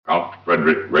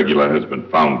Frederick Regula has been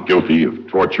found guilty of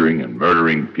torturing and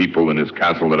murdering people in his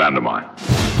castle at Andamine.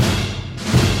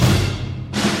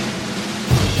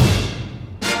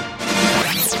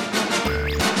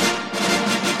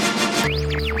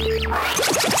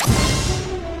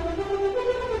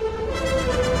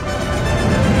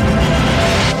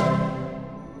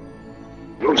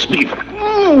 Roast beef.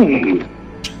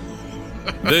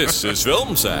 This is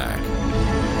Film Sack.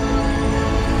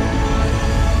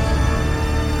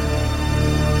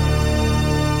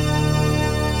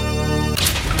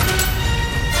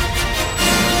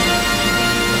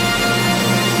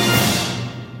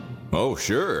 Oh,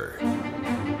 sure.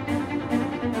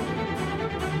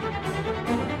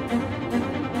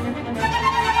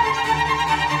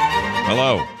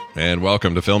 Hello, and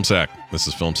welcome to Film Sack. This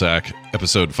is Film Sack,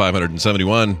 episode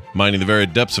 571, mining the very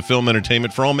depths of film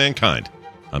entertainment for all mankind.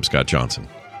 I'm Scott Johnson.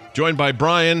 Joined by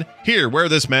Brian. Here, wear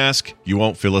this mask. You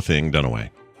won't feel a thing. Dunaway.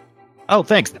 Oh,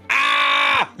 thanks.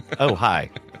 Ah! Oh, hi.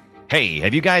 Hey,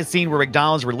 have you guys seen where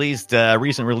McDonald's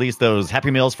recently released those Happy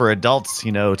Meals for adults,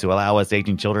 to allow us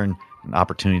aging children an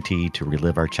opportunity to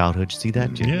relive our childhood? You see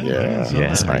that, Jim? Yeah.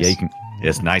 Nice. Nice. Yeah, you can.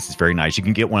 It's nice. It's very nice. You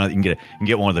can get one. You can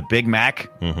get one of the Big Mac.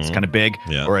 Mm-hmm. It's kind of big,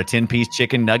 Yeah. or a 10-piece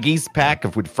chicken nuggies pack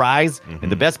with fries. Mm-hmm.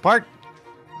 And the best part,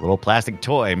 a little plastic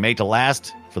toy made to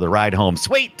last for the ride home.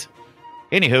 Sweet.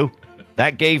 Anywho,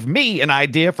 that gave me an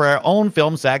idea for our own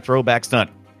Film Sack throwback stunt.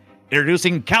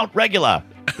 Introducing Count Regula,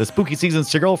 the spooky season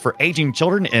cereal for aging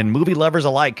children and movie lovers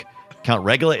alike. Count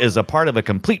Regula is a part of a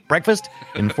complete breakfast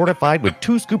and fortified with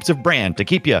 2 scoops of bran to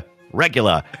keep you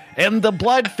regular and the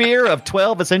blood fear of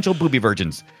 12 essential booby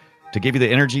virgins to give you the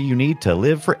energy you need to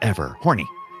live forever. Horny.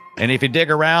 And if you dig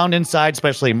around inside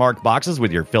specially marked boxes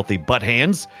with your filthy butt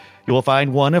hands, you will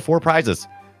find 1 of 4 prizes.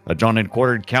 A drawn and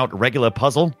quartered Count Regula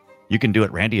puzzle. You can do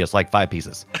it, Randy. It's like 5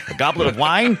 pieces. A goblet of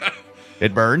wine.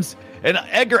 It burns. An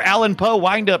Edgar Allan Poe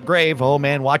wind-up grave. Oh,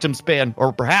 man, watch him spin.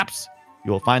 Or perhaps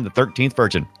you will find the 13th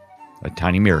Virgin. A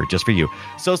tiny mirror just for you.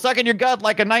 So suck in your gut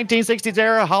like a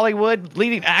 1960s-era Hollywood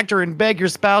leading actor and beg your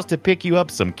spouse to pick you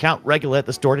up some Count Regula at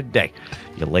the store today.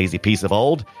 You lazy piece of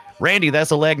old. Randy,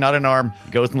 that's a leg, not an arm.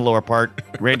 It goes in the lower part.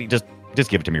 Randy, just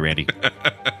give it to me, Randy.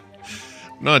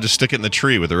 No, just stick it in the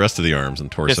tree with the rest of the arms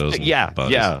and torsos. Yeah, and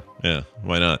bodies. yeah. Yeah,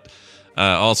 why not?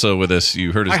 Also with us,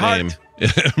 you heard his My name.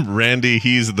 Randy,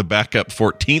 he's the backup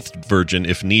 14th Virgin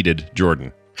if needed.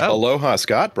 Jordan. Oh. Aloha,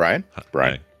 Scott. Brian.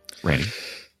 Hi. Randy.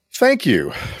 Thank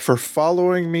you for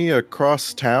following me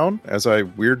across town as I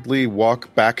weirdly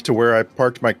walk back to where I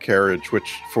parked my carriage,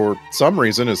 which for some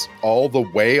reason is all the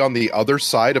way on the other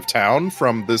side of town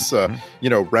from this,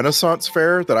 Renaissance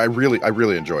fair that I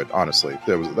really enjoyed. Honestly,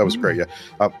 that was great.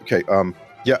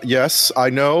 Yeah. Yes,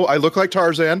 I know. I look like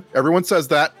Tarzan. Everyone says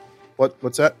that.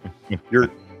 What's that?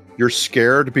 You're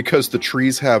scared because the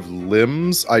trees have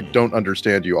limbs? I don't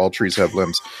understand you. All trees have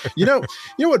limbs. You know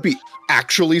what would be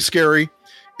actually scary?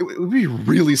 It would be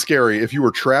really scary if you were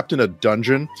trapped in a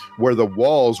dungeon where the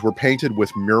walls were painted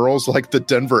with murals like the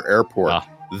Denver airport.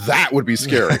 That would be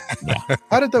scary.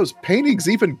 How did those paintings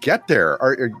even get there?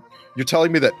 Are you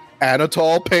telling me that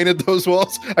Anatole painted those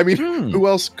walls? I mean, who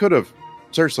else could have?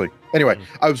 Seriously. Anyway,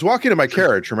 I was walking in my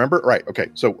carriage, remember? Right. Okay.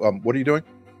 So what are you doing?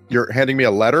 You're handing me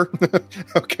a letter?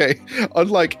 Okay.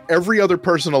 Unlike every other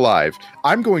person alive,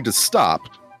 I'm going to stop,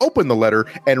 open the letter,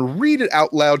 and read it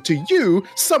out loud to you,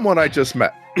 someone I just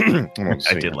met.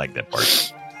 I did like that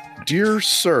part. Dear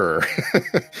sir,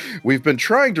 we've been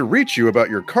trying to reach you about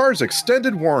your car's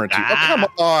extended warranty. Oh, come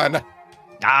on.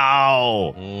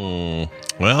 Oh.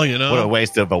 Well, What a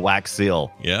waste of a wax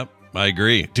seal. Yep, I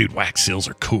agree. Dude, wax seals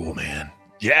are cool, man.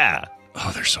 Yeah.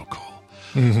 Oh, they're so cool.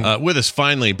 With us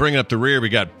finally, bringing up the rear, we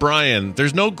got Brian.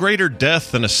 There's no greater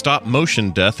death than a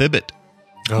stop-motion death, Ibbot.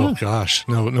 Oh, gosh.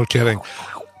 No kidding.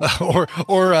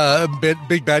 Or a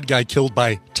big bad guy killed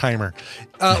by timer.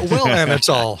 Well,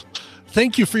 Anatole,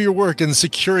 thank you for your work in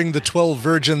securing the 12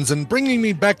 virgins and bringing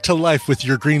me back to life with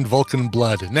your green Vulcan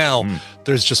blood. Now,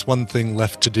 there's just one thing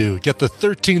left to do. Get the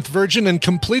 13th virgin and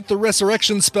complete the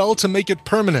resurrection spell to make it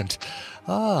permanent.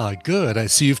 Ah, good. I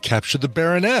see you've captured the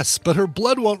Baroness, but her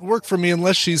blood won't work for me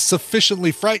unless she's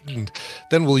sufficiently frightened.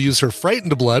 Then we'll use her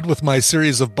frightened blood with my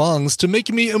series of bongs to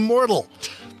make me immortal.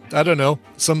 I don't know,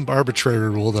 some arbitrary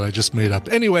rule that I just made up.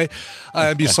 Anyway,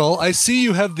 Busol, I see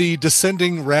you have the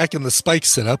descending rack and the spike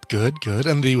set up. Good.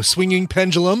 And the swinging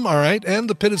pendulum, all right, and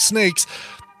the pit of snakes.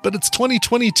 But it's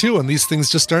 2022, and these things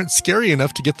just aren't scary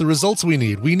enough to get the results we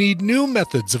need. We need new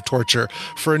methods of torture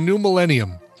for a new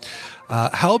millennium.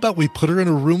 How about we put her in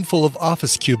a room full of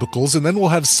office cubicles and then we'll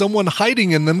have someone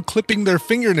hiding in them clipping their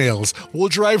fingernails. We'll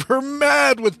drive her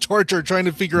mad with torture trying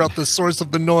to figure out the source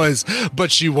of the noise,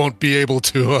 but she won't be able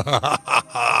to.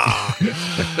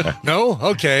 No?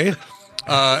 Okay.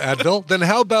 Advil, then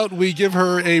how about we give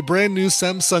her a brand new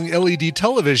Samsung LED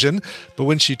television, but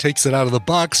when she takes it out of the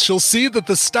box, she'll see that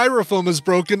the styrofoam is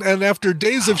broken, and after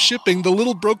days of shipping, the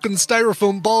little broken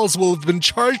styrofoam balls will have been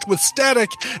charged with static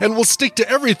and will stick to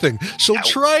everything. She'll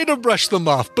try to brush them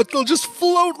off, but they'll just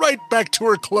float right back to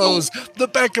her clothes, the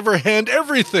back of her hand,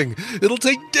 everything. It'll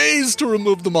take days to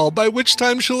remove them all, by which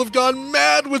time she'll have gone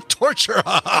mad with torture.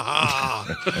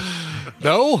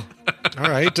 No? All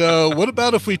right. What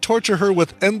about if we torture her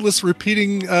with endless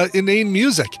repeating inane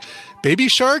music? Baby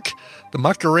Shark? The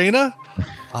Macarena?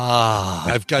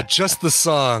 I've got just the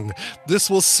song. This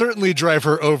will certainly drive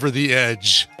her over the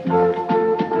edge.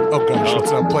 Oh gosh,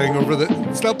 it's not playing over the.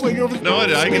 It's not playing over the. No,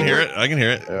 I can hear it. I can hear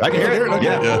it. I can hear it. Okay.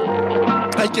 Yeah.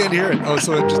 I can't hear it. Oh,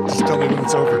 so just tell me when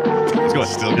it's over. It's going.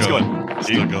 Still It's going. going.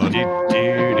 Still going.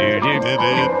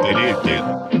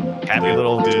 Happy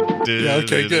little. Yeah.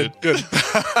 Okay. Good.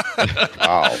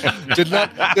 Wow. Did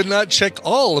not check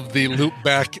all of the loop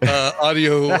back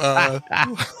audio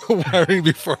wiring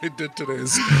before I did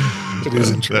today's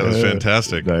intro. That was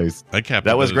fantastic. Nice. I captured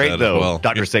That was great, as though. well.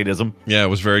 Dr. Sadism. Yeah, it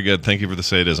was very good. Thank you for the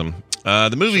sadism.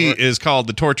 The movie is called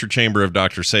The Torture Chamber of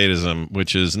Dr. Sadism,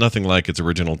 which is nothing like its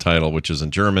original title, which is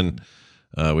in German,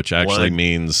 which actually Blood.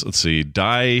 means, let's see,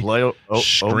 Die Blood-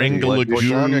 Schlangen,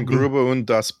 Stranglegut. Grube und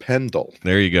das Pendel.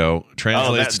 There you go.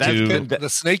 Translates that's to. good. The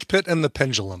snake pit and the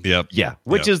pendulum. Yep. Yeah,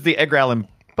 which is the Edgar Allan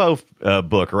Poe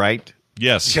book, right?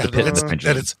 Yes. Yeah, pit and the that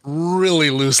pendulum. it's really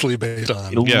loosely based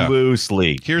on. Yeah.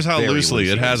 Loosely. Here's how Very loosely.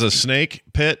 It has a snake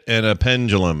pit and a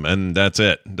pendulum, and that's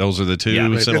it. Those are the two Yeah,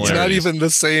 right. similarities. It's not even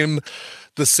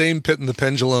the same pit and the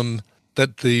pendulum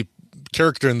that the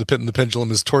character in the pit and the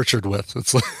pendulum is tortured with.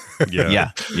 It's like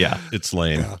Yeah. It's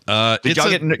lame. Did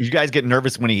you guys get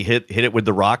nervous when he hit it with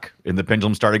the rock and the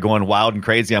pendulum started going wild and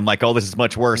crazy? I'm like, oh, this is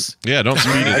much worse. Yeah, don't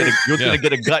speed it. You're Yeah. going to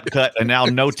get a gut cut, and now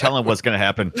no telling what's going to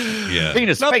happen. Yeah.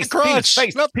 Penis not face, the crotch, penis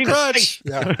face, not the penis crotch. face.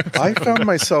 Yeah. I found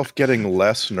myself getting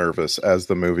less nervous as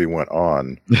the movie went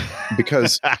on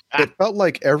because it felt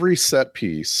like every set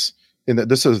piece in that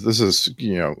this is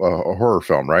a horror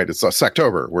film, right? It's a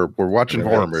Sacktober. We're watching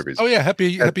horror movies. Oh yeah,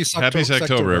 happy Happy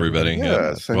Sacktober, everybody.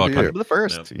 Yeah, same to welcome. you. The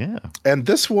first, yeah. And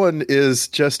this one is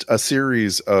just a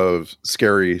series of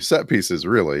scary set pieces,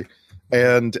 really.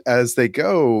 And as they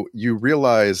go, you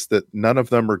realize that none of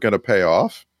them are going to pay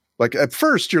off. Like at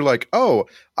first, you're like, "Oh,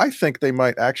 I think they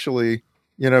might actually,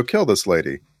 kill this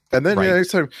lady." And then Right.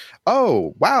 next time,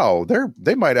 "Oh, wow,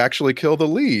 they might actually kill the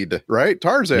lead, right?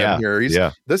 Tarzan Yeah, here. He's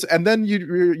yeah. this." And then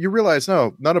you realize,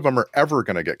 no, none of them are ever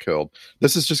going to get killed.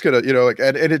 This is just gonna,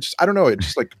 and it just, I don't know, it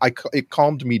just like it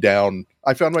calmed me down.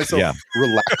 I found myself Yeah.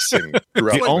 relaxing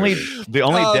throughout. The only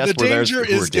deaths the were theirs danger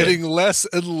who were is dead. getting less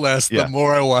and less Yeah. the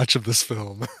more I watch of this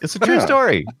film. It's a true Yeah.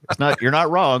 story. It's not. You're not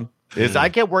wrong. I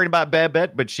kept worrying about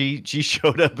Babette, but she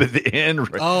showed up at the end.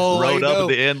 Oh, rode I up know. at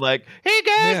the end like, "Hey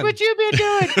guys, Man. what you been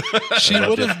doing?" She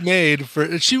would have made for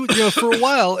a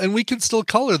while, and we could still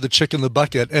call her the chick in the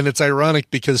bucket. And it's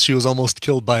ironic because she was almost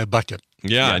killed by a bucket.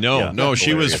 Yeah, I know. yeah, No, that's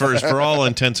she was for all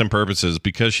intents and purposes,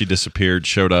 because she disappeared,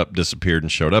 showed up, disappeared,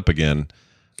 and showed up again.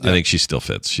 I think she still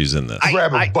fits. She's in this. I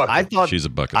thought She's a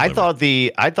bucket I liver. thought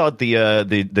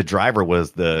the driver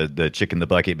was the chick in the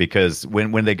bucket, because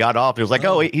when they got off, it was like,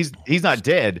 oh, he's not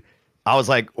dead. I was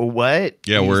like, what?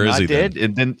 Yeah, He's where is not he dead?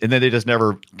 then? And then they just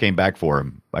never came back for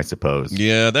him, I suppose.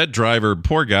 Yeah, that driver,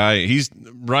 poor guy. He's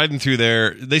riding through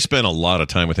there. They spent a lot of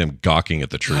time with him gawking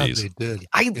at the God, trees. they did.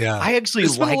 I actually They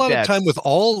spent like a lot that. of time with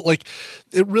all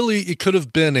it could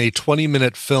have been a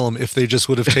 20-minute film if they just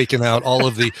would have taken out all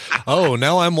of the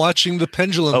now I'm watching the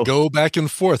pendulum go back and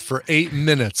forth for 8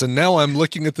 minutes, and now I'm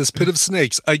looking at this pit of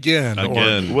snakes again.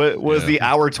 Was the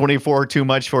hour 24 too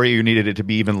much for you? You needed it to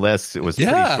be even less. It was a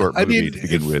pretty short movie to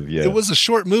begin with. Yeah, it was a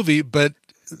short movie, but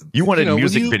you wanted when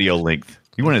music you- video length.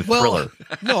 You wanted thriller.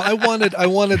 No, I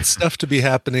wanted stuff to be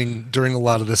happening during a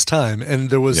lot of this time, and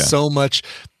there was so much.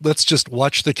 Let's just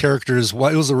watch the characters. It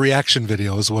was a reaction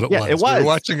video, is what it Yeah, was. it was. We were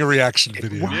watching a reaction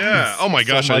video. Yeah. Oh my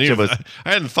gosh. So much of I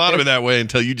hadn't thought of it that way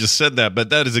until you just said that, but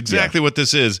that is exactly what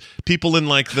this is. People in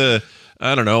like the,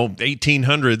 I don't know,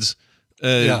 1800s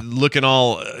looking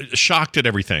all shocked at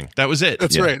everything. That was it.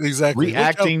 That's right, exactly.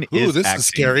 Reacting Ooh, is this acting. is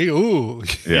scary. Ooh,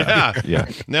 Yeah.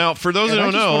 Now, for those who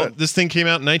don't know, this thing came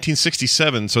out in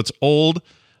 1967, so it's old.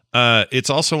 It's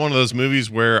also one of those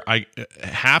movies where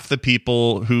half the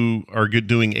people who are good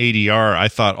doing ADR, I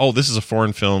thought, oh, this is a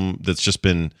foreign film that's just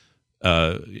been,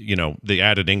 they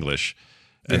added English.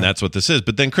 and that's what this is.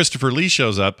 But then Christopher Lee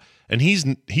shows up, and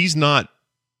he's not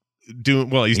doing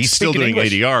well. He's still doing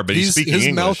English. ADR, but he's speaking his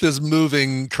English. mouth is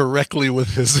moving correctly with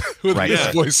his Right. his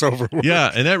Yeah. voiceover. work.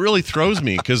 Yeah, and that really throws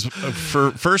me because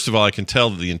first of all, I can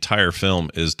tell that the entire film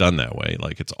is done that way.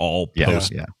 Like it's all Yeah.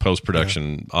 post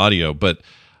production audio. But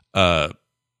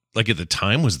like at the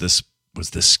time, was this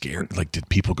scary? Like, did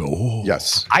people go, "Oh,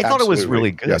 Yes, I thought it was absolutely.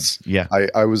 really good. Yes, Yeah.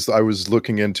 I was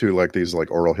looking into like these like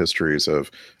oral histories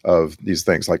of these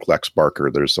things like Lex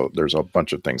Barker. There's a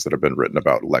bunch of things that have been written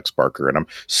about Lex Barker, and I'm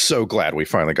so glad we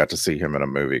finally got to see him in a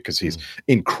movie because he's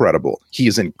incredible. He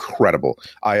is incredible.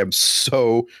 I am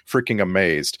so freaking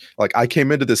amazed. Like I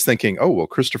came into this thinking, oh well,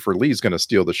 Christopher Lee's going to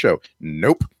steal the show.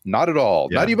 Nope, not at all.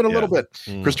 Yeah, Not even a yeah. little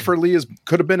bit. Christopher Lee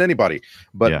could have been anybody,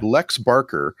 but Yeah. Lex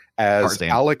Barker as Tarzan.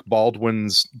 Alec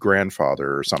Baldwin's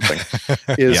grandfather or something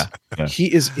is Yeah.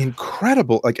 he is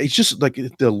incredible. Like it's just like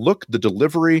the look, the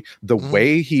delivery, the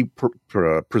way he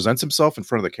presents himself in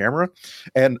front of the camera,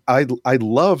 and I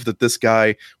love that this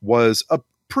guy was a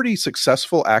pretty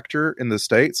successful actor in the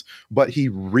States, but he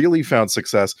really found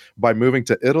success by moving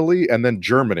to Italy and then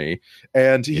Germany,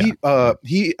 and he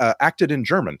acted in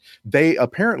German. They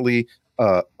apparently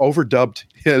overdubbed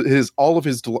all of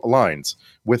his lines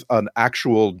with an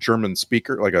actual German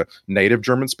speaker, like a native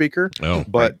German speaker. Oh,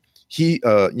 But he,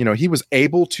 he was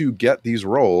able to get these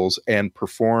roles and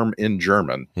perform in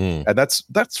German, and that's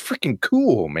freaking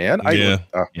cool, man. Yeah.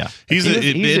 Yeah. He's an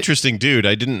He's interesting dude.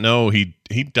 I didn't know he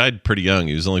died pretty young.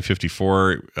 He was only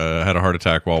 54. Had a heart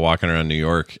attack while walking around New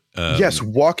York. Yes,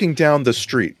 walking down the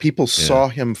street, people saw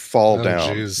him fall Oh,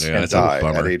 down geez. Yeah, and that's a die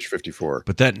bummer. at age 54.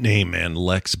 But that name, man,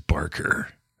 Lex Barker.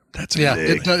 That's Yeah,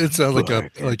 big. it's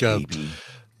like a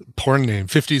porn name,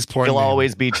 50s porn He'll name.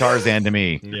 always be Tarzan to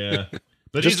me. Yeah.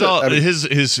 But Just he's all I mean-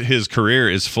 his career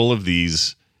is full of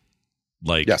these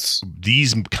like Yes.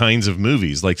 these kinds of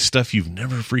movies, like stuff you've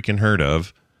never freaking heard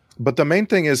of. But the main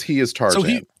thing is he is Tarzan.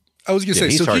 So I was gonna say,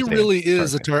 he's so Tarzan. he really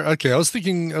is a Okay, I was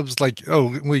like,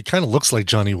 oh, well, he kind of looks like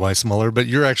Johnny Weissmuller, but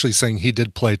you're actually saying he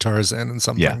did play Tarzan in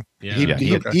something. Yeah. he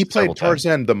several played times.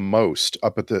 Tarzan the most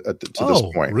up to this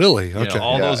point. Really? Yeah, Okay.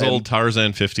 all Yeah, those and- old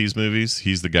Tarzan 50s movies,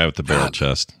 he's the guy with the barrel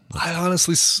chest. I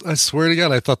honestly, I swear to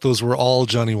God, I thought those were all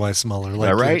Johnny Weissmuller. Like,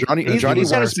 All right. Johnny He's got a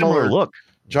Weissmuller- similar look.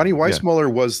 Johnny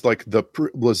Weissmuller was like the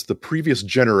previous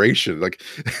generation. Like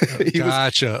he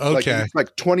Gotcha. was like, Okay. he's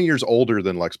like 20 years older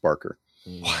than Lex Barker.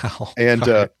 Wow. And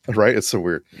right, it's so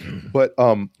weird. But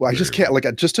I just can't like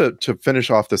just to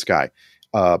finish off this guy.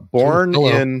 Born Hello.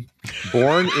 in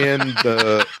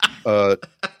the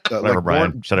Whatever,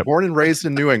 Brian. Shut up. born and raised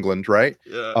in New England, right?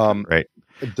 Right.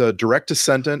 The direct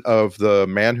descendant of the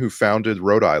man who founded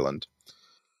Rhode Island,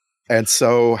 and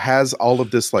so has all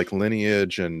of this like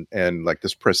lineage and like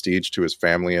this prestige to his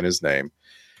family and his name.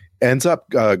 Ends up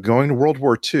going to World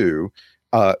War II,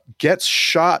 gets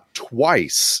shot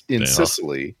twice in Damn.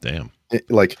 Sicily. Damn.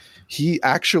 Like he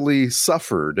actually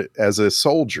suffered as a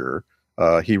soldier.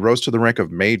 He rose to the rank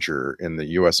of major in the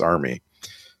U.S. Army.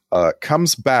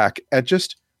 Comes back and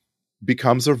just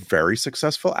becomes a very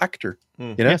successful actor.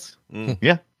 You know, Yes.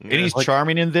 Yeah. And he's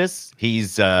charming in this.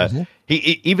 He's he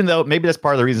even though maybe that's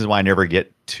part of the reasons why I never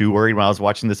get too worried when I was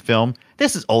watching this film.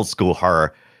 This is old school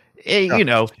horror. You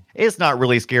know, it's not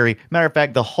really scary. Matter of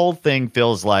fact, the whole thing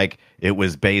feels like it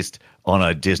was based on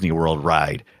a Disney World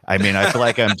ride. I mean, I feel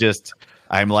like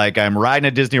I'm riding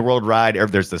a Disney World ride.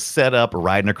 There's a setup,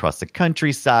 riding across the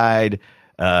countryside.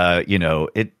 You know,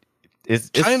 it's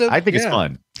Kind of, I think it's yeah.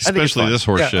 fun. I think it's Especially fun. this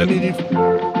horse Yeah, shit. I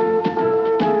mean,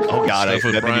 Oh God, Stuff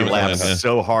with that made Brian me laugh McLean, yeah.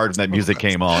 so hard when that music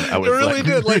came on. I was it really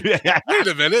did. Like, Yeah. wait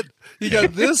a minute. You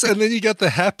got this, and then you got the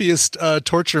happiest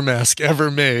torture mask ever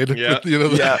made. Yeah. With, the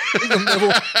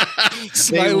little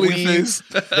smiley face.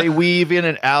 They weave in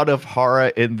and out of horror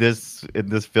in this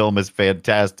film is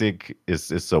fantastic.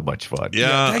 Is so much fun. Yeah,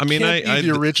 That I mean, can't be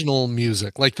the original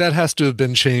music. Like that has to have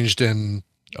been changed in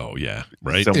oh yeah,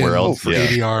 right, Somewhere in else, for yeah.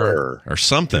 ADR. or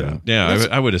something. Yeah,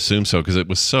 I would assume so because it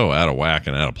was so out of whack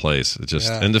and out of place. It just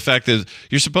Yeah. and the fact that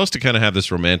you're supposed to kind of have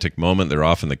this romantic moment. They're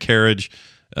off in the carriage.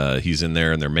 He's in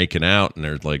there and they're making out and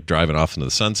they're like driving off into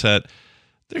the sunset.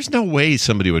 There's no way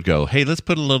somebody would go, "Hey, let's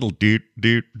put a little doot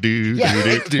doot doot Yeah,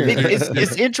 doot doot."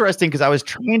 it's interesting because I was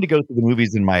trying to go through the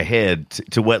movies in my head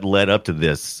to what led up to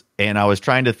this, and I was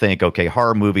trying to think, okay,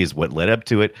 horror movies, what led up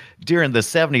to it. During the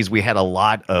 70s, we had a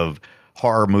lot of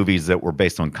horror movies that were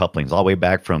based on couplings, all the way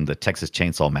back from the Texas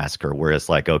Chainsaw Massacre, where it's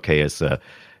like, okay, it's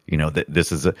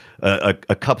this is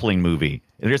a coupling movie,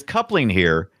 and there's coupling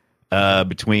here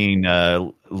between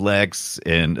Lex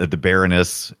and the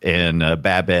Baroness and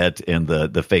Babette and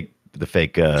the fake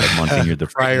Monsignor the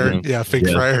Friar. Yeah, fake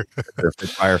friar. the fake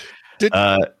friar. Did-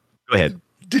 Go ahead.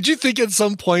 Did you think at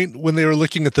some point when they were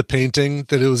looking at the painting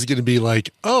that it was going to be like,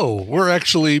 oh, we're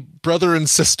actually brother and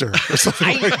sister or something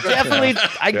I like that?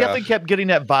 definitely kept getting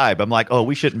that vibe. I'm like, oh,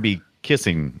 we shouldn't be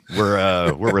kissing.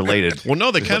 We're related. Well,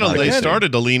 no, they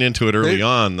started to lean into it early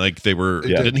on. Like they were.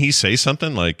 Yeah. Didn't he say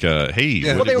something like, "Hey,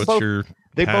 Yeah. what, Well, what's your?"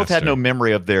 They both had past no or-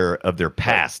 memory of their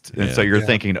past, and so you're Yeah.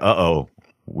 thinking, "Uh-oh,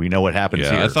 we know what happens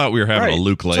Yeah, here." I thought we were having Right. a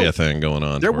Luke Leia So, thing going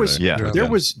on. There for was it. Yeah. there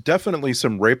was definitely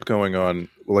some rape going on,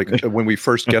 like when we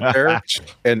first get there,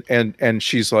 and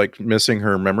she's like missing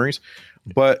her memories.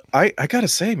 But I gotta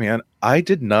say, man, I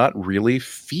did not really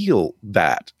feel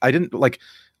that. I didn't like.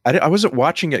 I wasn't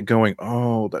watching it going,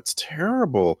 "Oh, that's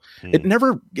terrible." It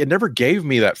never gave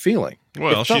me that feeling. Well,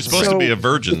 It felt she's supposed to be a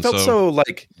virgin, It felt so- so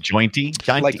like Jointy,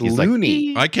 like He's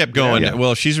loony. I kept going. Yeah.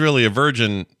 Well, she's really a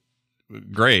virgin.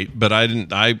 Great, but I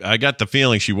didn't. I got the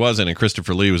feeling she wasn't, and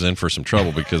Christopher Lee was in for some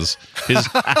trouble because his.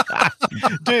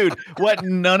 dude, what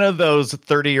none of those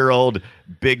 30-year-old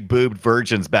big boobed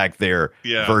virgins back there,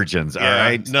 Yeah. virgins, all Yeah,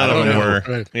 right? none I of don't them know were.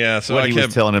 Right. Yeah, so what I he kept.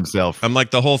 was telling himself. I'm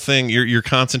like the whole thing. Your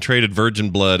concentrated virgin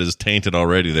blood is tainted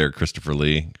already. There, Christopher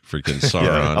Lee, freaking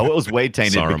Sauron. Oh, it was way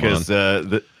tainted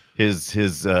Saruman. because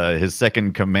his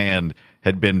second command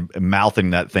had been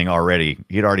mouthing that thing already.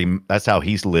 That's how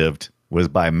he's lived, was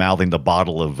by mouthing the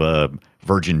bottle of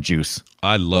virgin juice.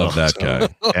 I love that guy.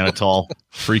 Anatol,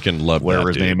 Freaking love whatever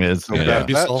that his name dude. is. So Yeah.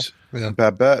 Yeah.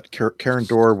 Babette, Karen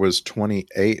Dorr was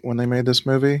 28 when they made this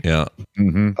movie. Yeah,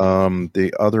 Mm-hmm.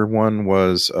 The other one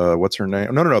was what's her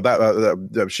name? No.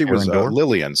 That she was Karen Dorr?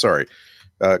 Lillian. Sorry,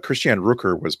 Christiane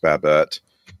Rooker was Babette,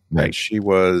 Right. and she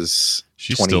was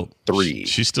she's 23.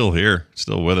 She's still here,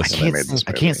 still with us. When they made this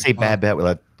I can't movie. say Babette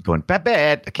without going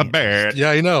Babette. I can't. Babette. Yeah,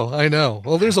 I know.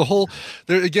 Well, there's a whole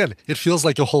there again. It feels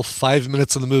like a whole 5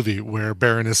 minutes of the movie where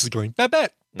Baroness is going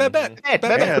Babette, Babette,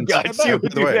 Babette. And- God, by you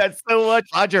the way- had so much.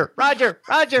 Roger.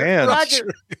 And- Roger.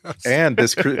 And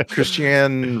this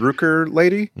Christiane Rooker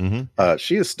lady, Mhm.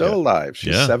 she is still alive.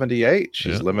 She's Yeah. 78.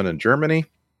 She's Yeah. living in Germany.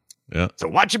 Yeah, So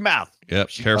watch your mouth. yeah.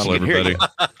 Careful, can hear everybody.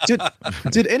 you.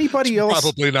 Did anybody else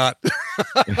Probably not.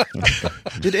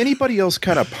 Did anybody else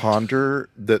kind of ponder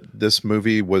that this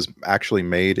movie was actually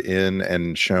made in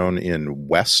and shown in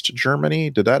West Germany?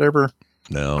 Did that ever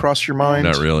No, cross your mind?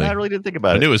 not really. I really didn't think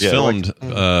about I it. knew it was Yeah,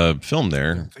 filmed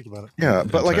there. Think about it. Yeah,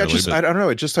 but like Entirely, I don't know.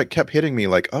 It just like kept hitting me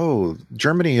like, oh,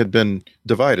 Germany had been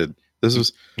divided. This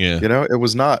was, Yeah. it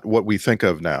was not what we think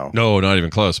of now. No, not even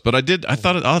close. But I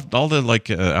thought all the like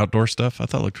outdoor stuff I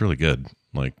thought looked really good.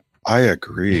 Like I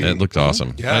agree. it looked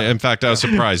awesome. Yeah. In fact, I was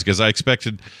surprised because I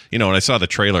expected, when I saw the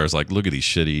trailer, I was like, look at these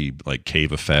shitty like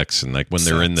cave effects, and like when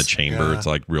they're in the Sets, chamber, yeah. it's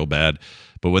like real bad.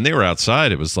 But when they were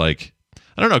outside, it was like,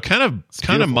 I don't know, kind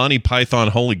of Monty Python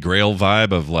Holy Grail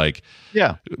vibe of like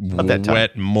Yeah. At that time.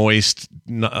 wet, moist,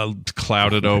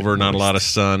 clouded over, not a lot of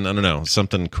sun. I don't know,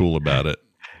 something cool about it.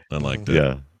 I like that.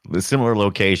 Yeah. The similar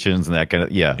locations and that kind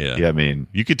of. Yeah. Yeah. Yeah. I mean,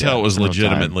 You could tell it was no time.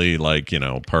 legitimately like,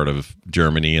 part of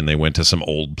Germany, and they went to some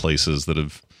old places that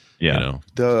have, Yeah.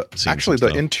 seen Actually, some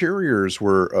the stuff. interiors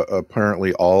were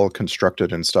apparently all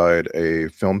constructed inside a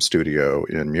film studio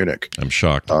in Munich. I'm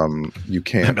shocked. You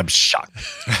can't I'm shocked.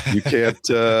 you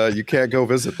can't go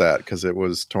visit that because it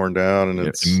was torn down and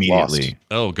it's Immediately.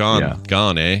 Oh, gone, Yeah.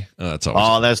 gone, eh? That's always.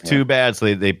 Oh, that's too bad.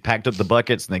 So they packed up the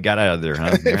buckets and they got out of there,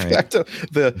 huh? lost. In All right. fact,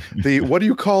 the what do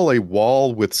you call a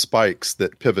wall with spikes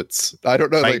that pivots? I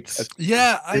don't know. Like, Spikes.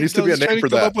 Yeah, I needs to be a was name trying for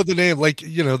come that. up with a name. Like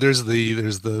there's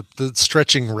the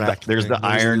stretching rack. There's thing. the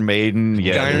Iron Maiden.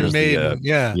 Yeah. The Iron there's the, Maiden.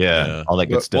 Yeah. yeah. All that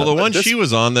good stuff. well, the one this- she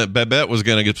was on that Babette was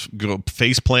going to go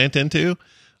face plant into,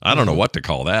 I don't know what to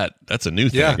call that. That's a new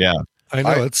thing. Yeah. yeah. I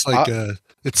know. It's like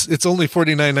it's only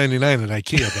 $49.99 at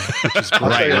IKEA. Though, which is great. I'll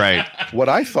tell you, Right. what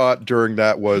I thought during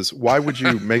that was, why would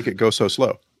you make it go so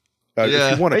slow? Yeah.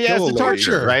 If you want to Yeah, kill it's the a lady,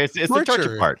 torture. Right. It's the Torture.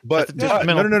 torture part. But That's just the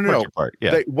no, mental no. torture part.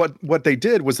 Yeah. What they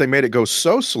did was they made it go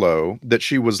so slow that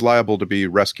she was liable to be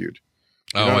rescued.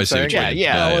 Oh, what I I'm see. what you saying? mean.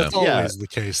 Yeah, Well, yeah. it's always the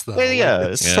case, though. yeah.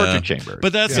 It's a Yeah. torture chamber.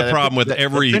 But that's Yeah, the problem with the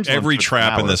every pendulum took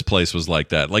trap an in hour. this place was like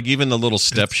that. Like even the little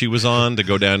step she was on to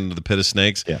go down into the pit of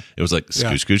snakes. Yeah. It was like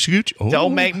Yeah. scooch, scooch, scooch. Oh.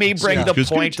 Don't make me bring Yeah. the Scooch,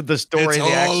 point scooch. of the story.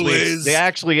 It's They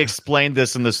actually explained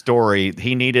this in the story.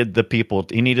 He needed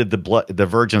the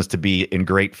virgins to be in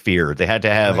great fear. They had to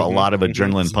have a lot of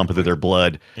adrenaline pumping through their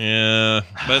blood. Yeah,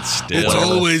 but still. It's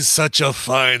always such a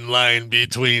fine line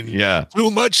between Yeah.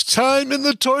 too much time in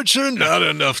the torture, not not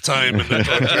enough time in the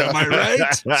country, am I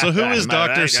right? So who is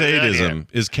Dr. Sadism?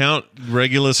 Is Count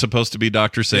Regula supposed to be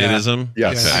Dr. Sadism?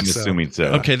 Yes. Yeah. I'm So- assuming so.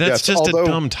 Okay, that's Yes, just although a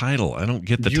dumb title. I don't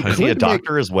get the you title. Is he a could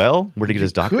doctor as well? Where did he get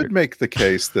his doctorate? Could make the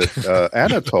case that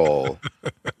Anatole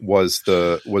was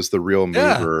the real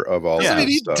Yeah. mover of all I mean, this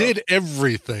he stuff. did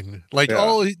everything. Like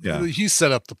Yeah. he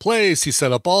set up the place. He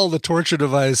set up all the torture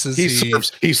devices.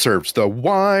 He serves the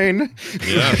wine.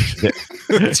 Yeah.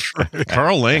 That's right.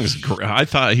 Carl Lang's. I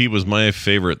thought he was my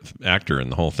favorite actor in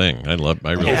the whole thing. I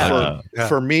really Yeah. liked him. Yeah.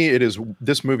 For me,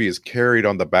 this movie is carried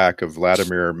on the back of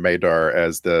Vladimir Madar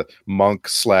as the monk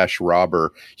 /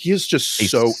 robber. He is just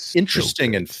He's so so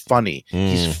interesting and funny.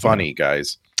 He's funny,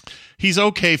 guys. He's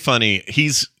okay funny.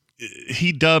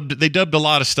 They dubbed a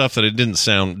lot of stuff that it didn't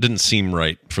seem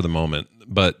right for the moment,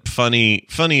 but funny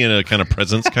in a kind of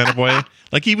presence kind of way.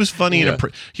 Like he was funny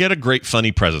he had a great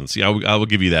funny presence. Yeah, I will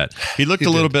give you that. He looked a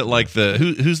little bit like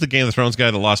who's the Game of Thrones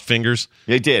guy that lost fingers?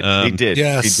 He did. He did.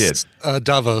 Yes, He did.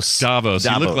 Davos. Davos.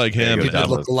 He looked like him. There He you go, did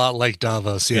Davos. look a lot like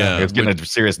Davos. Yeah. Yeah. It was getting a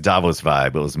serious Davos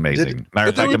vibe. It was amazing.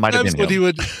 Matter of fact, it might have been when him.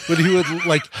 he would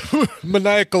like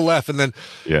maniacal laugh and then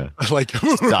Yeah. like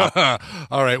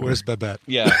all right, where's Babette?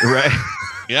 Yeah. Right.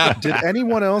 Yeah. Did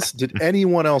anyone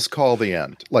else call the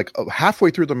end? Like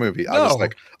halfway through the movie, I was No.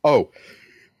 like, "Oh,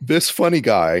 this funny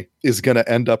guy is going to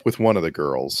end up with one of the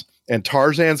girls, and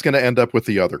Tarzan's going to end up with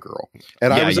the other girl."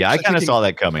 And I was kind of saw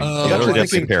that coming. Oh, Yeah, they were I definitely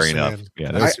think- pairing up.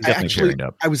 Yeah, they were definitely pairing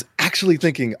up. I was actually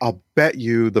thinking, I'll bet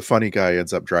you the funny guy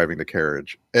ends up driving the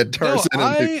carriage. And Tarzan,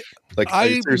 I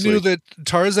seriously. knew that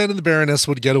Tarzan and the Baroness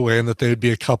would get away and that they would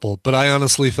be a couple, but I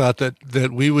honestly thought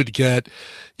that we would get,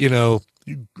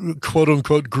 quote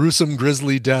unquote gruesome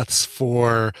grisly deaths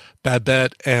for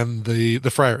Babette and the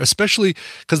friar, especially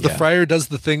because the friar does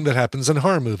the thing that happens in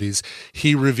horror movies.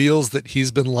 He reveals that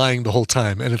he's been lying the whole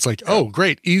time, and it's like, oh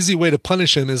great, easy way to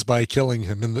punish him is by killing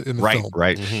him in the film.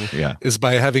 Right. Yeah. Is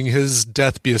by having his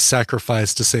death be a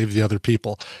sacrifice to save the other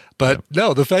people. But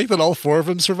no, the fact that all four of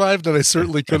them survived, and I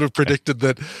certainly could have predicted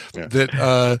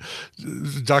that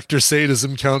Dr.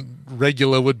 Sadism Count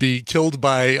Regula would be killed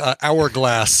by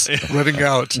hourglass running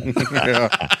out.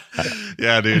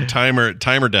 Yeah, dude. Timer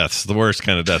deaths, the worst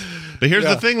kind of death. But here's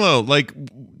the thing, though. Like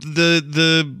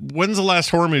when's the last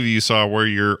horror movie you saw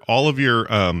where all of your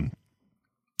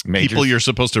people you're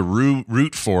supposed to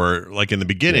root for, like in the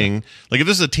beginning, like if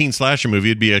this is a teen slasher movie,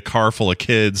 it'd be a car full of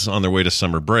kids on their way to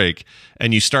summer break,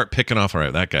 and you start picking off, all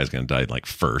right, that guy's going to die like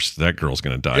first, that girl's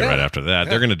going to die right after that,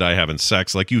 they're going to die having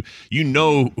sex, like you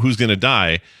know who's going to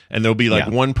die, and there'll be like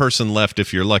one person left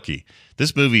if you're lucky.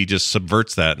 This movie just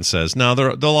subverts that and says, no,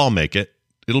 they'll all make it.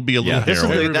 It'll be a little this is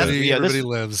heroin. Everybody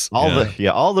lives.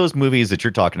 All those movies that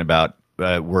you're talking about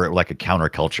were like a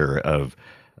counterculture of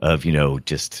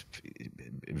just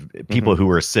people who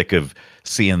were sick of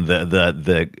seeing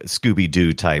the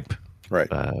Scooby-Doo type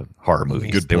horror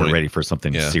movies. Good They were point. ready for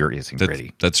something serious and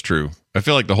gritty. That's true. I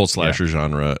feel like the whole slasher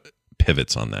genre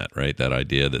pivots on that, right? That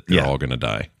idea that they're all going to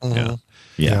die.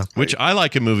 Yeah. Which I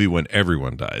like a movie when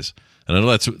everyone dies. And I know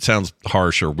that sounds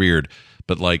harsh or weird,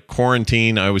 but like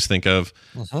Quarantine, I always think of.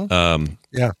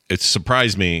 It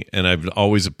surprised me, and I've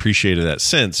always appreciated that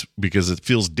since, because it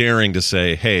feels daring to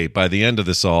say, hey, by the end of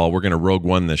this all, we're going to Rogue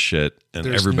One this shit, and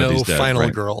There's everybody's no dead. final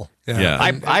right? girl. Yeah.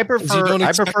 I prefer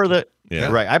the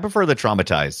I prefer the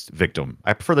traumatized victim.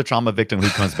 I prefer the trauma victim who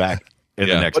comes back in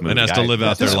the next movie. And has to live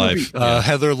out their this life.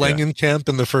 Heather Langenkamp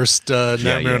in the first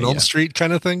Nightmare on Elm Street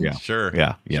kind of thing. Yeah. Sure.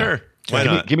 Yeah. Sure. Why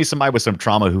Give not? me somebody with some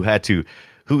trauma who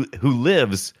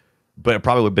lives, but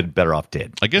probably would have been better off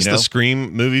dead. I guess the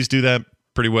Scream movies do that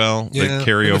pretty well. Yeah, They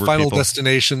carry and over the Final people.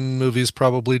 Destination movies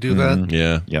probably do that.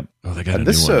 Yeah. Yep. Oh, they got a And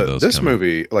new this one of those this coming.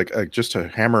 movie, just to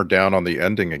hammer down on the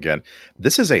ending again,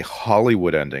 this is a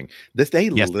Hollywood ending. They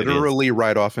Yes, it literally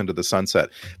ride off into the sunset.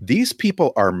 These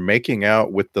people are making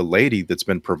out with the lady that's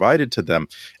been provided to them,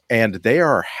 and they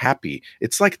are happy.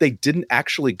 It's like they didn't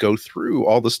actually go through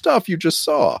all the stuff you just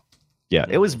saw. Yeah,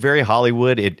 it was very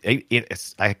Hollywood.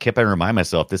 I kept on reminding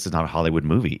myself this is not a Hollywood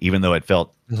movie, even though it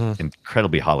felt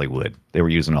incredibly Hollywood. They were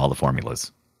using all the formulas.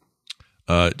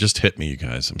 Just hit me, you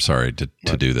guys. I'm sorry to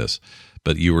do this,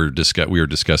 but we were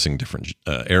discussing different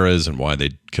eras and why they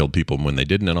killed people when they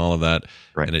didn't, and all of that.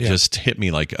 Right. And it just hit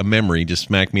me like a memory, just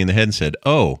smacked me in the head and said,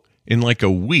 "Oh, in like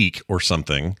a week or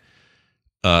something,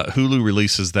 Hulu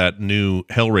releases that new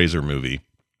Hellraiser movie."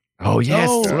 Oh yes,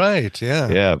 Oh, right. Yeah.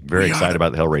 yeah. Very excited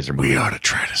about the Hellraiser movie. We ought to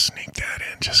try to sneak that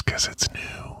in just because it's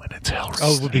new and it's Hellraiser.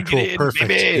 Oh, it would be cool. Perfect.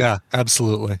 baby. Yeah,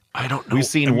 absolutely. I don't know. We've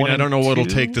seen one I don't know and what'll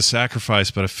two. take the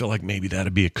sacrifice, but I feel like maybe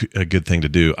that'd be a good thing to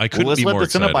do. I couldn't Let's be let more the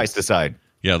excited. Cenobites decide.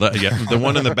 Yeah, the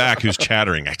one in the back who's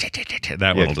chattering.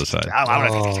 That one will decide. Oh,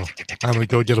 I'm gonna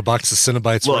go get a box of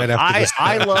Cinnabites Look, right after this.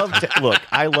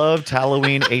 I loved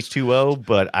Halloween H2O,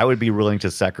 but I would be willing to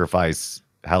sacrifice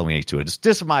Halloween H2O.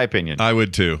 Just my opinion. I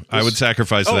would too. I would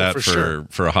sacrifice that for sure.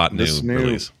 for a hot This new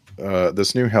release.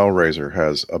 this new Hellraiser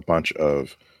has a bunch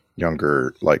of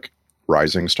younger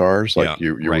rising stars.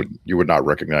 You would not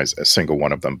recognize a single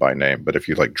one of them by name, but if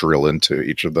you drill into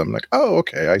each of them, oh,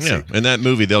 okay, I see. Yeah, in that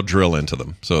movie they'll drill into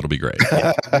them, so it'll be great.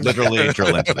 Literally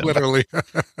drill into them. Literally.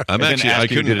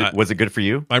 Was it good for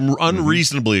you? I'm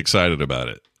unreasonably excited about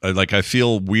it. I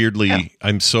feel weirdly,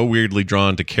 I'm so weirdly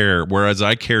drawn to care, whereas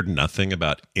I cared nothing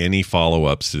about any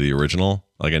follow-ups to the original.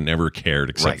 I never cared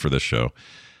except for this show.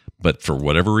 But for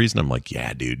whatever reason, I'm like,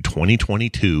 yeah, dude,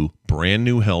 2022, brand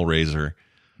new Hellraiser.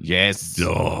 Yes.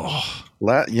 Oh.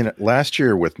 Last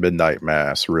year with Midnight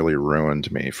Mass really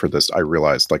ruined me for this. I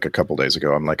realized a couple days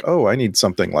ago, I'm like, oh, I need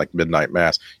something like Midnight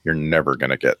Mass. You're never going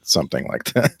to get something like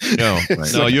that.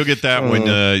 No, you'll get that when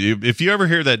if you ever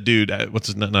hear that dude, what's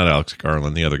his not Alex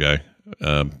Garland, the other guy.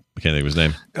 I can't think of his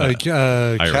name. Irish.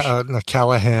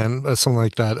 Callahan, something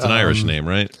like that. It's an Irish name,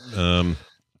 right?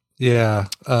 Yeah.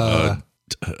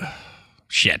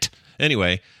 Shit.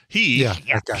 Anyway, he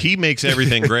okay. makes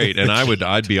everything great, and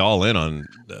I'd be all in on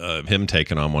him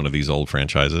taking on one of these old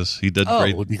franchises. He did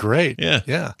great. It would be great.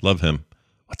 Yeah, love him.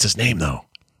 What's his name though?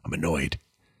 I'm annoyed.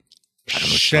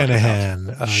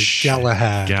 Shanahan,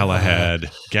 Galahad,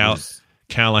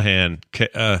 Callahan.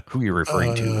 Who are you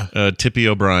referring to? Tippy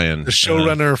O'Brien, the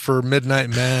showrunner for Midnight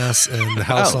Mass and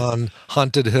House on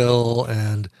Haunted Hill,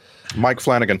 and Mike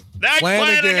Flanagan.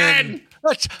 Flanagan.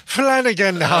 That's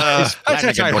Flanagan. That's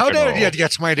right. How dare you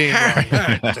get my name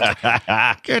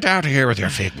wrong? Get out of here with your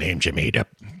fake name, Jimmy.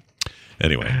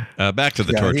 Anyway, back to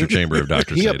the torture chamber of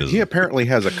Dr. Sadism. He apparently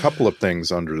has a couple of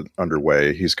things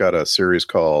underway. He's got a series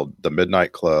called The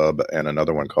Midnight Club and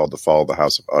another one called The Fall of the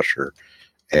House of Usher.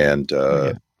 And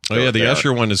the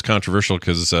Usher one is controversial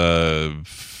because can't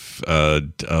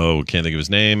think of his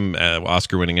name.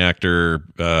 Oscar-winning actor.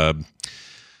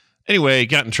 Anyway, he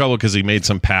got in trouble because he made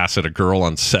some pass at a girl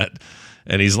on set,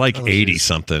 and he's 80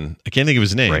 something. I can't think of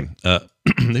his name. Right.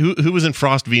 Who was in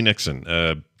Frost v. Nixon?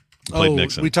 Played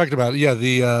Nixon. We talked about it. Yeah,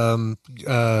 the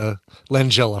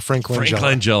Langella, Frank Langella.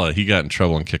 Frank Langella. He got in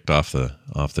trouble and kicked off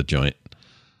the joint.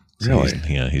 So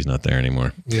Really? He's not there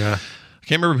anymore. Yeah. I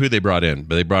can't remember who they brought in,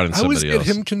 but they brought in somebody else. I always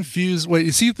get him confused. Wait,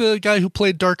 is he the guy who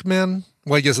played Darkman?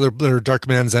 Well, I guess they're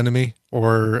Darkman's enemy,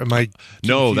 or am I?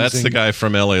 No, that's the guy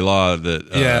from L.A. Law.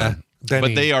 Benny.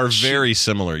 But they are very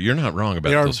similar. You're not wrong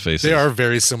about those faces. They are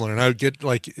very similar, and I would get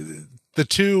the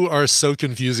two are so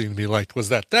confusing to me. Was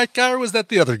that guy or was that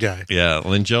the other guy? Yeah,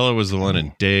 Langella was the one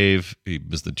in Dave. He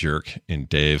was the jerk in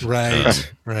Dave.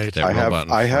 Right, right. I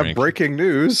have breaking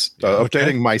news.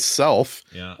 Updating myself.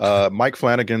 Yeah. Mike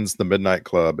Flanagan's The Midnight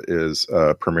Club is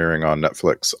premiering on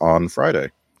Netflix on Friday.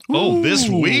 Oh, this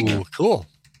week? Cool.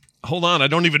 Hold on, I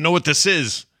don't even know what this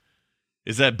is.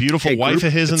 Is that beautiful wife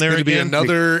of his in there again? Be again?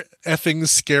 Another effing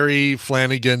scary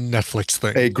Flanagan Netflix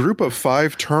thing. A group of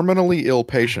 5 terminally ill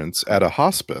patients at a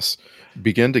hospice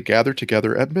begin to gather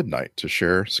together at midnight to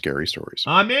share scary stories.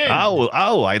 I'm in. Oh,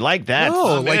 I like that.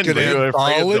 Oh, like an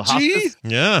anthology?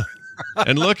 Yeah.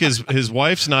 And look, his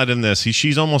wife's not in this.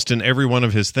 She's almost in every one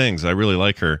of his things. I really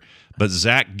like her. But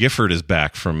Zach Gifford is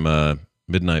back from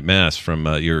Midnight Mass, from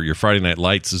your Friday Night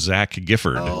Lights, Zach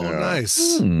Gifford. Oh,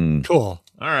 nice. Cool.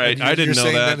 All right, I didn't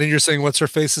know that. And you're saying what's her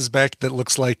face is back? That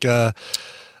looks like.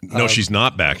 No, she's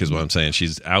not back, is what I'm saying.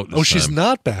 She's out. This she's time.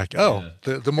 not back. Oh,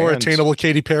 yeah. the more attainable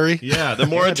Katy Perry. Yeah, the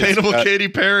more attainable Katy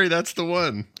Perry. That's the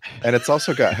one. And it's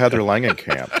also got Heather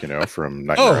Langenkamp, from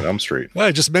Nightmare on Elm Street.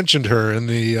 I just mentioned her in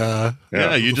the.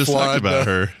 Yeah, you just talked about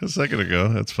her a second ago.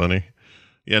 That's funny.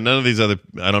 Yeah, none of these other.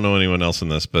 I don't know anyone else in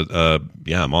this, but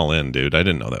yeah, I'm all in, dude. I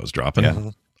didn't know that was dropping.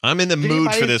 Yeah. I'm in the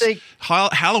mood for this.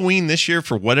 Halloween this year,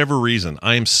 for whatever reason,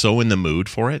 I am so in the mood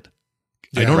for it.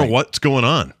 I don't know what's going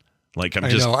on.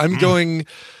 I'm going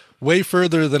way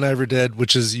further than I ever did,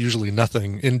 which is usually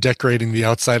nothing, in decorating the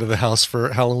outside of the house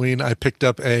for Halloween. I picked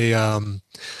up a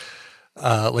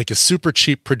super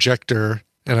cheap projector,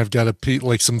 and I've got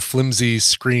some flimsy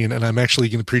screen, and I'm actually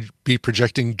going to be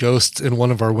projecting ghosts in one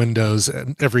of our windows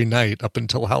every night up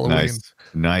until Halloween.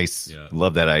 Nice. Yeah.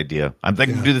 Love that idea. I'm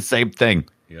thinking to do the same thing.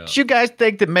 Yeah. Did you guys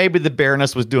think that maybe the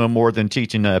Baroness was doing more than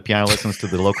teaching piano lessons to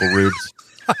the local rubes?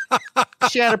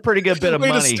 She had a pretty good bit of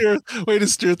money. Way to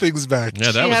steer things back.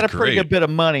 Yeah, that she was had a great. pretty good bit of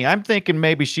money. I'm thinking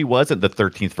maybe she wasn't the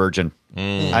 13th Virgin.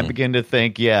 I begin to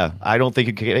think, I don't think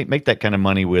you can make that kind of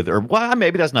money with her. Well,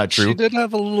 maybe that's not true. She did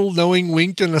have a little knowing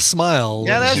wink and a smile.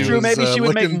 Yeah, when that's true. Maybe she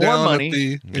would make looking more down at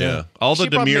money. Yeah. All the She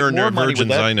probably demure make more money with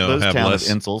virgins I know those have kind of less.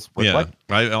 insults. Yeah. What?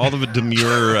 All the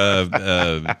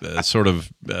demure sort of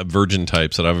virgin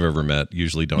types that I've ever met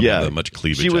usually don't have that much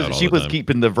cleavage. She was out all she the was time.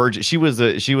 keeping the virgin. She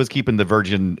was keeping the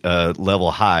virgin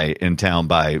level high in town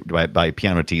by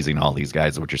piano teasing all these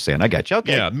guys. Is what you're saying? I got you.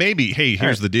 Okay. Yeah, maybe. Hey,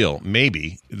 here's the deal.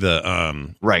 Maybe the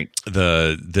Right.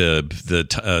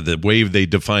 the way they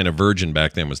define a virgin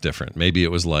back then was different. Maybe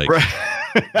it was like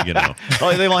you know.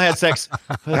 Oh, they've only had sex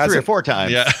 3 or 4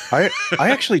 times. Yeah. I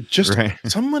actually just Right.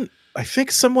 I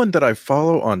think someone that I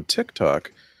follow on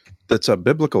TikTok that's a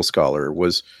biblical scholar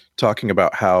was talking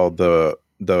about how the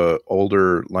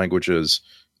older languages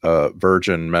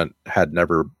virgin meant had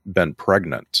never been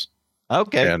pregnant.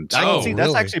 Okay. And- I can see that's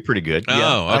really? actually pretty good. Oh,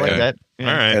 Yeah, I like okay. that. All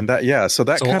Yeah. right. And that so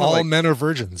that So kind of all like men are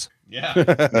virgins. Yeah.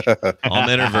 All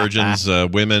men are virgins.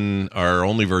 Women are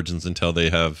only virgins until they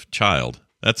have child.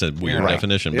 That's a weird Right.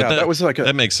 definition. Yeah, But that was like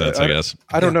that makes sense, I guess.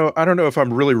 I don't know if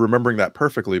I'm really remembering that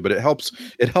perftly, but it helps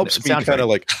It me sounds kind of right.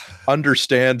 like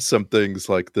understand some things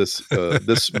like this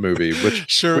this movie, which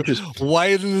Sure which is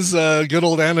widens good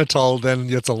old Anatol, then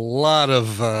gets a lot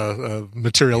of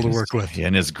material to work with.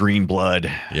 And his green blood.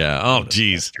 Yeah. Oh,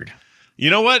 geez. You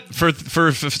know what? For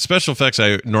special effects,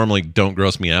 I normally don't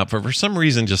gross me out. But for some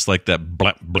reason, just like that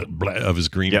blah, blah, blah of his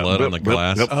green Yeah, blood blip, on the blip,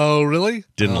 glass. blip. Oh, really?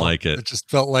 Didn't Oh, like it. It just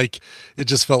felt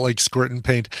like squirting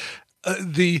paint.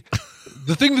 The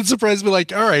thing that surprised me,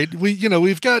 like, all right,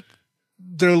 we've got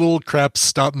their little crap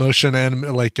stop motion and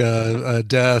like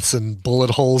deaths and bullet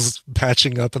holes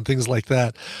patching up and things like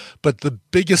that. But the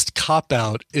biggest cop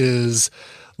out is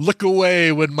look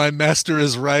away when my master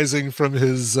is rising from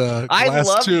his glass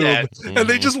love tube, that. and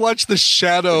they just watch the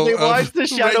shadow. They of watched the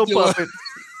shadow Regula. puppet.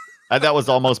 That was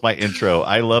almost my intro.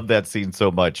 I love that scene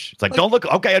so much. It's like, don't look.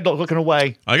 Okay, I'm not looking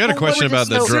away. I got a Well, question what are about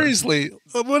they- the no, drum. seriously.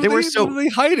 What They are were they, so- what are they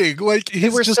hiding? Like They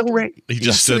he's were just so ready. He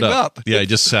just stood sitting up. up. Yeah, he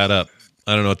just sat up.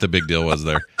 I don't know what the big deal was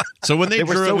there. So when They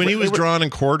were so- when he they was were- drawn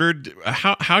and quartered,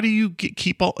 how do you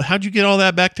how'd you get all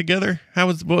that back together?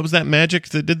 What was that magic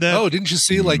that did that? Oh, didn't you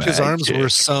see? Like his arms were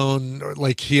Magic. sewn, or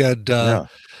like he had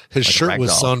his Like a shirt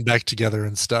was ragdoll. sewn back together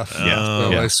and stuff. Yeah.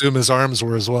 So Yeah. I assume his arms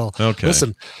were as well. Okay.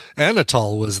 Listen,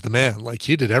 Anatol was the man. Like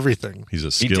he did everything. He's a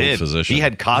He skilled did. physician. He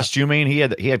had costuming. He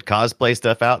had cosplay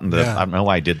stuff out in the. Yeah. I don't know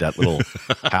why I did that little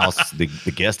house, the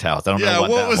guest house. I don't yeah, know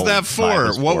what was whole that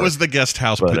vibe for? What was the guest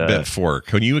house But, bit for?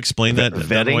 Can you explain that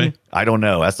vetting? way? I don't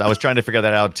know. I was trying to figure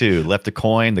that out too. Left a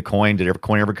coin. The coin. Did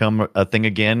coin ever become a thing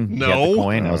again? He had No. the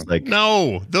coin. I was like,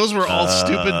 No, those were all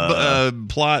stupid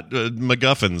plot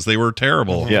MacGuffins. They were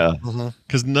terrible. yeah.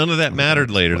 Because none of that mattered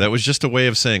later. That was just a way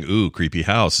of saying, "Ooh, creepy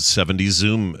house." 70s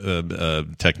zoom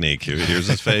technique. Here's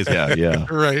his face. Yeah.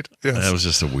 Right. Yes. That was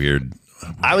just a weird.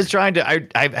 I was trying to.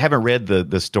 I haven't read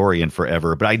the story in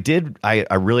forever, but I did. I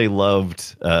really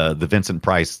loved the Vincent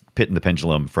Price Pit and the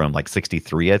Pendulum from like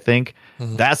 '63, I think.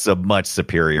 That's a much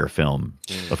superior film,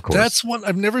 of course. That's one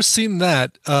I've never seen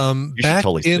that. should Back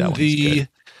totally see in that one. It's the good.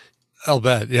 I'll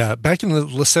bet, yeah. Back in the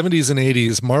 70s and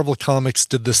 80s, Marvel Comics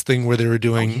did this thing where they were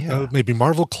doing maybe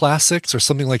Marvel Classics or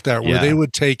something like that, where Yeah. they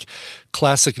would take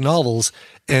classic novels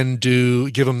and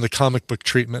give them the comic book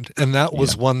treatment. And that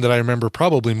was one that I remember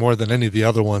probably more than any of the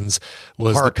other ones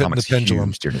was horror The Pit and the comics Pendulum.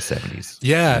 huge during the '70s.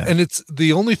 Yeah, and it's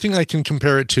the only thing I can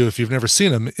compare it to if you've never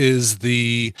seen them is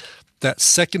that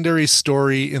secondary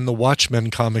story in the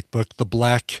Watchmen comic book, the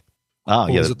Black Oh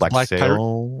What yeah, was the it, the Black Black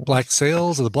Sail. Black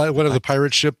Sails or the Black whatever the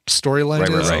pirate ship storyline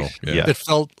is. Right. Oh, yeah. Yeah. It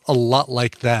felt a lot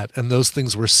like that, and those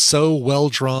things were so well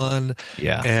drawn.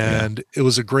 Yeah, and it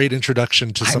was a great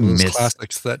introduction to I some of those miss-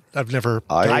 classics that I've never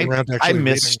I- gotten around to I actually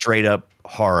miss reading. straight up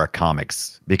horror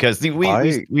comics because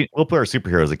we'll put our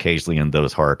superheroes occasionally in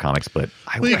those horror comics, but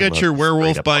Well, you got your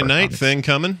Werewolf by Night thing. thing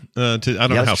coming. I don't know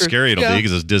that's how true. scary it'll be Yeah.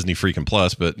 because it's Disney freaking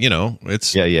plus, but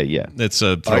it's Yeah. it's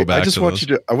a throwback. I just to want those. you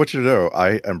to. I want you to know.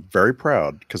 I am very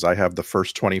proud because I have the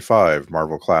first 25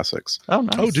 Marvel Classics. Oh,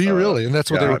 nice. Oh, do you really? And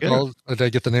that's what yeah, they were good. called. Did I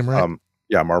get the name right?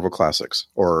 Yeah, Marvel Classics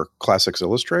or Classics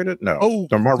Illustrated. No, Oh,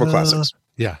 they're Marvel Classics.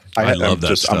 yeah. I love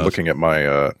that I'm stuff. looking at my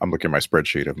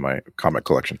spreadsheet of my comic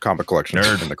collection in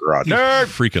the garage.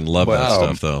 Freaking love But, that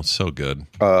stuff though. So good.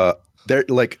 They're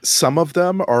like some of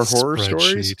them are horror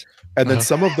stories, Spreadsheet. and then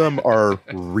some of them are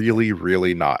really,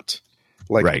 really not.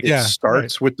 Like Right. it Yeah,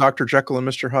 starts with Dr. Jekyll and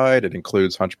Mr. Hyde. It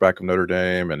includes Hunchback of Notre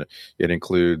Dame, and it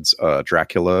includes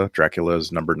Dracula.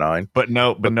 Dracula's number 9. but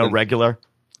no regular.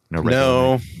 regular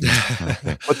No.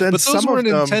 movie? But then But those some weren't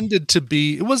of them, intended to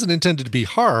be. It wasn't intended to be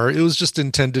horror. It was just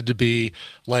intended to be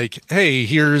like, hey,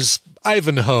 here's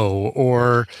Ivanhoe,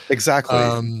 or exactly.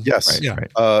 Yes. yeah.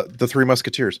 The Three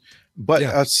Musketeers. But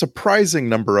Yeah. a surprising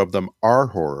number of them are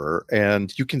horror,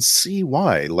 and you can see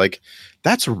why. Like,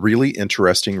 that's really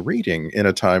interesting reading in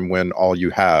a time when all you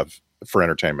have for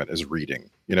entertainment is reading,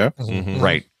 you know? Mhm.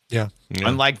 Right. Yeah. Yeah.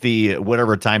 Unlike the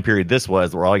whatever time period this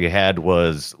was, where all you had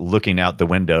was looking out the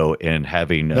window and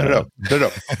having No.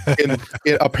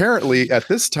 Apparently, at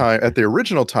this time, at the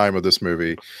original time of this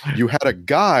movie, you had a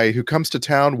guy who comes to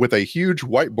town with a huge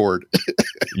whiteboard.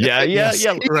 yeah,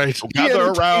 Right.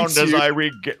 Gather around entertains as you.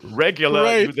 I regular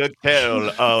Right. the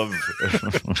tale of.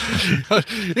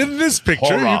 In this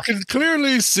picture, Horror. you can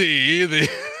clearly see the.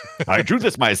 I drew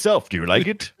this myself. Do you like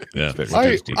it? Yeah. Very I,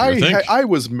 tasty. think? I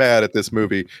was mad at this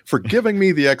movie for giving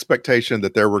me the expectation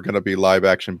that there were going to be live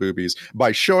action boobies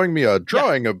by showing me a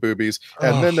drawing of boobies,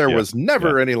 and then there yeah, was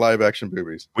never any live action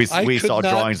boobies. I We could saw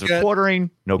not drawings of get- quartering,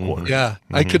 no quartering. Yeah,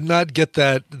 I could not get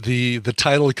that the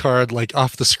title card like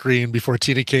off the screen before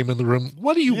Tina came in the room.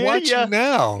 What are you Yeah, watching yeah.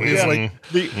 now? It's like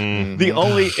The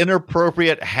only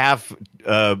inappropriate half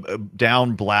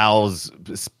down blouse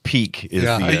peak is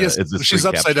yeah, the, I guess is the she's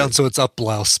screen upside down, capture. so it's up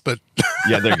blouse. But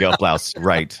Yeah, there you go, blouse.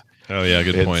 Right. Oh yeah,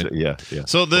 good It's- point. Yeah.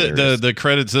 So Hilarious. the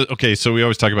credits. Okay, so we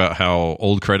always talk about how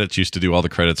old credits used to do all the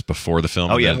credits before the film.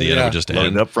 Oh, and yeah. then at the end it Yeah. would just Load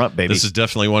end. it up front, baby. This is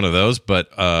definitely one of those, but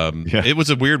Yeah. it was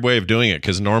a weird way of doing it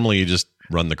because normally you just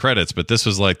run the credits, but this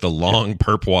was like the long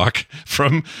perp walk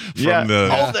from the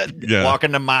all that yeah.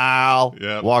 walking the mile,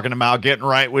 getting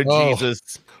right with Oh.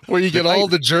 Jesus. where you get all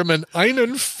the German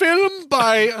einen Film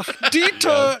by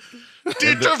Dieter.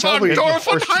 Dieter Tell von me-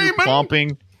 Dorfenheimen.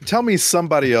 Pumping. Tell me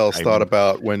somebody else thought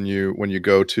about when you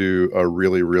go to a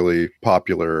really, really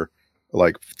popular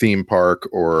like theme park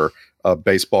or a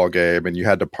baseball game and you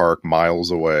had to park miles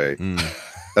away.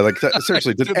 Like that,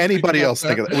 seriously, did Didn't think anybody about else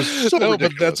think of that? It was so No,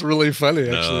 ridiculous. but that's really funny.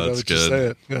 Actually, No, now that's that you good. say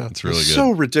it. Yeah. It's really good.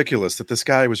 so ridiculous that this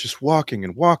guy was just walking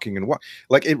and walking and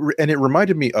like it. And it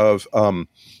reminded me of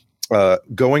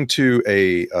going to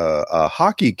a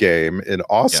hockey game in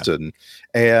Austin,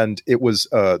 and it was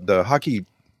the hockey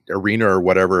arena or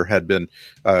whatever had been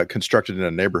constructed in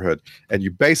a neighborhood, and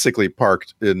you basically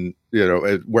parked in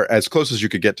where as close as you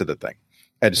could get to the thing.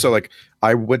 And so, like,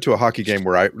 I went to a hockey game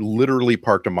where I literally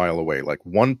parked a mile away, like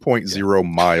 1.0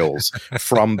 miles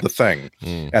from the thing,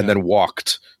 and then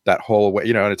walked that whole way.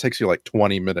 And it takes you like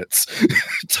 20 minutes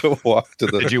to walk to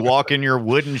the. Did you walk in your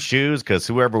wooden shoes? Because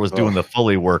whoever was doing the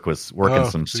Foley work was working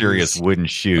some serious wooden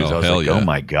shoes. Oh, I was hell like, yeah. oh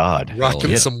my God. Rocking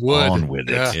Get some wood. on with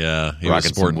it. Yeah. Yeah, he Rocking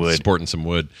was some wood. sporting some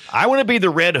wood. I want to be the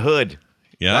Red Hood.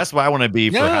 Yeah, That's what I want to be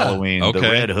for Yeah. Halloween. okay.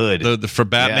 The Red Hood. The for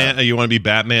Batman, you want to be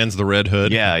Batman's the Red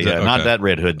Hood? yeah, Is that- not okay. that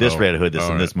Red Hood. This Oh, Red Hood that's all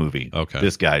in right. this movie. Okay.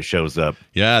 This guy shows up.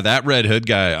 Yeah, that Red Hood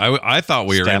guy. I thought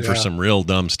we were in for Yeah. some real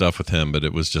dumb stuff with him, but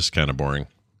it was just kind of boring.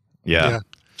 Yeah.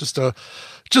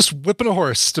 Just whipping a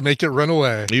horse to make it run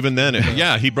away. Even then,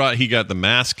 he got the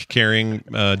mask carrying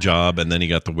job, and then he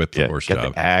got the whip the horse Got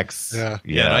job. the axe. Yeah.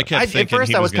 Yeah, and I kept At thinking first,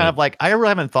 he I was was kind gonna- of like, I really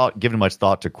haven't given much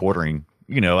thought to quartering.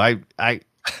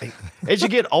 As you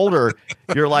get older,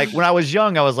 you're like, when I was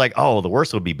young, I was like, oh, the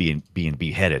worst would be being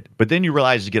beheaded. But then you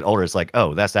realize as you get older, it's like,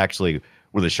 oh, that's actually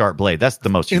with a sharp blade. That's the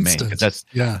most humane. 'Cause Instant. that's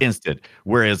Yeah. instant.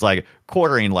 Whereas like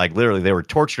quartering, like literally, they were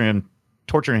torturing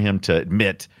him to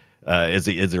admit as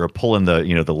they were pulling the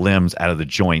the limbs out of the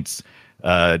joints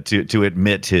to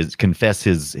admit confess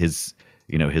his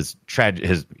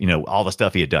all the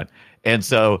stuff he had done. And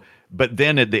so, but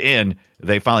then at the end,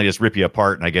 they finally just rip you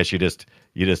apart, and I guess you just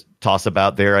toss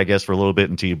about there, I guess, for a little bit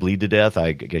until you bleed to death.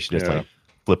 I guess you just like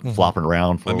flopping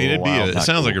around for I mean, a little while. it Not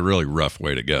sounds cool. like a really rough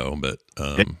way to go, but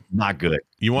Not good.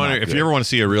 you want Not to, if good. you ever want to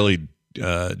see a really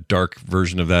dark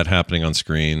version of that happening on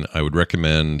screen, I would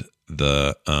recommend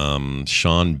the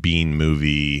Sean Bean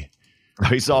movie.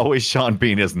 He's always Sean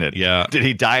Bean, isn't it? Yeah. Did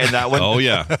he die in that one? Oh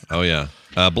yeah.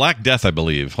 Black Death, I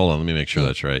believe. Hold on, let me make sure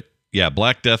that's right. Yeah,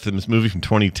 Black Death in this movie from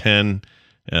 2010.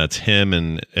 It's him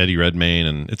and Eddie Redmayne,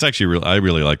 and it's actually I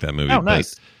really like that movie. Oh, but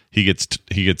nice. He gets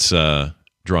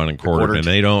drawn and quartered, Quartered. and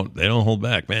they don't hold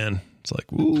back, man. It's like,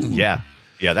 woo. Yeah.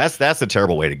 Yeah, that's a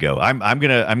terrible way to go. I'm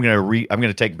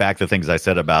gonna take back the things I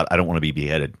said about I don't want to be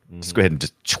beheaded. Just go ahead and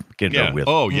just get it Yeah. over with.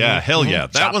 Oh yeah, hell yeah.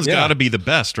 That one's got to be the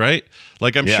best, right?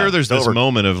 Like I'm Yeah, sure there's it's this over.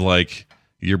 moment of like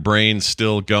your brain's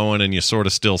still going and you sort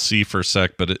of still see for a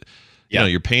sec, but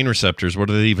your pain receptors. What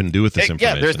do they even do with this Yeah,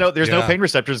 information? there's no Yeah. pain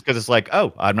receptors because it's like,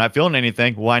 oh, I'm not feeling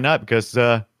anything. Why not? Because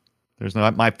there's no.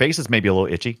 My face is maybe a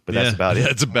little itchy, but that's about it.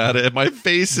 That's about it. My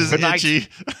face is Good night. itchy.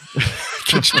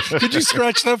 Could you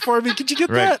scratch that for me? Could you get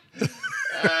Right. that?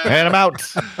 And I'm out.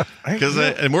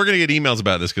 And we're going to get emails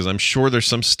about this because I'm sure there's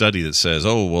some study that says,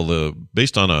 oh, well,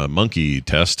 based on a monkey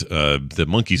test, the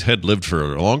monkey's head lived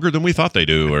for longer than we thought they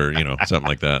do, or something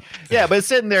like that. Yeah, but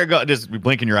sitting there, just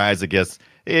blinking your eyes, I guess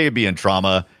it'd be in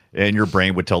trauma, and your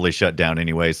brain would totally shut down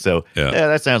anyway. So yeah,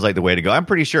 that sounds like the way to go. I'm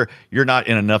pretty sure you're not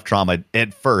in enough trauma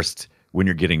at first when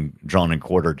you're getting drawn and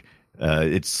quartered.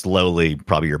 It's slowly,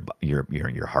 probably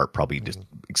your heart probably just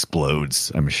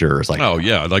explodes. I'm sure it's like, oh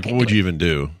yeah, like what would you even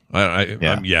do?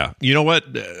 Yeah. You know what?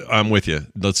 I'm with you.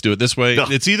 Let's do it this way.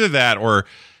 It's either that or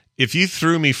if you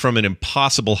threw me from an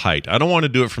impossible height. I don't want to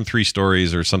do it from 3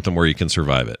 stories or something where you can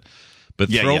survive it, but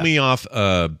throw me off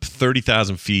a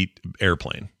 30,000 feet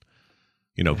airplane.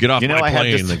 Get off my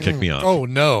plane and then kick me off. Oh,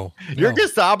 no. You're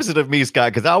just the opposite of me,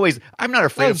 Scott, because I'm not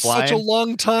afraid of flying. Such a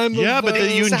long time. Yeah, but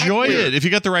then you enjoy it. If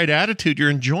you got the right attitude, you're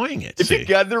enjoying it. If you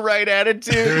got the right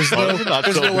attitude, there's not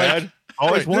so bad.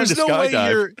 Always wanted to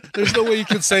skydive. There's no way you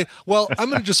can say, well,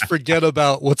 I'm going to just forget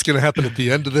about what's going to happen at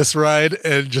the end of this ride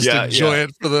and just enjoy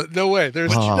it for the. No way.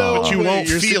 There's no. But you won't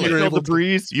feel it. The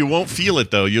breeze. You won't feel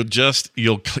it though.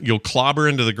 You'll clobber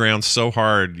into the ground so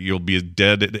hard you'll be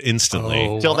dead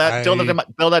instantly. Tell that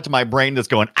to my brain that's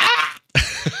going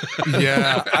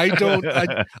Yeah, I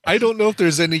don't know if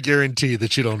there's any guarantee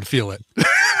that you don't feel it.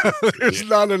 There's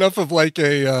not enough of like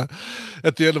a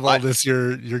at the end of all this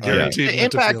you're guaranteed the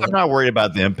impact. I'm not worried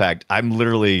about the impact. I'm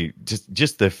literally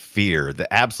just the fear,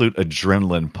 the absolute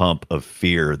adrenaline pump of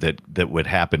fear that would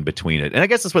happen between it. And I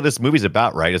guess that's what this movie's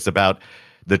about, right? It's about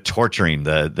the torturing,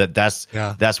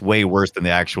 that's way worse than the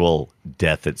actual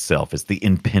death itself. It's the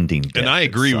impending death. And I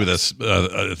agree with this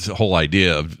whole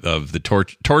idea of the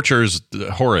torture is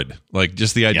horrid. Like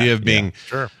just the idea of being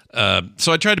sure.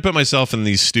 So I tried to put myself in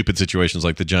these stupid situations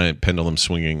like the giant pendulum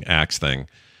swinging axe thing.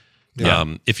 Yeah.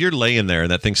 If you're laying there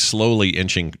and that thing's slowly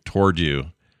inching toward you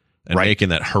and making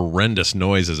that horrendous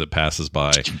noise as it passes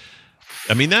by,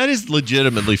 I mean, that is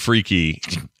legitimately freaky.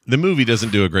 The movie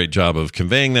doesn't do a great job of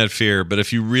conveying that fear, but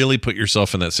if you really put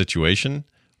yourself in that situation,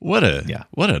 what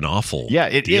an awful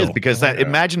it deal. is, because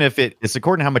imagine if it's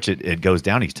according to how much it goes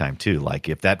down each time too. Like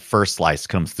if that first slice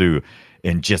comes through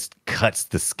and just cuts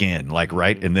the skin, like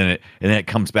and then it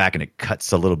comes back and it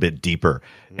cuts a little bit deeper,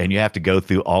 and you have to go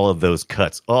through all of those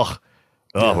cuts.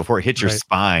 Before it hits your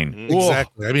spine.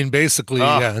 Exactly. I mean, basically,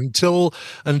 until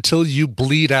you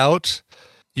bleed out,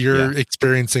 you're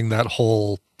experiencing that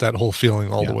whole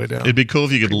feeling all the way down. It'd be cool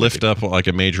if you could lift up like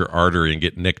a major artery and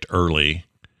get nicked early.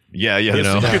 Yeah. You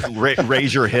could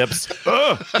raise your hips.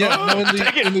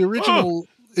 In the original,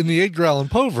 in the Edgar Allan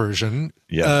Poe version,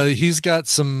 he's got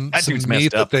some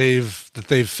meat that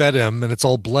they've fed him, and it's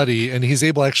all bloody, and he's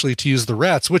able actually to use the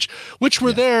rats, which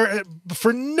were there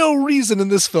for no reason in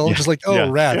this film, just like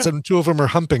rats, and 2 of them are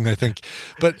humping, I think.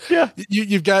 But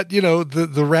you've got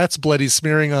the rat's bloody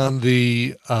smearing on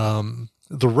the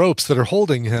ropes that are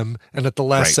holding him, and at the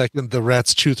last second, the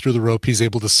rats chew through the rope. He's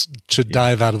able to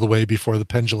dive out of the way before the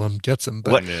pendulum gets him.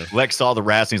 But Lex saw the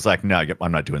rats, and he's like, "No,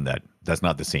 I'm not doing that. That's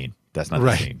not the scene. That's not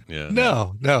the scene." Yeah,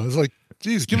 no. It's like,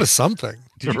 geez, give us something.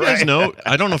 Did you guys know?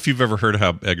 I don't know if you've ever heard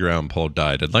how Edgar Allan Poe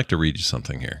died. I'd like to read you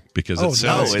something here because please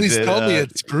tell me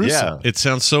it's gruesome. It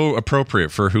sounds so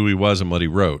appropriate for who he was and what he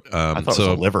wrote. I thought it was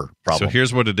a liver problem. So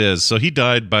here's what it is. So he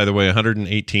died, by the way,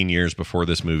 118 years before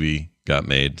this movie got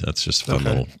made. That's just a fun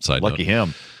little side note. Lucky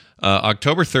him.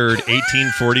 October 3rd,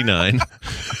 1849.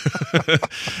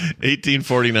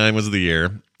 1849 was the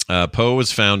year. Poe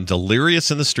was found delirious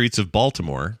in the streets of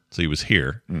Baltimore. So he was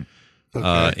here.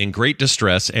 In great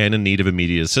distress and in need of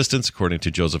immediate assistance, according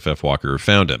to Joseph F. Walker, who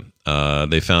found him.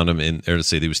 They found him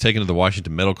he was taken to the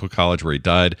Washington Medical College, where he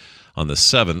died on the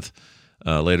 7th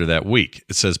later that week.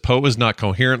 It says Poe was not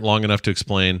coherent long enough to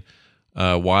explain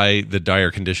why the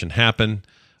dire condition happened,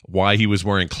 why he was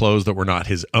wearing clothes that were not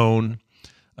his own.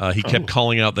 He kept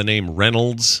calling out the name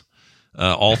Reynolds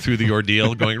all through the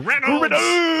ordeal, going,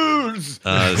 Reynolds!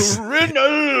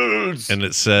 Reynolds! And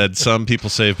it said some people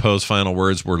say Poe's final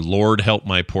words were, "Lord, help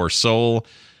my poor soul."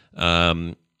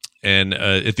 And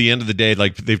at the end of the day,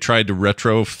 like they've tried to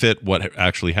retrofit what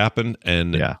actually happened,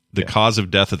 and the cause of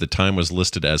death at the time was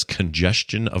listed as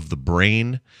congestion of the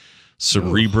brain,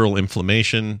 cerebral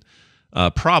inflammation.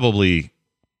 Probably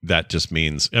that just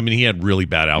means, I mean, he had really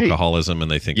bad alcoholism,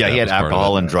 and they think he had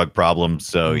alcohol and drug problems.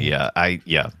 So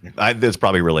that's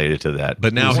probably related to that.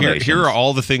 But now here are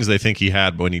all the things they think he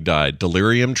had when he died: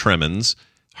 delirium tremens,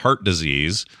 heart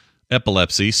disease,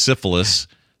 epilepsy, syphilis,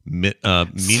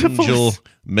 meningital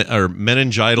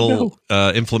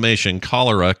inflammation,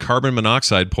 cholera, carbon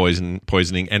monoxide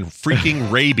poisoning, and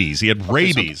freaking rabies. He had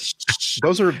rabies.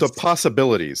 Those are the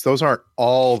possibilities. Those aren't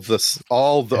all of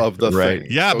the Right.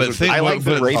 things. Yeah, Those but are think, I like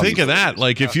the but rabies. think of that.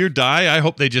 Like, if you die, I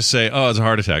hope they just say, "Oh, it's a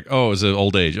heart attack. Oh, it's an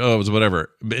old age. Oh, it was whatever."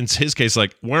 But in his case,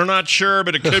 like, we're not sure,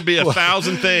 but it could be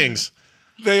 1,000 things.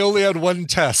 They only had one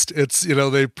test. It's,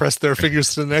 they press their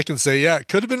fingers to the neck and say, yeah, it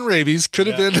could have been rabies. Could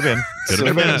have been. Could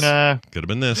have been this. Could have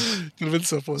been this. Could have been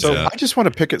syphilis. So Yeah. I just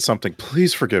want to pick at something.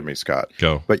 Please forgive me, Scott.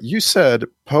 Go. But you said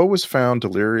Poe was found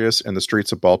delirious in the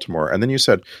streets of Baltimore, and then you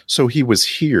said, so he was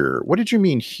here. What did you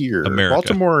mean here? America.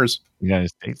 Baltimore is United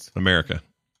States. America.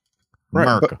 right.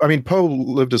 America. But, I mean, Poe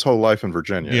lived his whole life in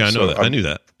Virginia. Yeah, I know so that. I knew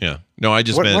that. Yeah. No, I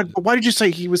just meant. Why did you say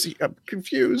he was? I'm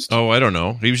confused. Oh, I don't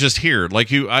know. He was just here.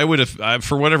 Like I would have,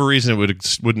 for whatever reason,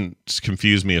 wouldn't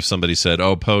confuse me if somebody said,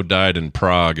 "Oh, Poe died in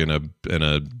Prague in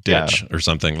a ditch or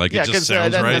something." Like, it just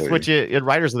sounds right. That's what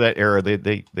writers of that era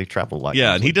they travel like.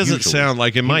 Yeah, and he doesn't usually. sound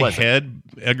like, in He my wasn't. head,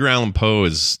 Edgar Allan Poe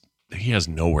he has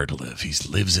nowhere to live. He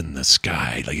lives in the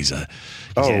sky. Like, you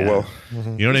know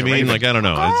what I mean? Like, I don't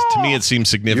know. To me, it seems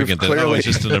significant that he's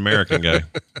just an American guy.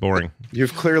 Boring.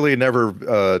 You've clearly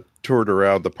never toured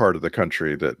around the part of the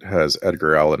country that has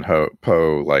Edgar Allan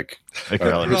Poe, like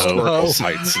Edgar Allan Poe. historical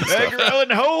sites and stuff. Edgar Allan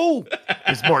Poe.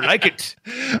 It's more like it.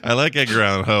 I like Edgar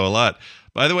Allan Poe a lot.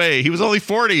 By the way, he was only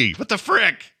 40. What the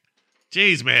frick?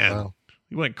 Jeez, man. Wow.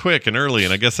 He went quick and early,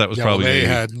 and I guess that was Yeah, probably they maybe-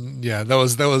 had. Yeah, that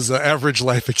was average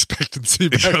life expectancy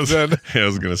back then. I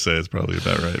was going to say it's probably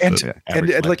about right. And, but-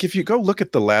 and like, if you go look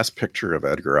at the last picture of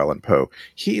Edgar Allan Poe,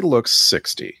 he looks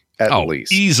 60 at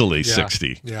least. Easily Yeah.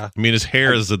 60. Yeah. I mean, his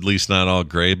hair is at least not all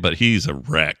gray, but he's a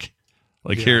wreck.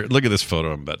 Like, here, look at this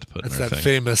photo I'm about to put That's in our that thing.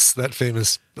 famous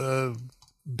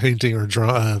painting or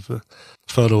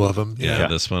photo of him. Yeah,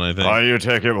 this one, I think. Why are you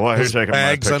taking my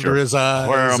Bags picture? under his eyes.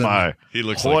 Where am and- I? He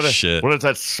looks What like is- shit. What is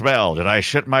that smell? Did I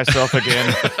shit myself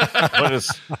again? What is?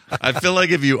 I feel like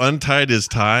if you untied his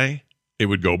tie, it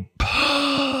would go,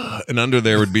 and under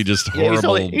there would be just Yeah,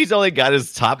 horrible. he's only got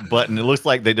his top button. It looks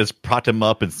like they just propped him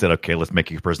up and said, "Okay, let's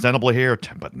make you presentable here.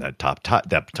 Button that top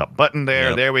button there.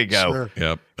 Yep. There we go. Sure.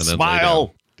 Yep. And then Smile. lay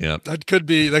down. Yep. That could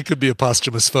be a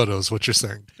posthumous photo, is what you're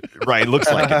saying. Right,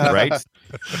 looks like it. Right,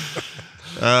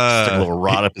 Stick a little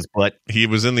rod up his butt. He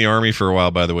was in the army for a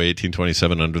while, by the way,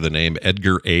 1827, under the name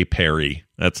Edgar A. Perry.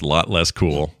 That's a lot less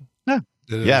cool. It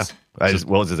is. Yeah. Is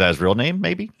that his real name?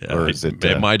 Maybe, or is it?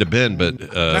 It might have been,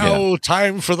 but Now,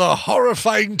 time for the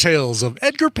horrifying tales of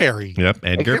Edgar Perry. yep,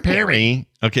 Edgar Perry.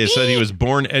 Okay, so he was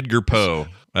born Edgar Poe.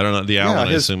 I don't know. The Allen, I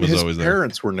his, assume, was his always there.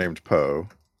 parents were named Poe.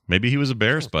 Maybe he was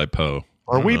embarrassed by Poe.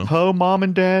 Are we know. Poe, Mom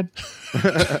and Dad?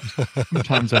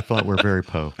 Sometimes I thought we're very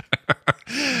Poe.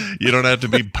 You don't have to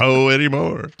be Poe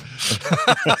anymore.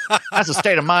 That's a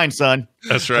state of mind, son.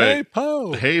 That's Hey, right.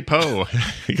 Poe. Hey, Poe.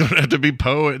 You don't have to be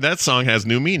Poe. That song has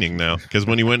new meaning now because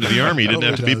when he went to the army, he didn't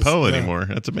have to be does, Poe yeah. anymore.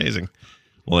 That's amazing.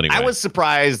 Well, anyway. I was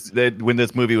surprised that when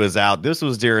this movie was out, this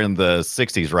was during the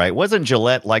 60s, right? Wasn't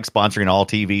Gillette like sponsoring all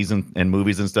TVs and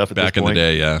movies and stuff at back this in the point?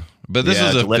 day, yeah. But this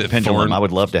is a Gillette Pendulum. foreign. I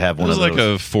would love to have This one is of like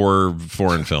those. a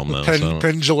foreign film, though. so-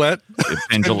 Pen Gillette.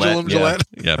 Pendulum Gillette.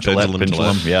 yeah, Gillette,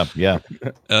 Pendulum. Yeah.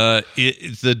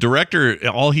 The director,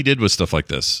 all he did was stuff like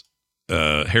this.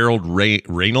 Harold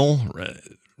Raynal.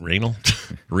 And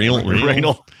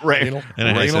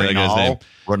I say that guy's name.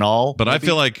 Renal. But I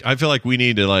feel like we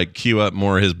need to like queue up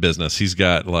more of his business. He's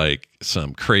got like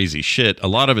some crazy shit. A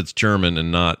lot of it's German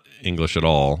and not English at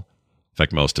all. In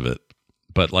fact, most of it.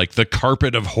 But like The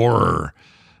Carpet of Horror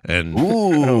and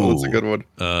Oh, that's a good one.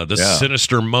 The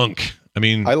Sinister Monk. I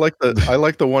mean, I like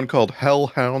the one called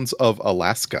Hellhounds of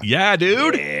Alaska. yeah,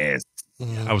 dude. yes.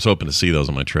 I was hoping to see those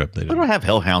on my trip. They We didn't. don't have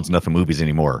hellhounds enough in movies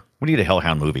anymore. We need a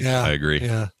hellhound movie. Yeah, I agree.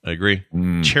 Yeah, I agree.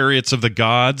 Chariots of the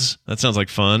Gods. That sounds like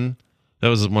fun. That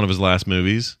was one of his last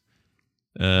movies.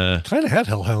 kind of had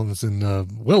hellhounds in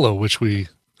Willow, which we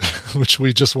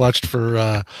just watched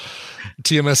for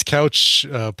TMS Couch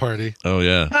Party. Oh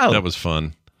yeah, Oh. that was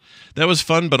fun. That was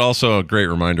fun, but also a great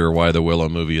reminder of why the Willow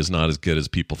movie is not as good as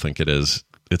people think it is.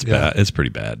 It's bad. It's pretty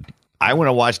bad. I want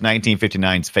to watch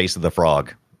 1959's Face of the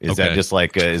Frog. Is that Okay. just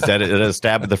like is that a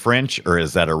stab at the French, or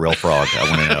is that a real frog? I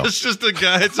want to know. It's just a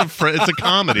guy. It's a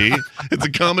comedy. It's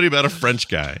a comedy about a French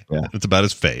guy. Yeah. It's about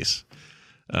his face.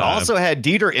 Also had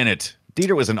Dieter in it.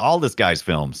 Dieter was in all this guy's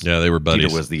films. Yeah, they were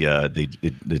buddies. Dieter was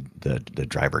the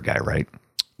driver guy, right?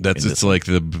 That's in it's this like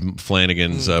the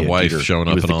Flanagan's wife Dieter. showing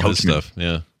He up was in the all his coachman. stuff.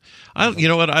 Yeah. You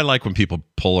know what? I like when people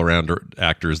pull around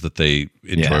actors that they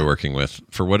enjoy Yeah. working with.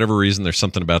 For whatever reason, there's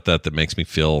something about that makes me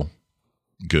feel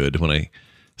good when I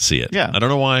see it. Yeah. I don't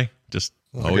know why. Just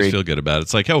Always Agreed. feel good about it.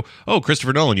 It's like, oh,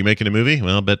 Christopher Nolan, you making a movie?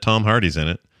 Well, I bet Tom Hardy's in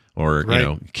it, or Right.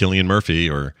 Cillian Murphy,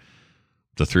 or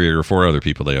the 3 or 4 other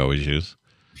people they always use.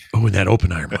 Oh, and that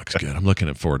Oppenheimer looks good. I'm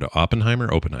looking forward to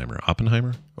Oppenheimer.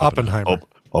 Oppenheimer.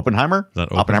 Oppenheimer?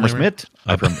 Not Oppenheimer Oppenheimer? Smith?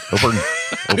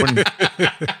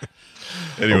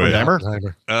 Anyway,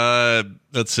 Oppenheimer?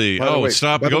 let's see. By the way-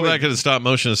 Stop. by the Go way- back into stop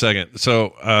motion a second.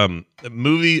 So,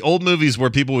 old movies where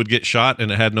people would get shot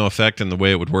and it had no effect, and the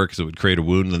way it would work is it would create a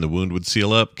wound, and then the wound would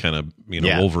seal up, kind of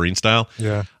Yeah. Wolverine style.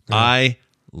 Yeah. I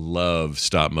love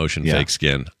stop motion Yeah. fake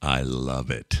skin. I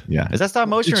love it. Yeah. Is that stop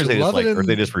motion, Did or is you they just love it or in-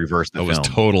 they just reversed the It was film?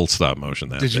 total stop motion.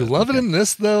 Did you love it in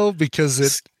this though? Because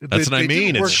That's what I they mean.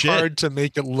 didn't It's work shit. hard to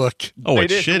make it look. Oh, They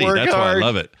it's didn't shitty. work That's why I hard.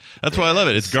 love it. That's why I love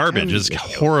it. It's garbage. It's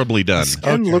horribly done.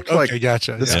 Skin looked like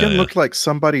gotcha. the yeah. skin Yeah. looked like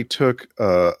somebody took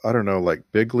I don't know, like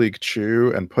Big League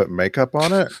Chew and put makeup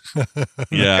on it.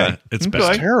 Yeah, it's It's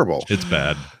bad. terrible. It's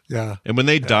bad. Yeah. And when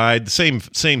they died, same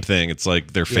thing. It's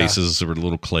like their faces were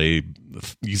little clay.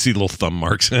 You see little thumb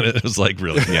marks in it. It was like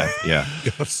really. Yeah.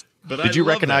 Yes. But Did you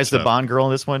recognize the Bond girl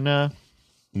in this one? No,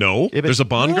 Ibit? there's a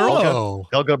Bond girl. Oh.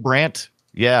 Helga Brandt?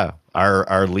 Yeah.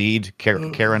 Our lead,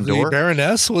 Karen The Dorr.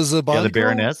 Baroness was a Bond Yeah, the girl?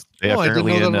 Baroness. Yeah, Oh, I didn't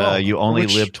apparently know in that at all. You Only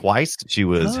Which- Live Twice. She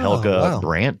was Oh, Helga wow.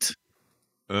 Brandt.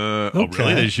 Oh, Okay.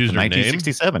 really? They just used her name.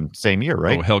 1967. Same year,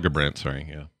 right? Oh, Helga Brandt. Sorry.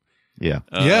 Yeah. Yeah.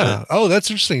 Yeah. Oh, that's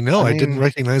interesting. No, I, I didn't mean,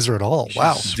 recognize her at all.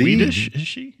 Wow. Swedish is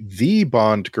she? The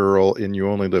Bond girl in You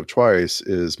Only Live Twice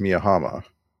is Mia Hama.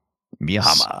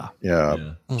 Miyama. Yeah.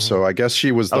 Mhm. So I guess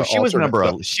she was the Oh, she was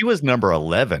alternate- she was number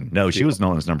 11. No, she was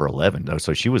known as number 11 though.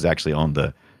 So she was actually on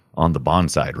the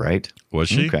Bond side, right? Was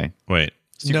she? Okay. Wait.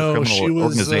 Secret No, Criminal she was,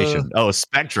 Organization.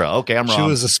 Spectra. Okay, I'm wrong. She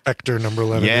was a Spectre number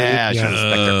 11. Yeah, she was-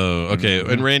 Oh, okay.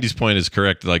 And Randy's point is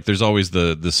correct. Like, there's always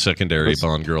the secondary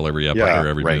Bond girl every episode Yeah, or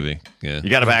every right. movie. Yeah. You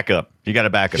got to back up. You got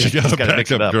to back up. You got a gotta mix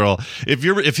it backup up. girl.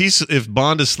 If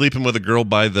Bond is sleeping with a girl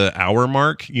by the hour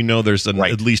mark, there's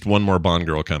Right. at least one more Bond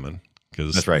girl coming.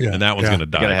 That's right. And that one's Yeah. going to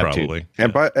gotta die have two. probably.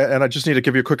 And I just need to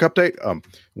give you a quick update.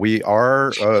 We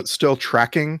are still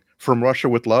tracking From Russia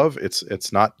with Love.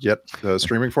 It's not yet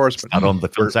streaming for us, but Not on the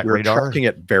FilmSack we're radar. tracking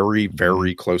it very,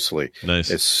 very closely.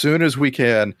 Nice. As soon as we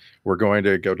can, we're going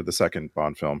to go to the second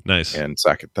Bond film Nice. and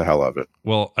sack it the hell out of it.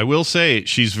 Well, I will say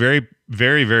she's very,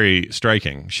 very, very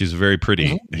striking. She's a very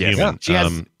pretty Yes. human. Yeah, she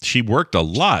has- She worked a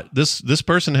lot. This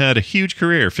person had a huge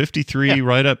career, 53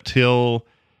 right up till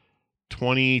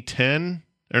 2010.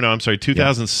 Or no, I'm sorry,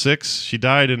 2006. She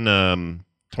died in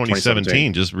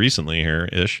 2017, just recently here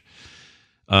ish.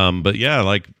 But yeah,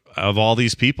 like of all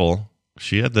these people,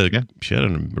 she had a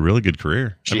really good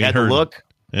career. She had the look.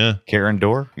 Yeah. Karen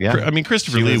Dorr. Yeah. I mean,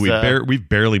 Christopher She Lee, was, we've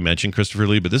barely mentioned Christopher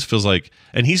Lee, but this feels like,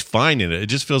 and he's fine in it. It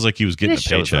just feels like he was getting a He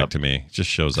shows paycheck up. to me. It just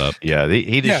shows up. Yeah.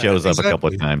 He just shows up a couple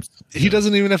of exactly. times. He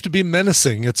doesn't even have to be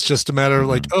menacing. It's just a matter of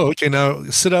like, oh, okay, now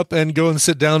sit up and go and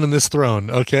sit down in this throne.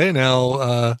 Okay,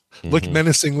 now look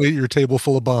menacingly at your table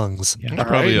full of bongs. Yeah. All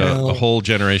Probably right, a now- whole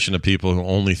generation of people who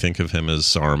only think of him as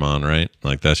Saruman, right?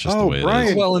 Like that's just the Oh, way it Brian.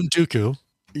 is. well, and Dooku.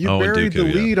 You Oh, and buried Dooku, the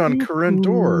yeah. lead on Karen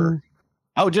Dorr.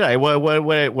 Oh, did I? What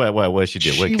she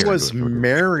did? What She Karen was Dorr?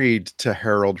 married to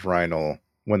Harold Reinl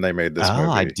when they made this movie.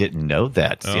 I didn't know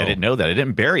that. See, Oh. I didn't know that. I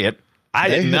didn't bury it. I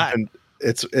They did had not. been-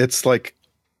 it's like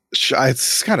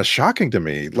it's kind of shocking to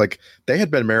me. Like they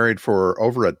had been married for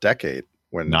over a decade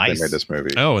when Nice. they made this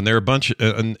movie. Oh, and there are a bunch,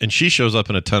 and she shows up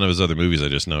in a ton of his other movies. I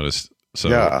just noticed. So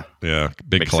Yeah.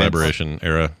 big Makes collaboration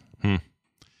era.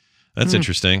 That's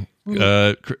interesting.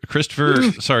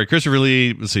 Christopher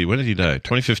Lee. Let's see, when did he die?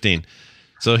 2015.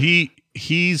 So he's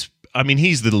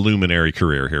the luminary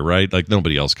career here, right? Like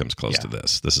nobody else comes close to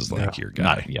this. This is like your guy.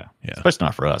 Not, yeah. Especially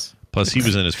not for us. Plus, he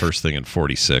was in his first thing in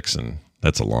 46, and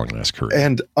that's a long ass career.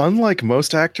 And unlike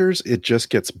most actors, it just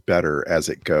gets better as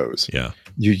it goes. Yeah.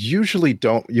 You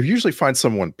usually find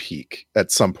someone peak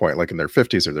at some point, like in their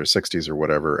 50s or their 60s or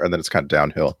whatever, and then it's kind of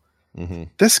downhill. Mm-hmm.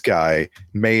 This guy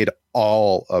made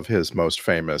all of his most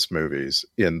famous movies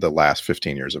in the last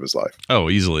 15 years of his life. Oh,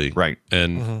 easily. Right.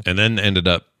 And then ended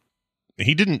up.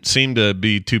 He didn't seem to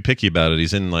be too picky about it.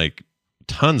 He's in like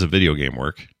tons of video game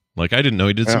work. Like I didn't know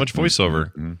he did so Yeah. much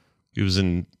voiceover. Mhm. He was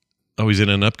in. Oh, he's in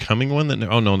an upcoming one that.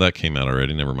 Oh no, that came out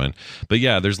already. Never mind. But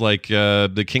yeah, there's like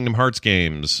the Kingdom Hearts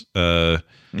games. Oh,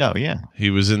 yeah. He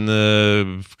was in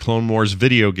the Clone Wars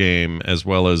video game as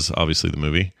well as obviously the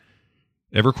movie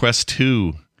EverQuest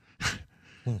 2.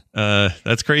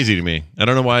 That's crazy to me. I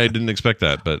don't know why I didn't expect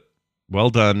that, but well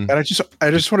done. And I just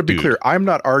want to be Dude. clear. I'm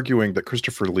not arguing that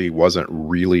Christopher Lee wasn't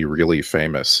really, really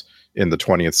famous in the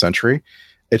 20th century.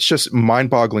 It's just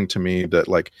mind-boggling to me that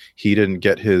like he didn't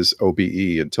get his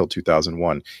OBE until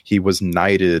 2001. He was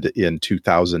knighted in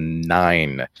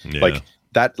 2009. Yeah. Like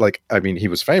that, like, I mean, he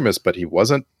was famous, but he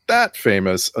wasn't that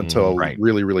famous until Right.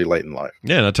 really, really late in life.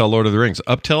 Yeah, not till Lord of the Rings.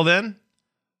 Up till then,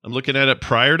 I'm looking at it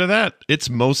prior to that. It's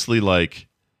mostly like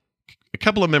a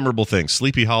couple of memorable things.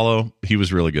 Sleepy Hollow, he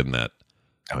was really good in that.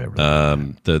 Oh, yeah,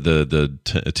 really.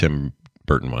 The Tim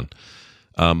Burton one.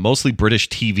 Mostly British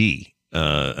TV,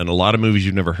 and a lot of movies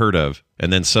you've never heard of.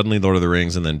 And then suddenly Lord of the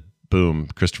Rings, and then boom,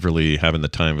 Christopher Lee having the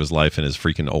time of his life in his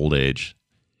freaking old age.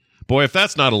 Boy, if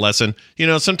that's not a lesson,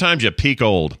 sometimes you peak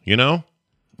old, Yeah.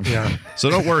 So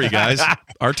don't worry, guys.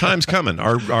 Our time's coming.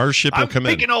 Our ship will come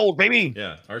in. Speaking old, baby.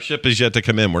 Yeah, our ship is yet to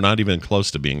come in. We're not even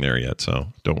close to being there yet, so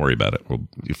don't worry about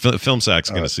it. Film Sack's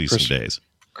going to see some days.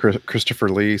 Christopher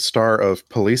Lee, star of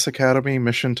Police Academy: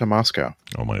 Mission to Moscow.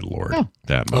 Oh my Lord,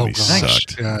 that Oh movie gosh.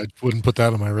 sucked. Yeah, I wouldn't put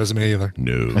that on my resume either.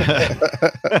 No, no.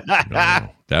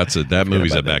 That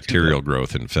movie's a bacterial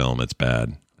growth in film. It's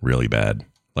bad, really bad.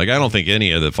 Like, I don't think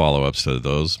any of the follow-ups to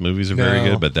those movies are very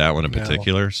No. good, but that one in No.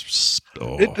 particular,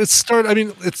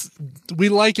 We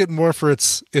like it more for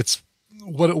its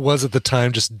what it was at the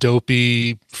time, just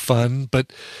dopey fun.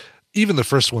 But even the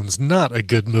first one's not a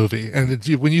good movie, and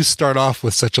when you start off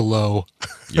with such a low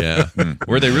yeah.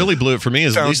 Where they really blew it for me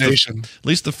is foundation, at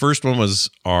least the first one was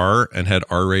R and had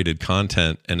R-rated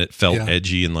content, and it felt Yeah.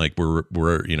 edgy and like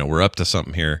we're up to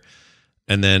something here.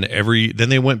 And then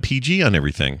they went PG on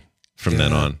everything from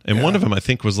then on. And one of them I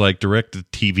think was like direct to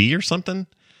TV or something.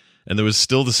 And there was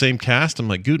still the same cast. I'm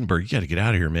like, Gutenberg, you got to get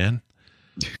out of here, man.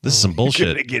 This is some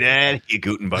bullshit. Get out of here,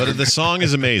 Gutenberg. But the song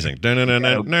is amazing.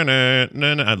 I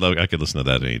could listen to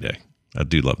that any day. I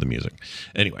do love the music.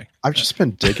 Anyway, I've just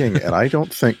been digging, and I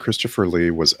don't think Christopher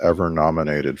Lee was ever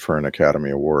nominated for an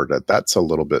Academy Award. That's a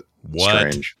little bit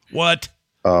strange. What?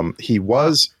 He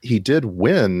did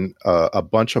win a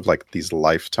bunch of like these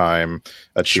lifetime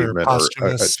achievement or posthumous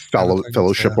kind of things,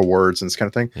 fellowship yeah. awards and this kind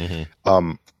of thing.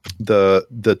 Mm-hmm.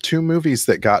 The two movies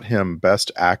that got him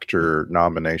Best Actor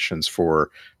nominations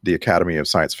for the Academy of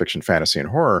Science Fiction, Fantasy, and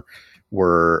Horror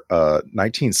were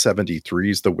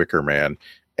 1973's The Wicker Man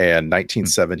and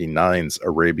 1979's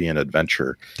Arabian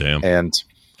Adventure. Damn. And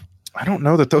I don't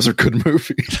know that those are good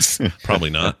movies. Probably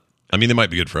not. I mean, they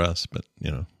might be good for us, but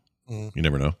you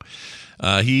never know.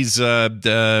 He's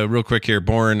real quick here.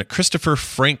 Born Christopher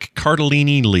Frank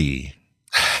Cardellini Lee.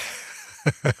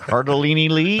 Cardellini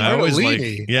Lee. I always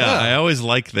Cardellini. I always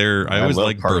like I always love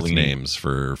like birth Cardellini. names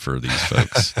for these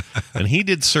folks. And he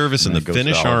did service in the And it goes to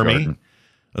Finnish Olive Army. Garden.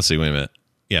 Let's see, wait a minute.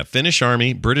 Yeah, Finnish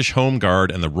Army, British Home Guard,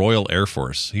 and the Royal Air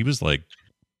Force. He was like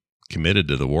committed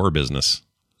to the war business.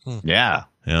 Yeah.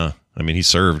 Yeah. I mean, he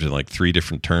served in like 3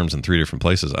 different terms in 3 different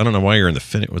places. I don't know why you're in the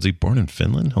Finnish. Was he born in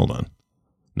Finland? Hold on.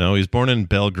 No, he was born in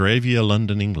Belgravia,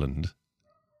 London, England.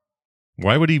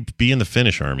 Why would he be in the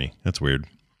Finnish Army? That's weird.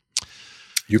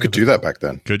 You could do that back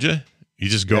then. Could you? You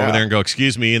just go over Yeah. there and go,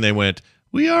 "Excuse me," and they went,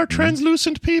 "We are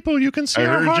translucent people. You can see I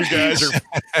our heard you heartbeats."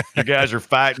 guys are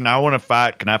fighting. I want to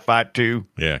fight. Can I fight too?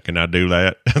 Yeah, can I do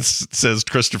that? Says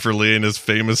Christopher Lee in his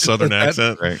famous Southern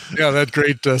accent. Right. Yeah, that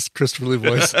great Christopher Lee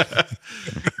voice.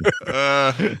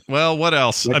 Well, what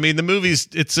else? I mean, the movie's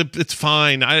it's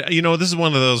fine. This is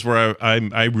one of those where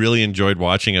I really enjoyed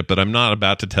watching it, but I'm not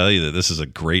about to tell you that this is a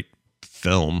great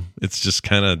film. It's just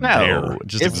kind of there. It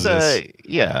just exists.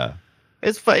 Yeah.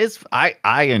 It's fun.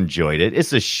 I enjoyed it.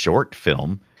 It's a short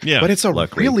film. Yeah, But it's a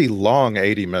Luckily. really long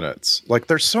 80 minutes. Like,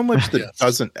 there's so much that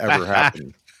doesn't ever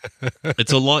happen.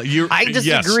 it's a long. I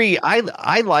disagree.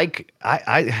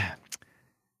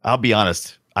 I'll be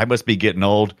honest. I must be getting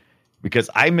old because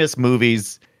I miss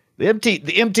movies. The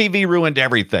MTV ruined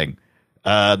everything.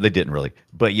 They didn't really,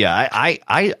 but yeah,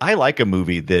 I like a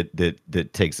movie that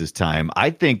takes its time.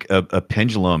 I think a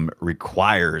pendulum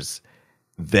requires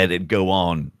that it go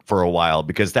on for a while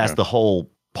because that's the whole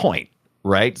point,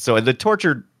 right? So all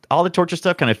the torture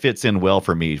stuff kind of fits in well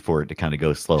for me for it to kind of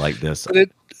go slow like this. But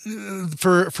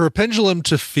for a pendulum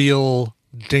to feel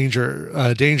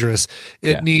dangerous,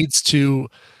 it needs to.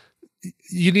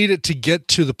 You need it to get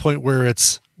to the point where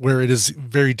it is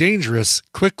very dangerous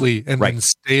quickly and then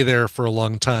stay there for a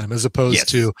long time, as opposed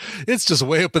to it's just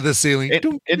way up in the ceiling.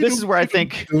 And this is where I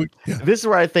think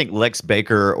Lex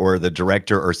Baker or the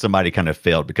director or somebody kind of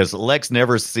failed because Lex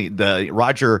never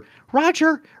Roger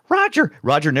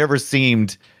never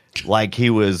seemed like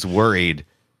he was worried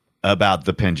about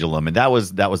the pendulum, and that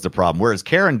was the problem. Whereas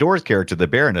Karen Dore's character, the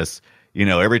Baroness,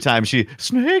 every time she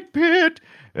snake pit.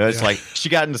 It's like she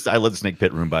got in I love the snake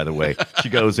pit room, by the way. She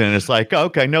goes in and it's like,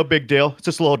 okay, no big deal. It's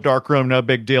just a little dark room, no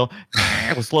big deal.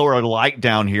 slow her light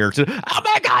down here. To, oh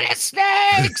my God, it's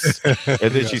snakes!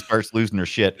 And then she starts losing her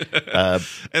shit.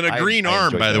 And a green I arm,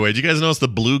 enjoyed by the that. way. Did you guys notice the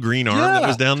blue-green arm that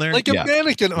was down there? Like a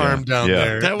mannequin arm down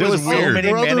there. That There was so weird. many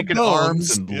There were other mannequin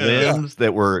arms and bones. limbs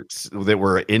that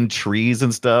were in trees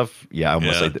and stuff. Yeah, I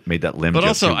almost made that limb. But joke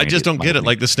also, too, I Randy. just don't get it. Reminded me.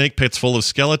 Like the snake pit's full of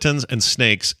skeletons and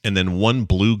snakes, and then one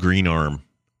blue-green arm.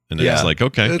 And it's Yeah. like,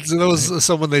 okay. That was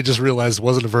someone they just realized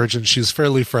wasn't a virgin. She was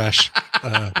fairly fresh.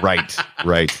 Right.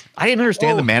 I didn't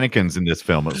understand the mannequins in this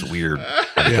film. It was weird.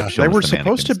 Yeah. They were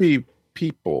supposed to be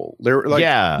people. They were like,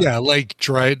 Yeah, like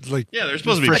dried, like Yeah, they're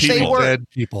supposed to be fresh people. dead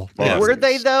people. Yeah. Were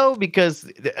they though? Because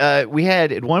we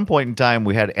had at one point in time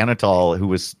we had Anatol who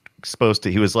was supposed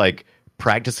to. He was like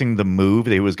practicing the move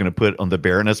that he was going to put on the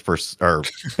Baroness or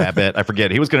Babette. I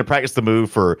forget. He was going to practice the move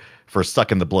for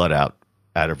sucking the blood out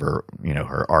of her,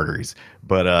 her arteries.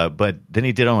 But then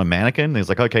he did it on a mannequin. And he's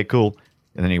like, okay, cool.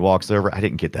 And then he walks over. I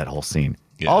didn't get that whole scene.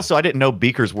 Yeah. Also, I didn't know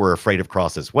beakers were afraid of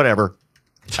crosses. Whatever.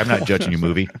 I'm not judging your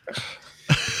movie.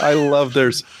 I love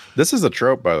this is a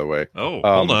trope, by the way. Oh,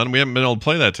 hold on. We haven't been able to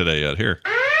play that today yet. Here.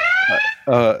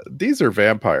 These are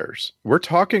vampires. We're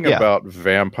talking Yeah. about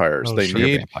vampires. Oh, They sure.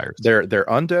 need Vampires. they're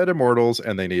undead immortals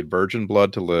and they need virgin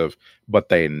blood to live, but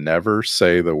they never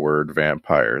say the word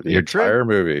vampire. The You're true. entire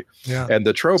movie. Yeah. And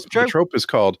the trope It's true. is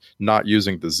called not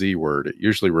using the Z word. It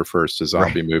usually refers to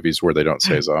zombie movies where they don't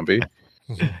say zombie.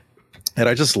 And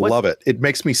I just love it. It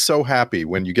makes me so happy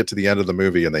when you get to the end of the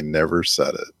movie and they never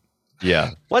said it.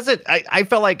 Yeah. Was it? I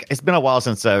felt like it's been a while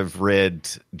since I've read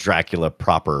Dracula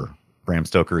proper, Bram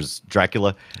Stoker's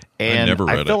Dracula. And never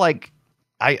read feel it. like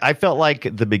I felt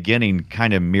like the beginning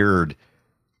kind of mirrored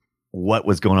what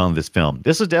was going on in this film.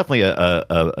 This is definitely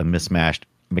a mixed match.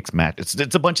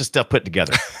 It's a bunch of stuff put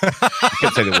together. I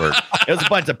can't say the word. It was a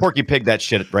bunch of Porky Pig that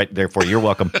shit right there for you. You're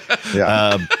welcome.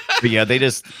 Yeah. But yeah, they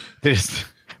just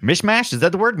mishmash. Is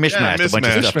that the word? Mishmash. A bunch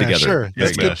of mishmash. stuff Mishmash, together. sure. There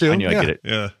That's you go. good too. I knew I Yeah. get it.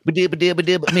 Yeah.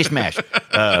 Mishmash.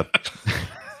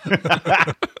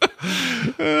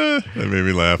 That made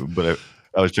me laugh. But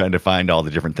I was trying to find all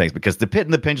the different things because the Pit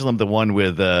and the Pendulum, the one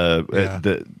with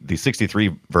the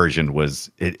 63 version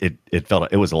was it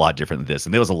felt it was a lot different than this,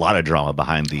 and there was a lot of drama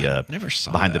behind the Never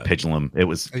saw behind that. the pendulum. It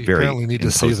was You very apparently need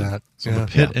to see imposing. that. So Yeah.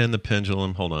 the pit and the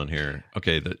pendulum. Hold on here.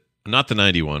 Okay, not the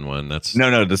 91 one. That's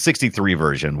No, the 63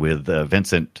 version with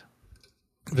Vincent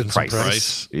Vincent Price.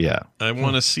 Price. Yeah. I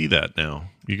want to see that now.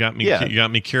 You got me. Yeah. You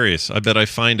got me curious. I bet I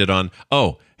find it on.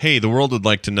 Oh, hey, the world would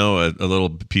like to know a little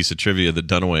piece of trivia that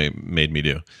Dunaway made me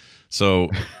do. So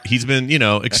he's been,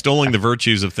 extolling the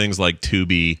virtues of things like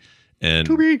Tubi and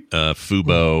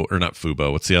Fubo, or not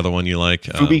Fubo. What's the other one you like?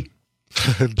 Fubi.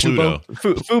 Pluto.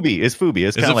 Fubi is Fubi.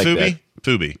 It's Is kind it of like Fubi?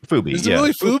 Fubi. that. Fubi. Is it yeah.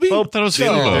 really Fubi? I thought it was No.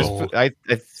 Fubo. I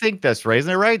think that's right.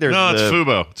 Isn't it right? There's No, it's the-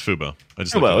 Fubo. It's Fubo. I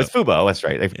just looked Fubo. it It's up. Fubo. That's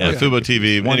right. Yeah, Fubo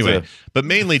TV. One's Anyway, a- but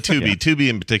mainly Tubi. Tubi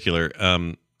in particular.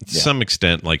 To some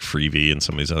extent, like Freevee and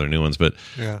some of these other new ones. But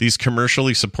Yeah. these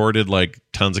commercially supported, like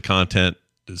tons of content,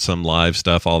 some live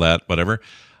stuff, all that, whatever.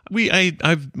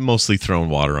 I've mostly thrown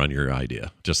water on your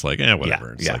idea, just like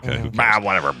whatever. It's like, who cares?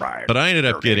 Whatever, Brian. But I ended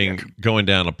up going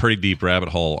down a pretty deep rabbit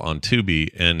hole on Tubi,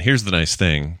 and here's the nice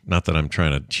thing: not that I'm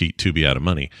trying to cheat Tubi out of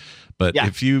money, but Yeah.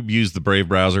 if you use the Brave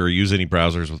browser or use any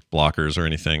browsers with blockers or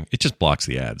anything, it just blocks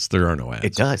the ads. There are no ads.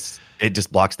 It does. It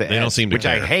just blocks the They don't ads, seem to which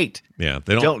I care. hate. Yeah,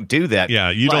 they Don't do that. Yeah,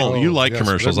 you But- don't. You like yes,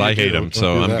 commercials. whatever I you hate do, them, don't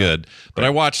so do I'm that. good. But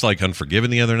I watched like Unforgiven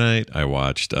the other night. I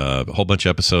watched a whole bunch of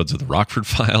episodes of the Rockford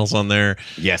Files on there.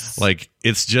 Yes. Like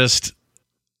it's just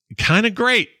kind of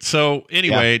great. So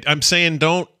anyway, I'm saying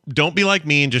don't be like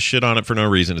me and just shit on it for no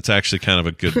reason. It's actually kind of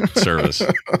a good service.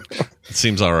 It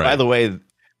seems all right. By the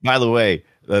way,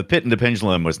 The Pit and the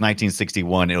Pendulum was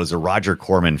 1961. It was a Roger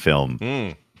Corman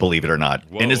film, believe it or not.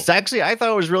 Whoa. And it's actually, I thought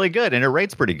it was really good, and it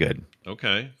rates pretty good.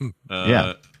 Okay.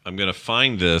 Yeah. I'm going to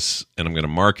find this and I'm going to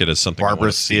mark it as something. I Barbara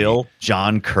wanna see. Steele,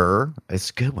 John Kerr.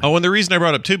 It's a good one. Oh, and the reason I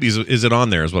brought up Tubi is it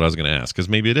on there? Is what I was going to ask because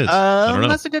maybe it is. I don't know.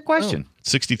 That's a good question.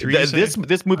 63. you say?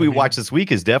 This movie we watched this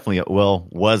week is definitely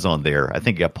was on there. I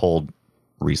think it got pulled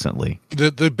recently.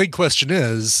 The big question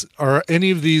is: are any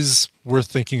of these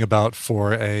worth thinking about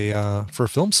for a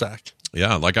film sack?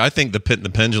 Yeah, like I think the Pit and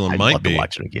the Pendulum I'd might love be to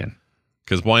watch it again.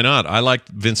 because why not? I like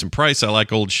Vincent Price. I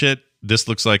like old shit. This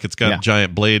looks like it's got Yeah. a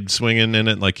giant blade swinging in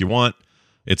it like you want.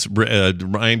 It's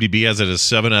IMDb has it as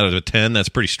 7 out of 10. That's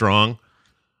pretty strong.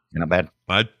 Not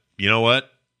bad. You know what?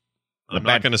 I'm Not not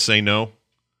bad. going to say no.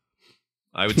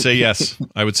 I would say yes.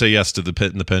 I would say yes to the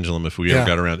Pit and the Pendulum if we Yeah. ever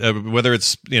got around. Whether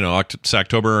it's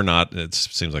October or not, it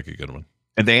seems like a good one.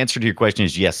 And the answer to your question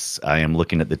is yes. I am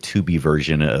looking at the Tubi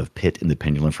version of Pit and the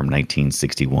Pendulum from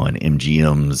 1961.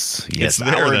 MGM's It's yes,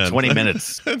 there hour then. and 20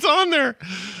 minutes. It's on there.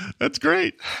 That's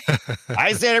great.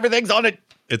 I said everything's on it.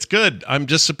 It's good. I'm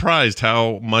just surprised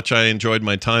how much I enjoyed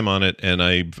my time on it, and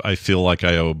I feel like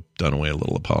I owe Dunaway a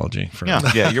little apology for Yeah,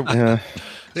 yeah. You're, Yeah.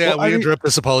 Yeah, Well, we I mean- interrupt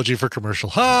this apology for commercial.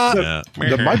 Ha!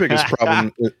 Yeah.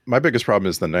 My biggest problem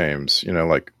is the names. You know,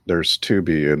 like there's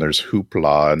Tubi and there's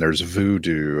Hoopla and there's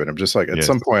Voodoo, and I'm just like, at Yes.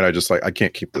 some point, I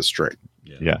can't keep this straight.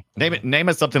 yeah. Name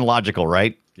it something logical,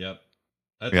 right? Yep.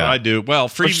 That's Yeah. what I do. Well,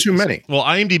 There's too many. Well,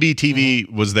 IMDb TV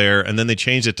was there, and then they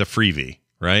changed it to Freevee,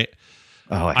 right?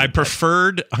 Oh, I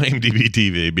preferred IMDb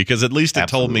TV because at least it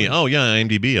told me, Absolutely. oh yeah,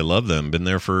 IMDb, I love them. Been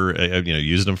there for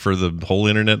used them for the whole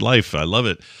internet life. I love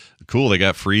it. Cool, they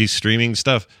got free streaming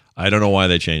stuff. I don't know why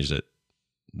they changed it.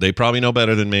 They probably know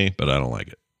better than me, but I don't like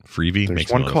it. Freevee There's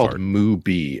makes one me wanna called fart.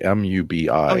 Mubi, Mubi.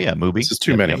 Oh yeah, movie. This is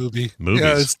too many. Movie. Movies.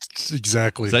 Yeah, it's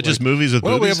exactly. Is that just movies with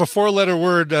well, we boobies? have a 4-letter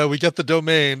word. We get the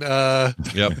domain.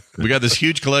 Yep. We got this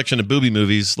huge collection of booby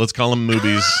movies. Let's call them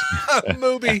movies.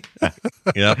 movie.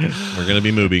 Yep. We're going to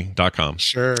be movie.com.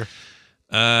 Sure.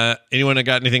 Anyone that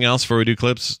got anything else before we do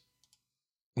clips?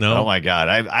 No? Oh my god,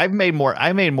 I've made more.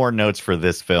 I made more notes for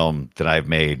this film than I've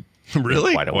made in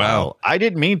Really? quite a Wow. while. I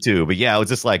didn't mean to, but yeah, it was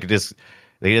just like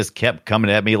they just kept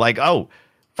coming at me like, oh,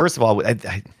 first of all,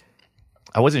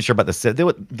 I wasn't sure about the set. There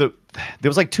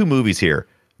was like two movies here: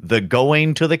 the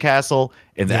going to the castle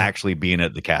and the Yeah. actually being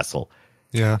at the castle.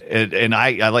 Yeah. And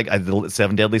I like the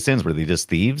Seven Deadly Sins. Were they just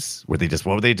thieves? What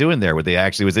were they doing there? Was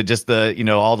it just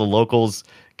all the locals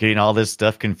getting all this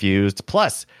stuff confused?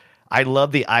 Plus, I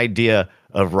love the idea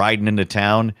of riding into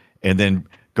town and then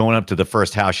going up to the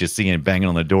first house you see and banging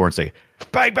on the door and say,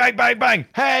 bang, bang, bang, bang.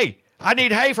 Hey, I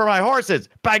need hay for my horses.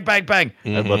 Bang, bang, bang.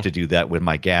 I'd love to do that with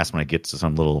my gas when I get to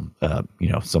some little,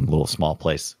 some little small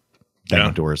place. Bang Yeah.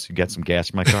 on doors. You got some gas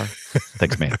in my car?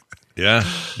 Thanks, man. Yeah.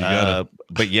 You got it.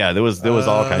 But yeah, there was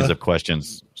all kinds of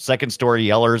questions. Second story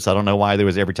yellers. I don't know why there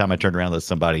was every time I turned around, there's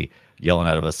somebody yelling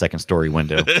out of a second story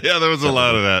window. Yeah, there was a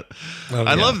lot of that. Oh,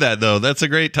 I yeah. love that, though. That's a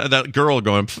great time. That girl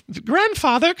going,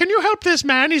 grandfather, can you help this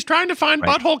man? He's trying to find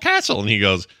Right. Butthole Castle. And he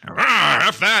goes,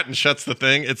 F that, and shuts the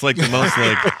thing. It's like the most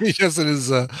like, Yes, it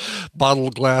is bottle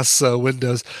glass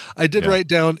windows. I did write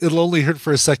down, it'll only hurt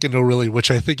for a second, oh really,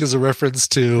 which I think is a reference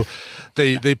to,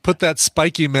 they put that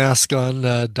spiky mask on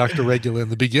Dr. Regula in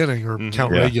the beginning, or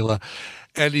Count Yeah. Regula,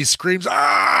 and he screams,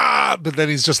 ah, but then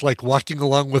he's just like walking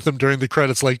along with him during the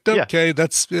credits, like, Yeah. okay,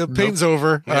 that's pain's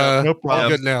over. Yeah, no All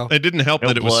problem. good now. it didn't help No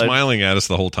that it was blood. smiling at us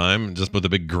the whole time, just with a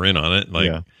big grin on it. Like,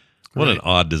 Yeah. what an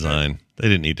odd design. They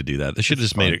didn't need to do that. They should have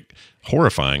just made it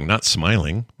horrifying, not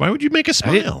smiling. Why would you make a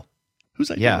didn't- smile?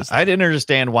 Whose idea Yeah, was that? I didn't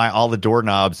understand why all the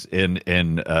doorknobs and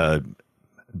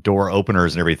door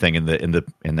openers and everything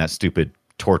in that stupid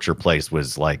torture place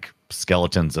was like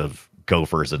skeletons of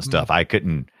gophers and stuff. I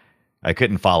couldn't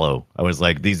follow. I was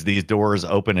like, these doors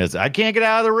open as I can't get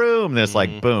out of the room. And it's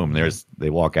like, boom, they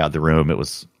walk out the room. It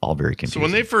was all very So confusing.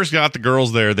 when they first got the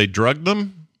girls there, they drugged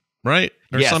them, right?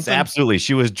 Or yes, something? absolutely.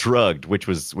 She was drugged, which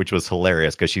was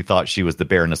hilarious because she thought she was the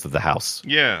baroness of the house.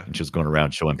 Yeah. And she was going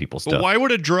around showing people But stuff. why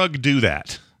would a drug do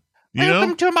that? You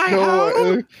know? to my No,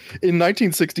 in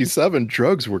 1967,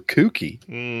 drugs were kooky.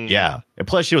 Yeah. And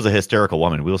plus, she was a hysterical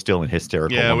woman. We were still in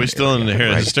hysterical Yeah, woman we're still in area, the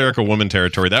right? hysterical woman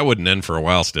territory. That wouldn't end for a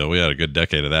while. Still, we had a good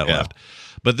decade of that Yeah. left.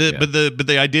 But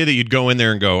the idea that you'd go in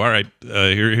there and go, all right,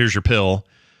 here's your pill.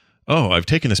 Oh, I've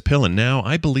taken this pill and now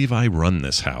I believe I run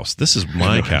this house. This is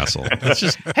my castle. That's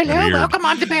just weird.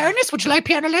 I'm the Baroness. Would you like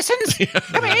piano lessons?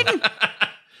 Come in.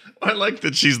 I like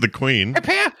that she's the queen.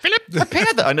 Prepare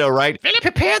I know, right?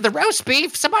 prepare the roast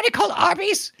beef. Somebody call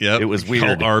Arby's. Yep. It was Call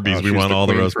weird. Arby's. We She's want all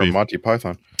the queen roast from beef. Monty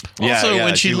Python. Yeah, Also, yeah,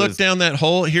 when she looked was- down that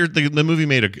hole, here the movie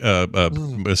made a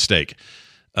mistake,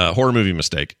 horror movie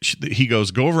mistake. He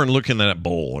goes, go over and look in that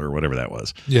bowl or whatever that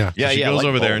was. Yeah. Yeah, So she yeah, goes like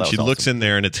over bowl, there and that she was looks awesome. in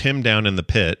there and it's him down in the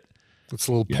pit. It's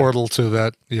a little portal to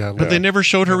that. Yeah. But they never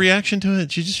showed her reaction to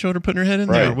it. She just showed her putting her head in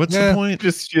there. Right. What's Yeah. the point? She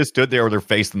just stood there with her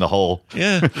face in the hole.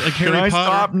 Yeah, like Can Harry I Potter.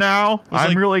 stop now? was I'm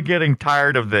like- really getting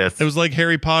tired of this. It was like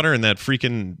Harry Potter and that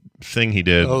freaking thing he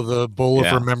did. Oh, the bowl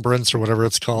Yeah. of remembrance or whatever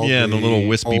it's called. yeah, and the little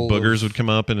wispy bowl of- boogers would come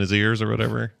up in his ears or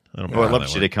whatever. I don't Oh, know. I how love that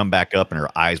she did come back up and her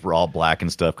eyes were all black and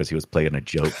stuff because he was playing a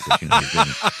joke. Because,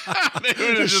 They would The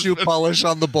have just- shoe polish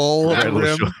on the bowl of the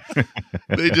rim.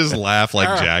 they just laugh like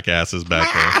jackasses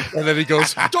back there. And then he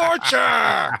goes, torture!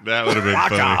 That would have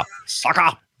been funny.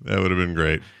 Sucker. That would have been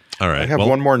great. All right. I have well,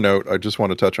 one more note I just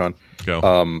want to touch on.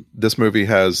 Go. This movie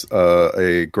has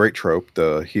a great trope,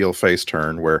 the heel face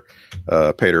turn, where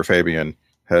Peter Fabian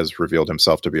has revealed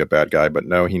himself to be a bad guy, but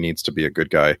no, he needs to be a good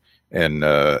guy and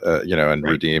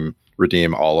and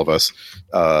redeem all of us.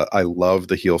 I love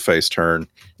the heel face turn.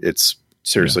 It's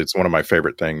seriously, it's one of my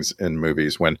favorite things in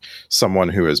movies when someone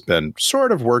who has been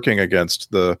sort of working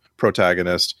against the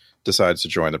protagonist decides to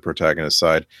join the protagonist's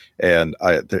side. And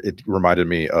it reminded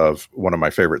me of one of my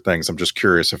favorite things. I'm just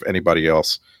curious if anybody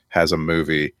else has a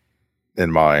movie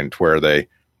in mind where they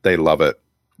love it.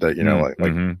 That, you know, like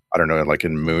I don't know, like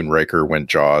in Moonraker when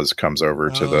Jaws comes over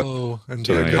to the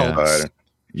good side.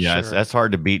 Yeah, that's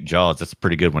hard to beat Jaws. That's a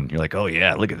pretty good one. You're like, oh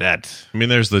yeah, look at that. I mean,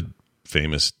 there's the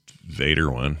famous Vader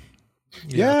one.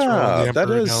 Yeah, that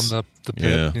is down the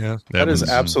pit. Yeah. That is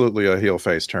absolutely a heel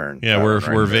face turn. Yeah,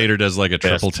 where Vader does like a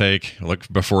triple take.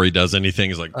 Look, before he does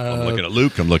anything, he's like, I'm looking at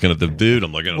Luke, I'm looking at the dude,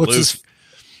 I'm looking at Luke.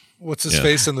 What's his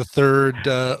face in the third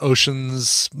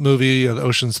Ocean's movie,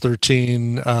 Ocean's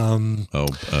 13?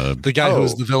 The guy who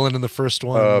was the villain in the first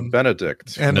one.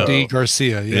 Benedict. Andy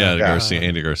Garcia.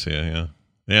 Andy Garcia,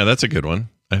 yeah, that's a good one.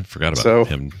 I forgot about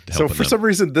him. So for some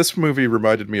reason, this movie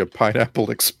reminded me of Pineapple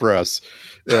Express.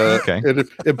 In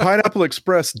Pineapple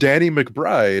Express, Danny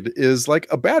McBride is like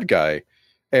a bad guy.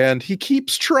 And he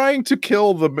keeps trying to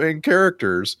kill the main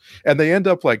characters. And they end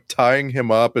up like tying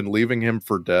him up and leaving him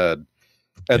for dead.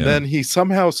 And then he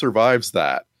somehow survives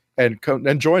that and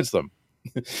joins them.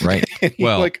 Right.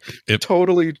 Well,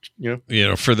 totally,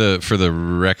 for the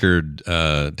record,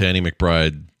 Danny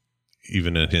McBride,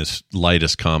 even in his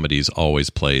lightest comedies, always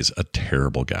plays a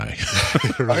terrible guy.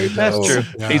 Right. That's true.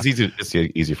 Yeah. It's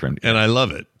easy for him. And I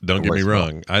love it. Don't get me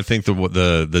wrong. I think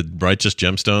the Righteous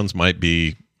Gemstones might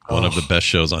be one of the best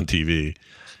shows on TV.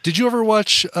 Did you ever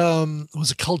watch, was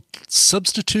it called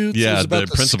Substitutes? Yeah, it was about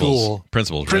the Principals.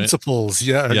 Principals, right? Principals,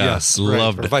 yes.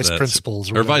 Loved right. Or Vice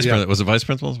Principals. Or Vice Principals. Was it Vice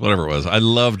Principals? Whatever it was. I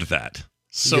loved that.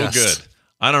 So good.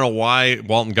 I don't know why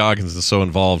Walton Goggins is so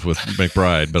involved with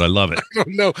McBride, but I love it. I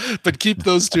don't know, but keep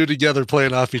those two together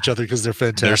playing off each other because they're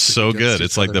fantastic. They're so good.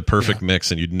 It's like the perfect mix,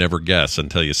 and you'd never guess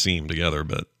until you see them together.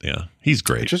 But yeah, he's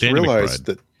great. I just Danny realized McBride.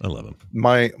 that I love him.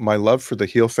 My love for the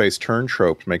heel face turn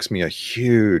trope makes me a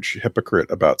huge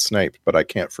hypocrite about Snape, but I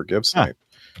can't forgive Snape.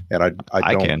 And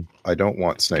I don't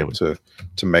want Snape to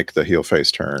make the heel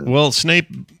face turn. Well, Snape,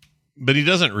 but he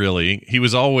doesn't really. He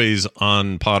was always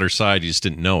on Potter's side. You just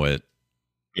didn't know it.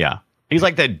 Yeah. He's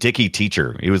like that dicky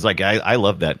teacher. He was like, I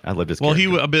love that. I love this. Well,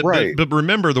 character. but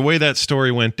remember the way that story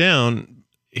went down.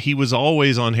 He was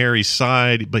always on Harry's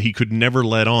side, but he could never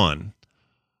let on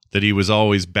that he was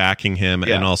always backing him,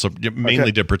 and also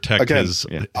mainly to protect his.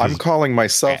 I'm calling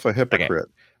myself a hypocrite.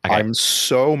 Okay. I'm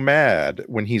so mad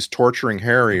when he's torturing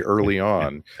Harry early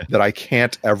on that I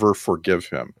can't ever forgive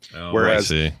him. Whereas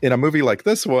in a movie like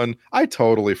this one, I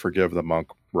totally forgive the monk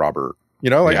robber.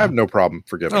 I have no problem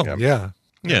forgiving him. Yeah.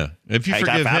 Yeah, if you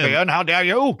forgive Fabian, how dare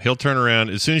you? He'll turn around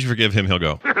as soon as you forgive him. He'll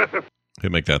go. He'll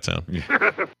make that sound.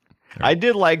 I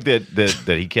did like that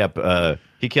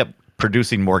he kept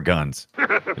producing more guns.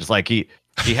 It's like he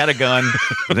had a gun,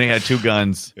 and then he had two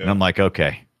guns, and I'm like,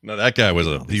 okay. No, that guy was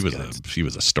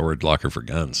a storage locker for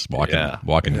guns,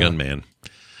 walking gunman.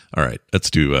 All right, let's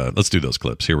do those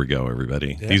clips. Here we go,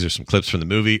 everybody. Yeah. These are some clips from the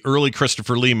movie. Early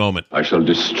Christopher Lee moment. I shall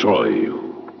destroy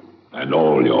you and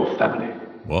all your family.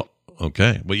 Well.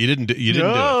 Okay. Well, you didn't do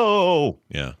it.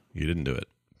 Yeah, you didn't do it.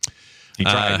 He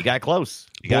tried. He got close.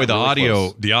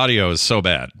 The audio is so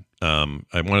bad. I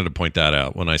wanted to point that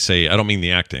out. When I say, I don't mean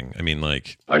the acting. I mean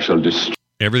like I shall destroy.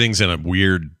 Everything's in a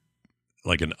weird,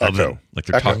 like an oven. Like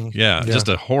they're talking. Yeah, just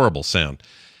a horrible sound.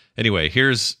 Anyway,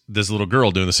 here's this little girl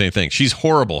doing the same thing. She's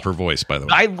horrible. Her voice, by the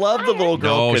way. I love the little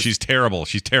girl. No, she's terrible.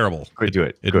 She's terrible. Do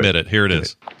it. Admit it. Here it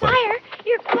is. Sire,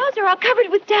 your clothes are all covered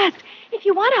with dust. If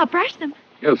you want, I'll brush them.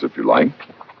 Yes, if you like.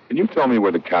 Can you tell me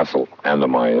where the castle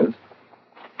Andamai is?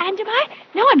 Andamai?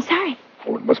 No, I'm sorry.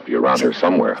 Oh, it must be around here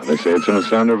somewhere. They say it's in the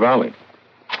Sander Valley.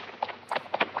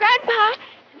 Grandpa,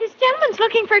 this gentleman's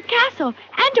looking for a castle.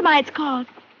 Andamai it's called.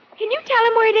 Can you tell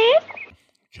him where it is?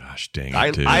 Gosh dang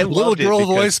it, dude. I little girl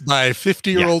voice by a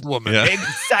 50-year-old woman. Yeah.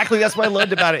 Exactly. That's what I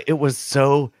loved about it. It was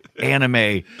so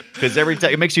anime because every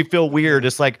time it makes you feel weird.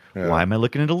 It's like, why am I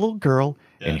looking at a little girl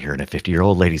and hearing a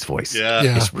 50-year-old lady's voice? Yeah.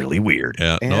 It's really weird.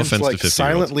 Yeah, and no offense like to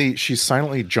 50-year-olds. she's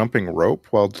silently jumping rope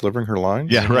while delivering her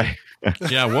lines. Yeah, right.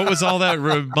 Yeah, what was all that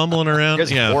bumbling around?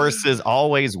 Because horses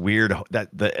always weird. That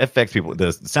the effects people,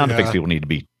 the sound effects people need to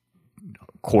be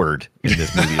quartered in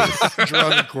this movie.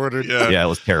 Drawn and quartered. Yeah, it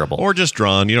was terrible. Or just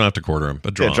drawn. You don't have to quarter them,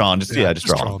 but draw. Yeah, drawn. Just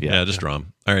draw them. Yeah, just draw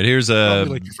them. All right, here's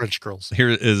like French girls. Here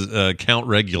is Count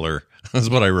Regular. That's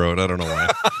what I wrote. I don't know why.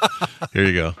 Here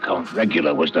you go. Count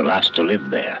Regular was the last to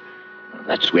live there.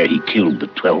 That's where he killed the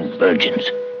 12 virgins.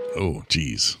 Oh,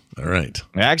 geez. All right.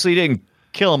 Actually, he didn't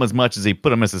kill them as much as he put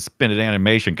them in suspended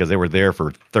animation because they were there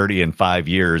for 30 and 5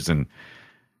 years, and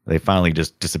They finally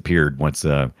just disappeared once.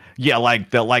 Like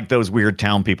those weird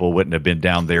town people wouldn't have been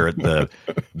down there at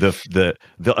the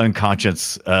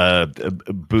unconscious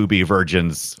booby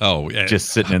virgins. Oh, yeah. Just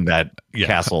sitting in that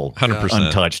castle, 100%.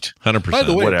 untouched. 100%. By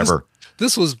the way, whatever.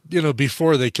 This was,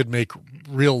 before they could make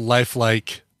real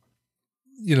lifelike,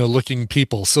 looking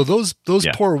people. So those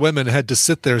poor women had to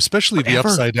sit there, especially the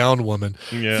upside down woman,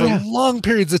 for long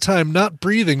periods of time, not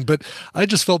breathing. But I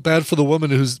just felt bad for the woman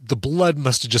the blood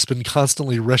must have just been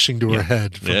constantly rushing to her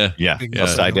head.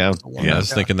 Upside down. Yeah, I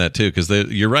was thinking that too, because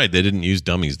you're right. They didn't use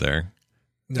dummies there.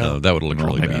 No, that would have looked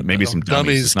really bad. Maybe some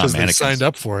dummies because they signed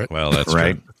up for it. Well, that's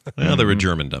right. True. Well, they were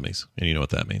German dummies, and you know what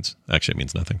that means. Actually, it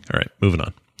means nothing. All right, moving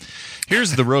on.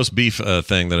 Here's the roast beef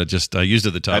thing that I used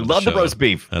at the top. I of the love show. the roast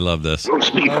beef. I love this.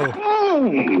 Roast beef. Roast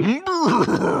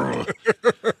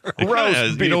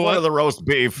beef. What are the roast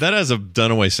beef? That has a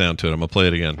Dunaway sound to it. I'm gonna play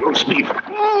it again. Roast beef.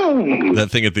 That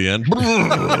thing at the end. That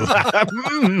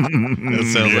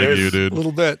sounds like you, dude. A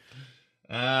little bit.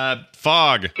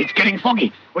 Fog. It's getting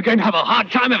foggy. We're going to have a hard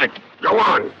time of it. Go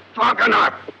on. Fog or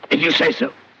not. If you say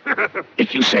so.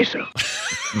 If you say so.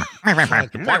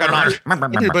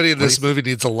 Everybody in this movie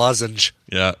needs a lozenge.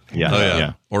 Yeah.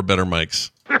 Yeah. Or better mics.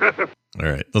 All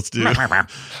right. Let's do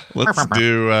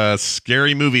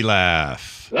scary movie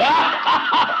laugh.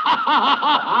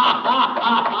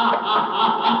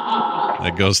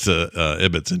 That goes to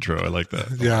Ibbott's intro. I like that.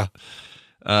 Yeah.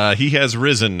 He has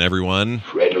risen, everyone.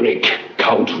 Frederick,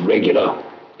 Count Regular,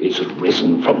 is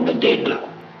risen from the dead.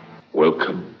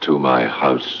 Welcome to my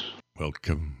house.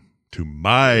 Welcome to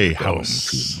my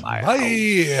house. My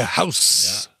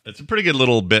house. It's a pretty good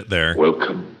little bit there.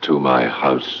 Welcome to my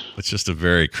house. It's just a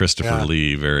very Christopher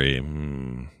Lee, very,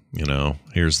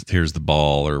 here's the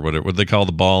ball, or what they call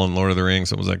the ball in Lord of the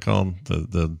Rings. What was that called?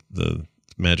 The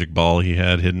magic ball he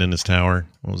had hidden in his tower.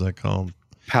 What was that called?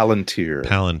 Palantir.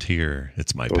 Palantir.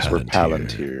 It's my Those Palantir.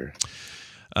 were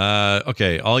Palantir.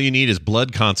 Okay, all you need is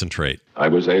blood concentrate. I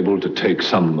was able to take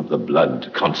some of the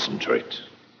blood concentrate,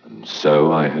 and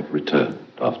so I have returned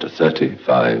after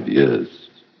 35 years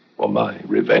for my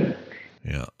revenge.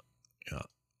 Yeah.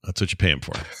 That's what you pay him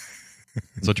for.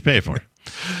 That's what you pay for.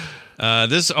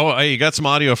 You got some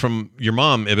audio from your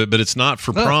mom, Ibbott, but it's not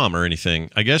for prom or anything.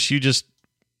 I guess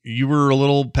you were a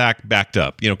little backed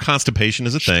up. Constipation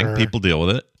is a thing. People deal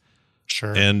with it.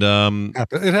 Sure. And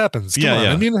it happens. Come on.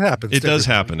 I mean, it happens. It does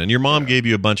happen. And your mom gave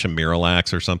you a bunch of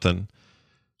Miralax or something.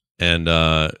 And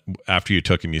after you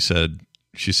took him,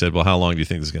 she said, well, how long do you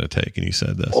think this is going to take? And you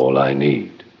said this. All I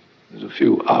need is a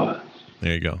few hours.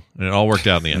 There you go. And it all worked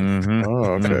out in the end. Mm-hmm. Oh,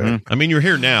 okay. Mm-hmm. I mean, you're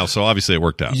here now, so obviously it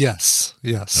worked out. Yes.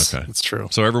 Okay. It's true.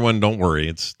 So everyone, don't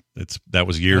worry. That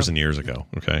was years and years ago.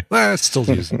 Okay. It's still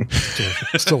using.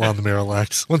 still on the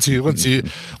Miralax. Once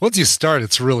you start,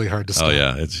 it's really hard to stop. Oh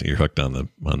yeah, you're hooked on the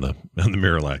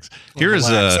Miralax. Here's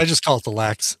I just call it the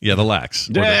lax. Yeah, the lax.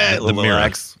 Yeah, the Mira.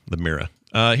 lax. The Mira.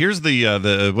 Here's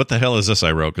the what the hell is this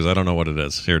I wrote, because I don't know what it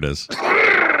is. Here it is.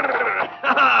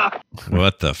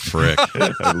 What the frick?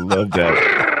 I love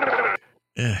that.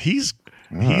 Yeah, he's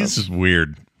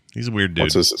weird. He's a weird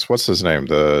dude. What's his name?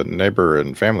 The neighbor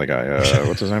and Family Guy.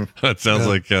 What's his name? That sounds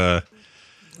like. You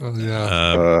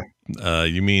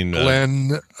mean Glenn?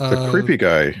 The creepy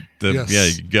guy.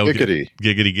 Giggity.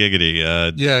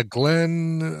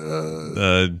 Glenn.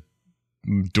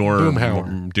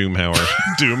 Doomhauer.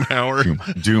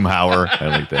 Doomhauer. I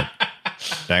like that.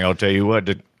 Dang, I'll tell you what.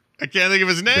 I can't think of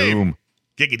his name. Doom.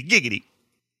 Giggity.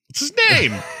 What's his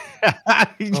name?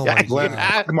 Quagmire.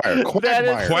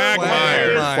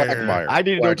 I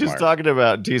didn't know what you're talking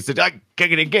about. He said,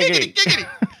 giggity.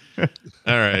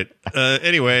 All right.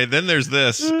 Anyway, then there's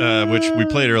this, which we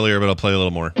played earlier, but I'll play a little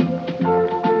more.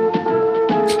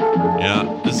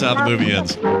 Yeah, this is how the movie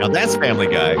ends. Now that's Family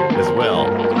Guy as well.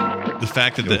 The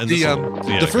fact that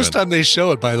the first time they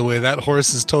show it, by the way, that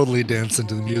horse is totally dancing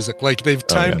to the music. Like they've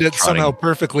timed it somehow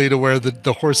perfectly to where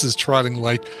the horse is trotting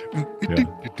like.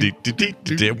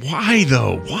 Why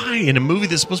though? Why in a movie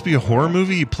that's supposed to be a horror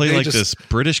movie, you play this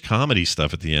British comedy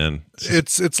stuff at the end?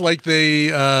 It's like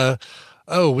they.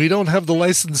 We don't have the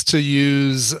license to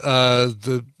use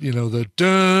the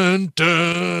dun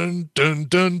dun dun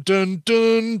dun dun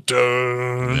dun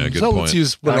dun. Yeah, good so point. let's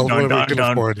use whatever we can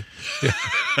dun. afford. Yeah.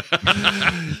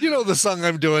 You know the song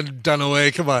I'm doing,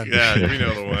 Dunaway. Come on. Yeah, we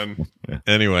know the one.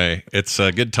 Anyway, it's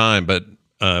a good time, but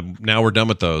now we're done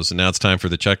with those, and now it's time for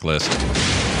the checklist.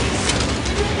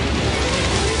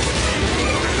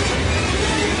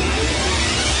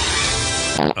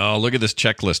 Oh, look at this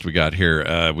checklist we got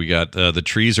here. We got the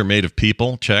trees are made of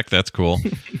people. Check. That's cool.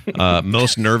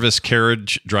 Most nervous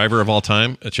carriage driver of all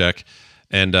time. A check.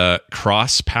 And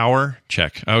cross power,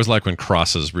 check. I always like when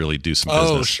crosses really do some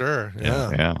business. Oh, sure.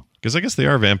 Yeah. Yeah. Because I guess they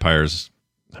are vampires.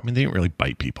 I mean, they didn't really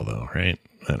bite people, though, right?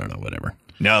 I don't know, whatever.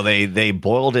 No, they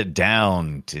boiled it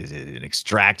down and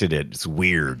extracted it. It's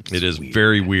weird. It is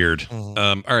very weird. All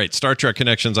right, Star Trek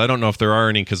connections. I don't know if there are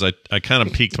any because I kind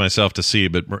of peeked myself to see,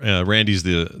 but Randy's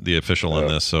the official on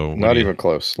this. So Not even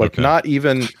close. Like, Okay. not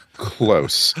even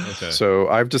close. Okay. So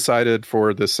I've decided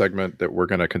for this segment that we're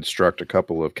going to construct a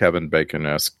couple of Kevin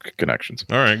Bacon-esque connections.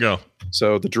 All right, go.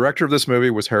 So the director of this movie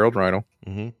was Harold Reinl.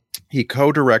 Mm-hmm. He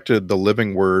co-directed The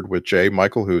Living Word with J.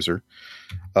 Michael Hooser.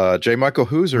 J. Michael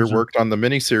Hooser worked on the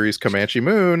miniseries Comanche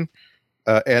Moon.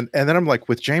 And then I'm like,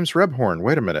 with James Rebhorn,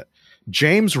 wait a minute.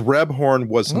 James Rebhorn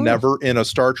was never in a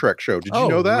Star Trek show. Did you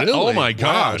know that? Really? Oh, my Wow,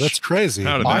 gosh. that's crazy.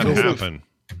 How did I that would've- happen?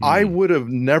 I would have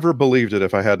never believed it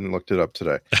if I hadn't looked it up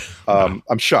today. I'm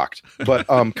shocked. But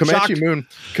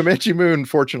Comanche Moon,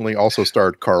 fortunately, also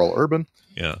starred Carl Urban.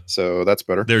 Yeah. So that's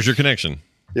better. There's your connection.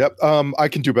 Yep. I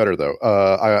can do better though.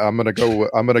 I'm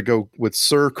gonna go with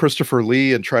Sir Christopher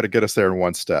Lee and try to get us there in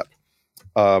one step.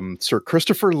 Sir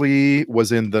Christopher Lee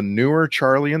was in the newer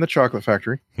Charlie and the Chocolate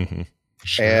Factory,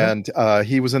 Sure. and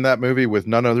he was in that movie with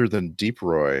none other than Deep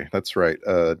Roy. That's right,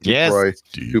 Deep Yes. Roy,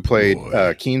 Deep who played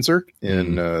Roy. Keenser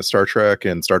in Star Trek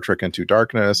and Star Trek Into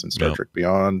Darkness and Star Yep. Trek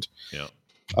Beyond. Yeah.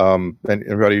 And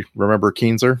anybody remember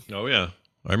Keenser? Oh, yeah.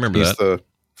 I remember He's that. the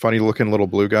funny-looking little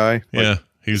blue guy. Yeah.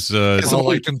 He's That's all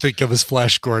I can think of is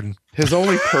Flash Gordon. His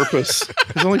only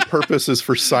purpose is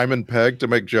for Simon Pegg to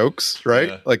make jokes, right?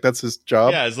 Yeah. Like that's his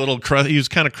job. yeah, his little crust. He was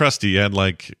kind of crusty. He had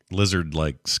like lizard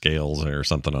like scales or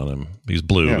something on him. He's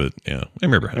blue, Yeah. but yeah, I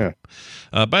remember him.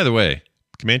 By the way,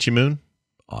 Comanche Moon,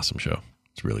 awesome show.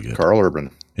 It's really good. Carl Urban.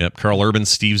 Yep, Carl Urban,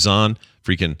 Steve Zahn,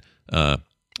 freaking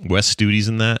Wes Studi's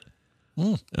in that.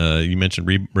 You mentioned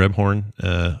Rebhorn,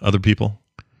 other people.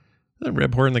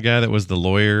 Rebhorn, the guy that was the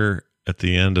lawyer at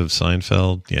the end of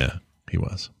Seinfeld. Yeah, he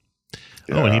was.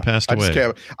 Oh, and he passed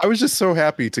away. I was just so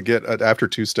happy to get after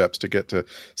two steps to get to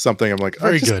something. I'm like,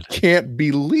 Very I just good. can't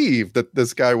believe that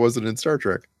this guy wasn't in Star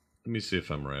Trek. Let me see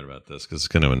if I'm right about this because it's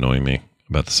going to annoy me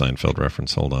about the Seinfeld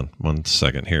reference. Hold on 1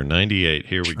 second here. 98.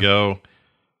 Here we go.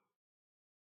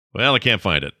 Well, I can't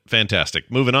find it. Fantastic.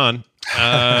 Moving on.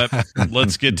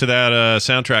 Let's get to that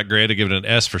soundtrack grade. I give it an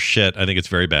S for shit. I think it's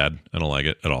very bad. I don't like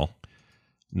it at all.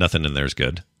 Nothing in there is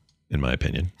good, in my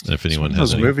opinion. And if anyone has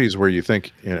Those any, movies where you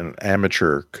think an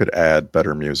amateur could add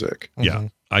better music. yeah,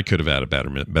 I could have added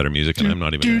better music, and I'm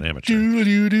not even an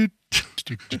amateur.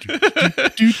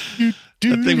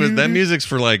 That thing was that music's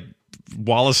for like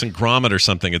Wallace and Gromit or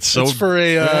something. It's so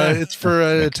It's for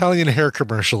an Italian hair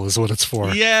commercial is what it's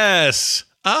for. yes.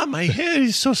 Ah, my hair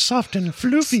is so soft and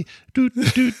fluffy.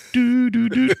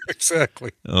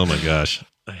 Exactly. Oh my gosh.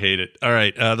 I hate it. All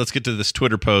right, let's get to this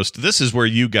Twitter post. This is where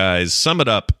you guys sum it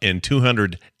up in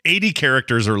 280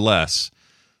 characters or less.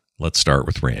 Let's start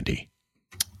with Randy.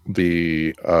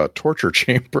 The torture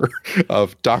chamber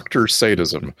of Dr.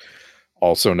 Sadism,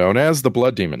 also known as the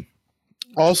Blood Demon,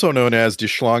 also known as Die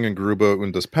Schlangengrube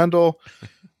und das Pendel,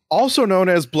 also known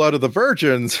as Blood of the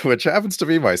Virgins, which happens to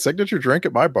be my signature drink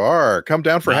at my bar. Come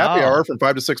down for happy hour from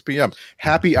 5 to 6 p.m.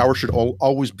 Happy hour should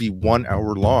always be 1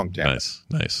 hour long. Damn it.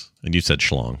 Nice. And you said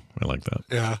schlong. I like that.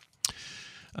 Yeah.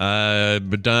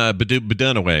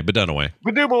 Badunaway.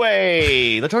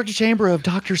 Badoob-away! The torture chamber of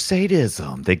Dr.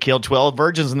 Sadism. They killed 12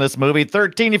 virgins in this movie.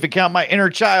 13 if you count my inner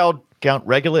child. Count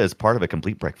Regula as part of a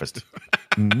complete breakfast.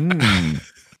 No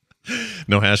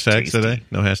hashtags Tasty. today?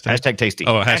 No hashtags? Hashtag tasty.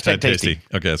 Oh, hashtag tasty.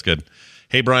 Okay, that's good.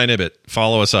 Hey, Brian Ibbett,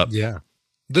 follow us up. Yeah.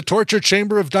 The Torture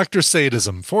Chamber of Dr.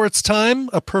 Sadism. For its time,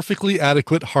 a perfectly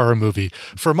adequate horror movie.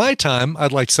 For my time,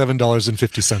 I'd like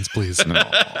 $7.50, please.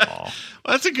 Well,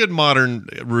 that's a good modern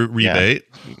rebate.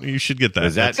 You should get that.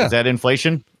 Is that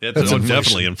inflation? That's inflation.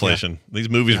 definitely inflation. These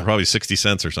movies were probably 60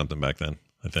 cents or something back then,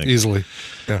 I think. Easily.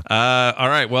 Yeah. All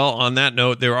right. Well, on that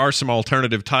note, there are some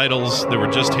alternative titles that were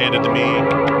just handed to me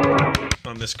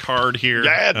on this card here.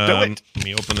 Yeah, do it. Let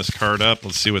me open this card up.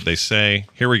 Let's see what they say.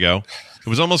 Here we go. It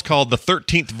was almost called the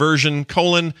 13th version,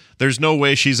 There's No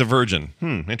Way She's a Virgin.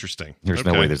 Interesting. There's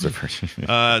no way there's a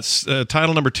version.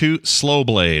 Title number 2, Slow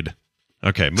Blade.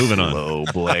 Okay, moving on. Slow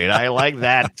blade. I like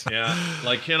that. Yeah,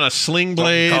 like in a sling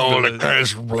blade. blade.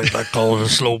 I call it a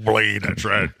slow blade. That's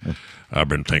right. I've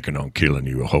been thinking on killing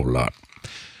you a whole lot.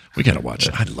 We got to watch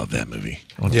that. I love that movie.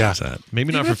 I want to watch that.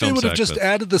 Maybe not Even for if they film would have sack, just but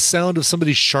added the sound of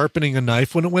somebody sharpening a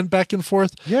knife when it went back and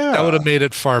forth, Yeah. that would have made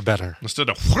it far better. instead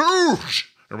of whoosh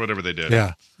or whatever they did.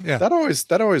 Yeah. That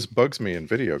always bugs me in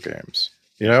video games.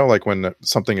 You know, like when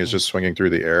something is just swinging through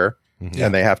the air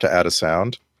and they have to add a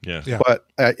sound. Yeah. Yeah. But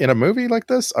in a movie like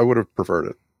this, I would have preferred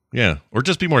it. Yeah. Or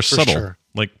just be more subtle. sure.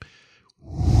 Like,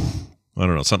 I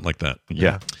don't know, something like that.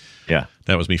 Yeah.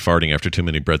 That was me farting after too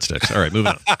many breadsticks. All right,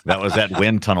 moving on. That was that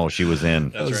wind tunnel she was in.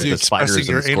 That was With you the expressing spiders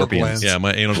your and anal scorpions. glands. Yeah,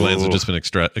 my anal glands have just been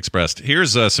expressed.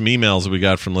 Here's some emails that we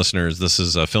got from listeners. This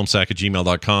is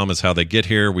filmsack@gmail.com is how they get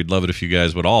here. We'd love it if you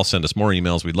guys would all send us more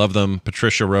emails. We'd love them.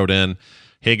 Patricia wrote in,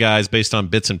 "Hey guys, based on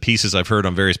bits and pieces I've heard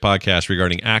on various podcasts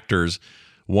regarding actors,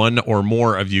 one or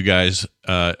more of you guys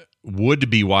would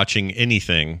be watching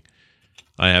anything.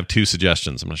 I have 2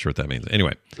 suggestions." I'm not sure what that means.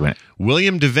 Anyway,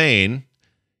 William Devane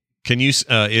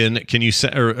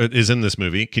is in this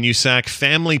movie. Can you sack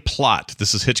Family Plot?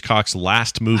 This is Hitchcock's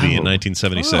last movie in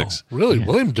 1976. Oh, really?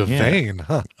 William Devane,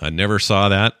 huh? I never saw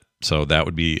that, so that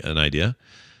would be an idea.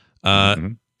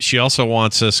 She also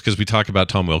wants us, because we talk about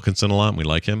Tom Wilkinson a lot and we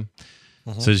like him,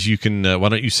 says you can, why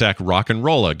don't you sack Rock and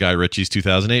Rolla, Guy Ritchie's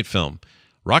 2008 film.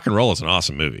 Rock and Rolla is an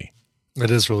awesome movie. It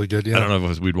is really good, yeah. I don't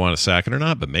know if we'd want to sack it or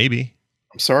not, but maybe.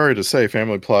 I'm sorry to say,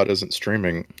 Family Plot isn't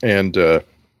streaming, and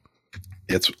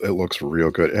it looks real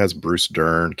good. It has Bruce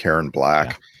Dern, Karen Black.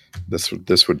 Yeah.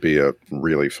 This would be a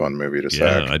really fun movie to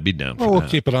sack. Yeah, I'd be down for we'll that.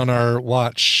 keep it on our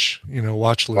watch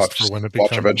list for when it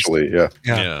becomes. Watch eventually,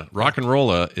 yeah. Rock and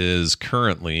Rolla is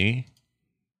currently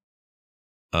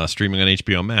streaming on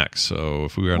HBO Max. So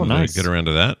if we were to get around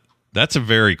to that, that's a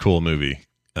very cool movie.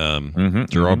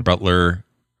 Gerard Butler,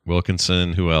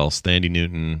 Wilkinson, who else? Thandie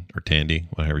Newton, or Tandy,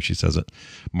 whatever she says it.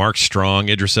 Mark Strong,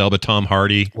 Idris Elba, Tom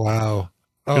Hardy. Wow.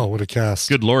 Oh, what a cast.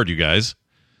 Good Lord, you guys.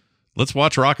 Let's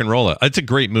watch Rock and Rolla. It's a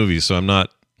great movie, so I'm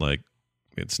not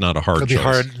it's not a hard choice.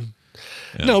 Hard.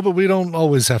 Yeah. No, but we don't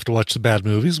always have to watch the bad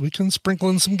movies. We can sprinkle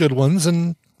in some good ones.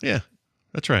 And yeah,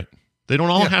 that's right. They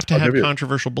don't all have to have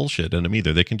controversial bullshit in them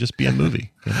either. They can just be a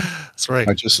movie. That's right.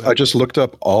 I just looked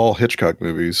up all Hitchcock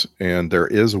movies, and there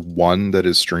is one that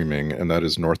is streaming, and that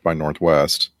is North by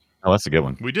Northwest. Oh, that's a good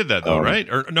one. We did that though, right?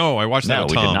 Or no, I watched that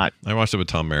with Tom. We did not. I watched it with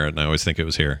Tom Merritt, and I always think it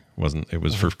was here. It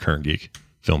was for Current Geek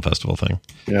Film Festival thing.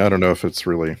 Yeah, I don't know if it's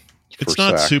really. It's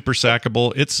not super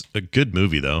sackable. It's a good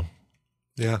movie though.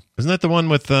 Yeah, isn't that the one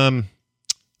with not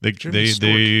Jimmy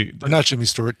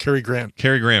Stewart, Cary Grant.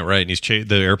 Cary Grant, right? And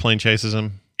the airplane chases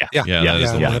him. Yeah.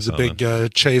 They have the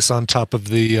big chase on top of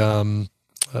the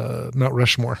Mount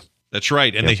Rushmore. That's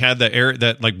right, and they had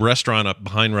that restaurant up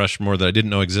behind Rushmore that I didn't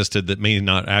know existed, that may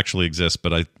not actually exist,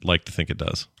 but I like to think it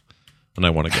does, and I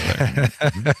want to go there.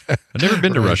 I've never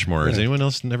been to Rushmore. Has anyone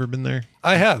else never been there?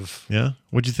 I have. Yeah,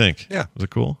 what'd you think? Yeah, was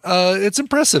it cool? It's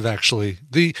impressive, actually.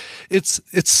 It's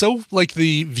so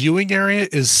the viewing area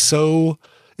is so,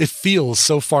 it feels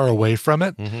so far away from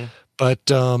it,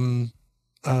 but I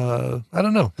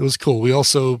don't know. It was cool. We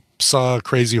also saw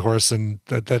Crazy Horse, and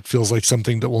that feels like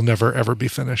something that will never ever be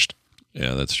finished.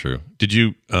 Yeah, that's true. Did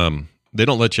you? They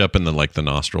don't let you up in the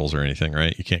nostrils or anything,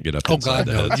 right? You can't get up. Oh God,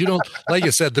 no! You don't. Like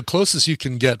I said, the closest you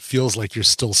can get feels like you're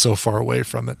still so far away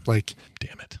from it. Like,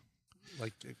 damn it!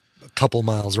 Like a couple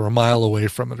miles or a mile away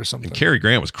from it or something. And Cary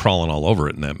Grant was crawling all over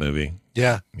it in that movie.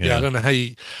 Yeah. I don't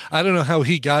know how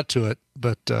he got to it,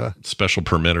 but special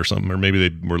permit or something, or maybe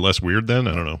they were less weird then.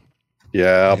 I don't know.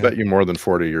 Yeah, I'll bet you more than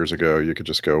 40 years ago, you could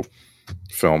just go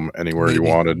film anywhere you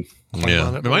wanted.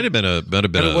 Yeah, it might have been a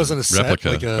it wasn't a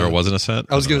replica, set, or it wasn't a set.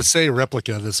 I was going to say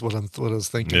replica. That's what I was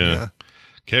thinking. Yeah.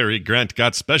 Cary Grant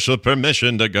got special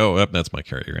permission to go up. That's my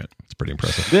Cary Grant. It's pretty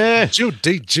impressive. Jude.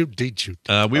 We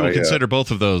will consider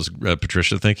both of those,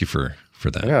 Patricia. Thank you for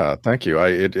that. Yeah, thank you.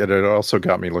 It also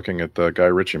got me looking at the Guy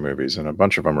Ritchie movies, and a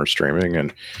bunch of them are streaming,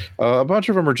 and a bunch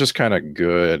of them are just kind of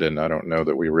good, and I don't know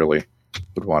that we really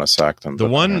would want to sack them.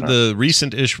 The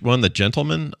recent-ish one, The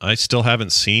Gentleman, I still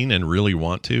haven't seen and really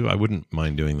want to. I wouldn't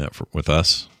mind doing that with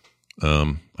us.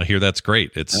 I hear that's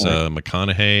great. It's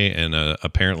McConaughey and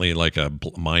apparently like a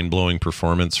mind-blowing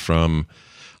performance from,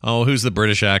 who's the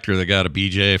British actor that got a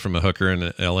BJ from a hooker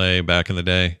in L.A. back in the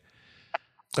day?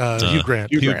 Hugh Grant.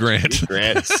 Hugh Grant.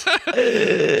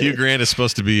 Hugh Grant is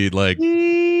supposed to be like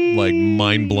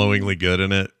mind-blowingly good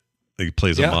in it. He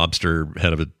plays a mobster,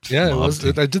 head of a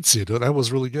mob. I did see it. That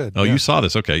was really good. Oh, you saw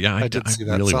this? Okay, yeah, I did see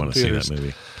that. Really want to see that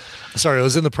movie. Sorry, I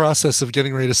was in the process of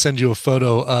getting ready to send you a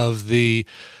photo of the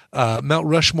Mount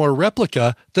Rushmore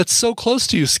replica that's so close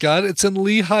to you, Scott. It's in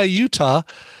Lehi, Utah.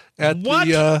 At what?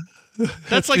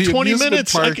 That's like 20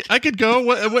 minutes. I could go.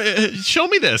 Show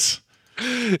me this.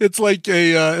 It's like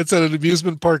it's at an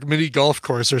amusement park mini golf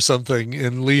course or something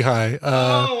in Lehi.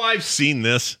 I've seen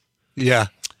this. Yeah.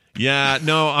 Yeah,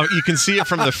 no, you can see it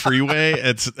from the freeway.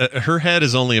 It's her head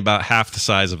is only about half the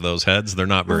size of those heads. They're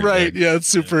not very big. Yeah, it's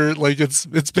super. Like it's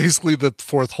basically the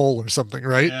fourth hole or something,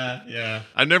 right? Yeah.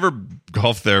 I never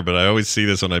golfed there, but I always see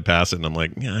this when I pass it, and I'm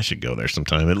like, yeah, I should go there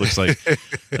sometime. It looks like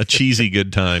a cheesy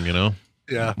good time, you know.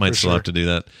 Yeah, might still have to do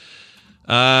that.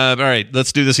 All right,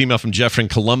 let's do this email from Jeff in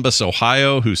Columbus,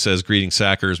 Ohio, who says, "Greetings,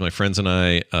 Sackers. My friends and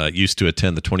I used to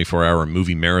attend the 24-hour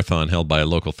movie marathon held by a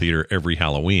local theater every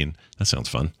Halloween. That sounds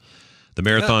fun. The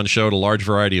marathon showed a large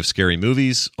variety of scary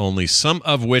movies, only some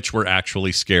of which were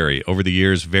actually scary. Over the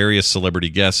years, various celebrity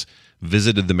guests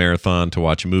visited the marathon to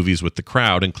watch movies with the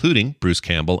crowd, including Bruce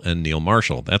Campbell and Neil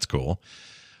Marshall. That's cool.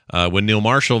 When Neil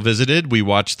Marshall visited, we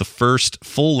watched the first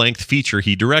full-length feature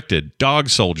he directed, Dog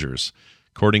Soldiers.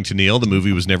 According to Neil, the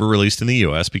movie was never released in the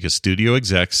U.S. because studio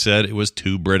execs said it was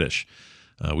too British.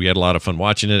 We had a lot of fun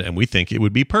watching it, and we think it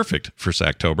would be perfect for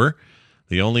Sacktober.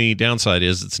 The only downside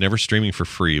is it's never streaming for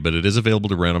free, but it is available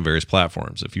to rent on various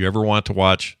platforms. If you ever want to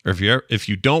watch, or if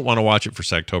you don't want to watch it for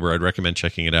Sacktober, I'd recommend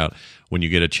checking it out when you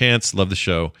get a chance. Love the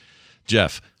show.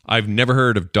 Jeff, I've never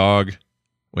heard of Dog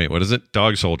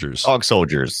Soldiers. Dog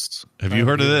Soldiers. Have you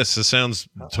heard of this? This sounds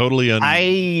totally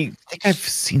I think I've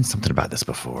seen something about this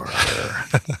before.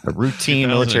 A routine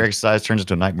military exercise turns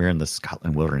into a nightmare in the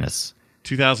Scotland wilderness.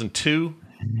 2002?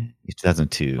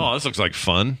 2002. Oh, this looks like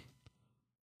fun.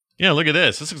 Yeah, look at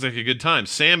this. This looks like a good time.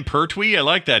 Sam Pertwee, I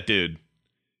like that dude.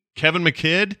 Kevin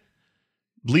McKidd,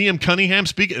 Liam Cunningham.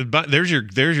 There's your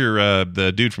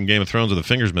the dude from Game of Thrones with the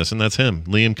fingers missing. That's him.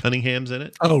 Liam Cunningham's in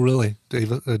it. Oh, really?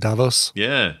 Davos?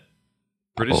 Yeah.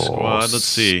 British squad. Let's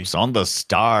see. It's on the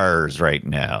stars right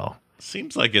now.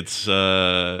 Seems like it's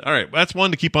all right. That's one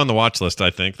to keep on the watch list.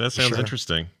 I think that sounds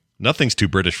interesting. Nothing's too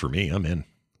British for me. I'm in.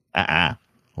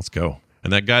 Let's go.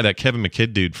 And that guy, that Kevin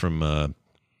McKidd dude from.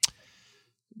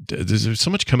 There's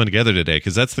so much coming together today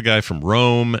because that's the guy from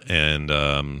Rome and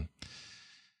a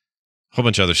whole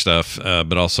bunch of other stuff,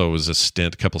 but also was a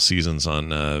couple seasons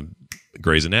on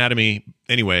Grey's Anatomy.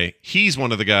 Anyway, he's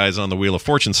one of the guys on the Wheel of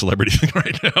Fortune celebrity thing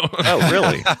right now. Oh,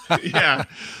 really? Yeah.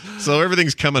 So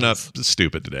everything's coming up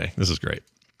stupid today. This is great.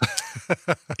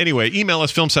 Anyway, email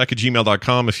us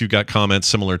filmsack@gmail.com if you've got comments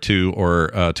similar to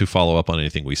or to follow up on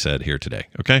anything we said here today.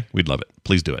 Okay? We'd love it.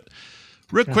 Please do it.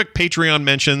 Real quick Patreon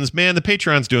mentions. Man, the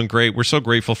Patreon's doing great. We're so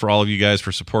grateful for all of you guys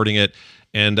for supporting it.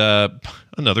 And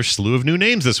another slew of new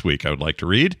names this week I would like to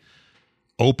read.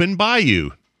 Open Bayou,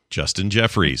 Justin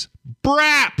Jeffries,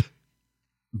 Brap,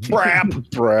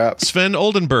 Sven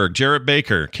Oldenburg, Jarrett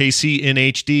Baker, KC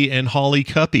NHD, and Holly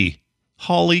Cuppy.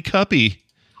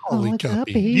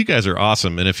 You guys are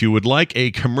awesome. And if you would like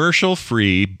a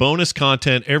commercial-free bonus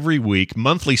content every week,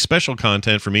 monthly special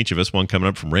content from each of us, one coming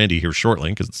up from Randy here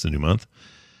shortly because it's the new month,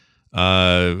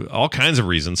 all kinds of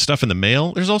reasons, stuff in the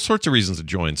mail, there's all sorts of reasons to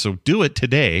join. So do it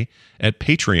today at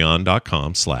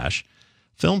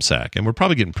patreon.com/filmsack. And we're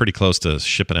probably getting pretty close to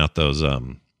shipping out those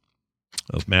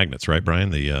magnets, right,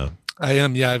 Brian? I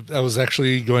am. Yeah, I was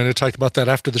actually going to talk about that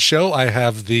after the show. I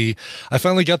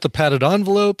finally got the padded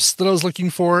envelopes that I was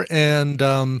looking for, and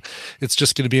it's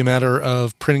just going to be a matter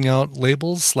of printing out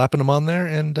labels, slapping them on there,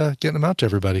 and getting them out to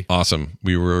everybody. Awesome.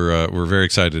 We're very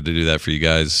excited to do that for you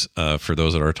guys, for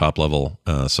those at our top level.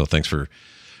 So thanks for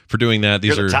doing that.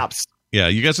 These You're are the tops. Yeah,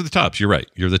 you guys are the tops. You're right.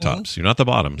 You're the tops. You're not the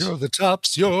bottoms. You're the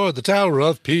tops. You're the Tower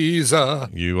of Pisa.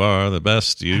 You are the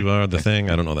best. You are the thing.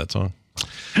 I don't know that song.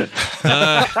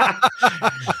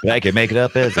 I can make it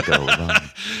up as it goes on.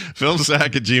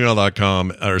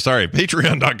 Filmsack@gmail.com, or sorry,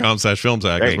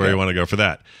 patreon.com/filmsack is where you want to go for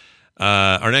that.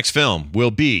 Our next film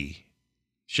will be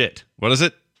what is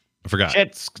it? I forgot.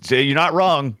 You're not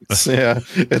wrong. Yeah,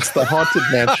 it's The Haunted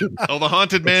Mansion. Oh, The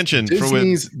Haunted Mansion.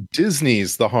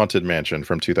 Disney's The Haunted Mansion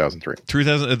from 2003.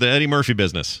 The Eddie Murphy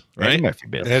business, right? Eddie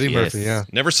Murphy, yeah.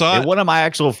 Never saw it. One of my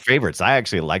actual favorites. I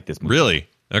actually like this movie. Really?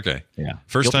 Okay. Yeah.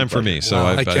 First time for me. So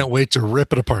wow, I can't wait to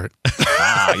rip it apart.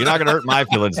 You're not going to hurt my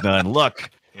feelings none. Look,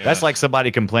 that's like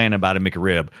somebody complaining about a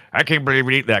McRib. I can't believe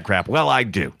we eat that crap. Well, I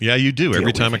do. Yeah, you do.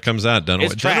 Every time it comes out.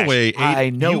 Dunaway, I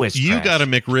know it's you trash. got a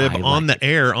McRib on the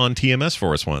air on TMS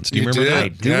for us once. Do you remember that? I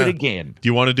do it again. Do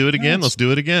you want to do it again? Let's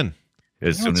do it again.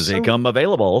 As soon as they come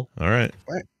available. All right.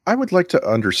 I would like to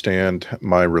understand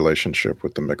my relationship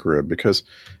with the McRib, because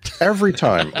every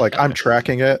time, like, I'm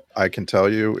tracking it, I can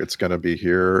tell you it's going to be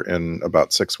here in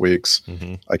about 6 weeks.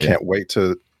 Mm-hmm. I can't wait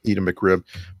to eat a McRib.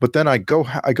 But then I go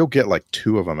get like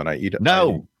 2 of them and I eat it.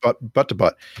 No. Butt to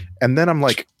butt. And then I'm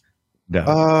like,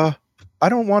 I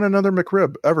don't want another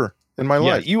McRib ever in my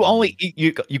life. You only eat,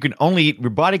 you can only eat,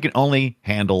 your body can only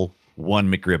handle 1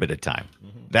 McRib at a time.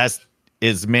 Mm-hmm. That's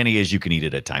as many as you can eat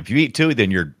at a time. If you eat 2, then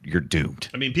you're doomed.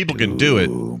 I mean, people can do it,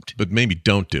 but maybe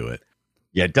don't do it.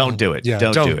 Yeah, don't do it. Yeah,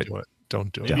 don't do it.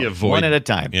 Don't do it. Maybe avoid 1 at a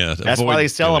time. Yeah, that's why they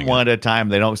sell them 1 at a time.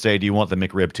 They don't say, "Do you want the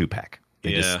McRib 2-pack?"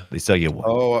 They sell you 1.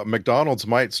 Oh, McDonald's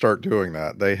might start doing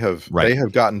that. They have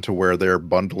gotten to where they're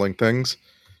bundling things,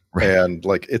 and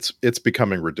like it's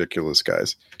becoming ridiculous,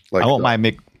 guys. Like, I want my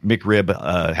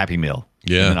McRib Happy Meal.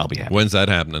 Yeah. And then I'll be happy. When's that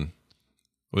happening?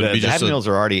 Would it The be just Happy a- Meals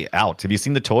are already out. Have you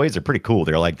seen the toys? They're pretty cool.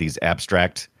 They're like these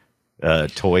abstract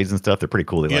toys and stuff. They're pretty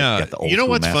cool. They yeah, got the old you know school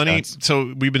what's mascots. funny?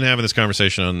 So we've been having this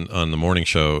conversation on the morning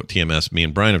show TMS. Me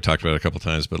and Brian have talked about it a couple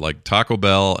times, but like Taco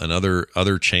Bell and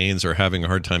other chains are having a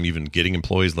hard time even getting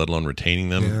employees, let alone retaining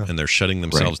them, Yeah. and they're shutting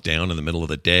themselves down in the middle of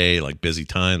the day, like busy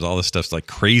times. All this stuff's like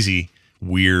crazy,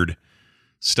 weird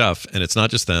stuff, and it's not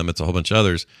just them; it's a whole bunch of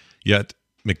others. Yet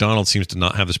McDonald's seems to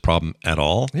not have this problem at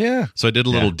all. Yeah. So I did a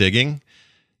little digging.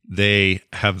 They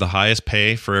have the highest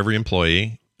pay for every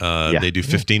employee. They do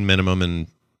 15 minimum and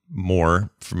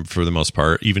more for the most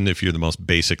part. Even if you're the most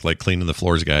basic, like cleaning the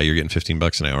floors guy, you're getting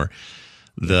 $15 an hour.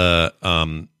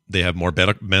 They have more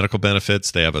medical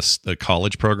benefits. They have a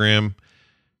college program.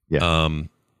 Yeah.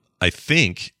 I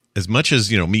think as much as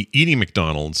me eating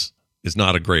McDonald's is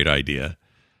not a great idea.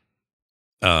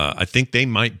 I think they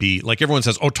might be like everyone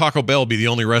says. Oh, Taco Bell will be the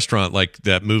only restaurant like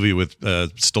that movie with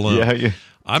Stallone. Yeah.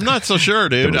 I'm not so sure,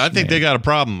 dude. I think they got a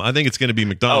problem. I think it's going to be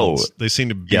McDonald's. They seem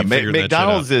to be figuring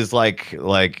McDonald's that shit out. is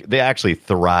like they actually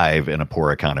thrive in a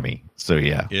poor economy. So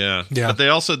yeah. But they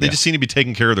also just seem to be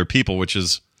taking care of their people, which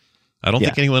is I don't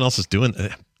think anyone else is doing.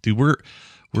 Dude, we're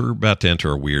about to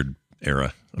enter a weird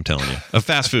era. I'm telling you, of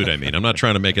fast food. I mean, I'm not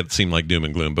trying to make it seem like doom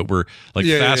and gloom, but we're like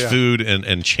fast food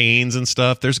and chains and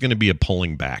stuff. There's going to be a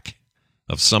pulling back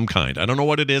of some kind. I don't know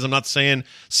what it is. I'm not saying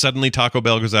suddenly Taco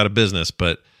Bell goes out of business,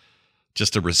 but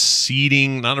just a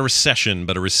receding, not a recession,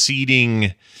 but a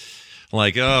receding,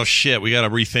 like, oh shit, we got to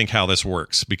rethink how this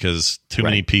works because too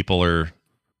many people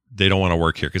they don't want to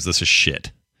work here because this is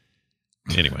shit.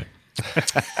 Anyway.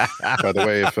 By the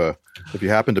way, if you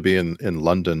happen to be in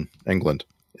London, England,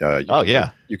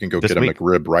 you can go This get a week.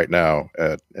 McRib right now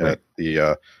at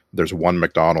the there's one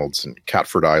McDonald's in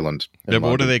Catford Island. in Yeah, but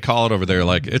what do London. they call it over there?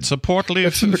 Like it's a portly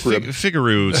It's a McRib.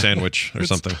 figuroo sandwich or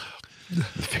something.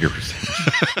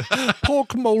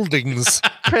 Pork moldings.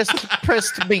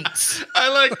 pressed meats. I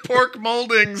like pork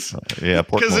moldings. Yeah,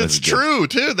 pork Because moldings it's is good. true,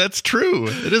 too. That's true.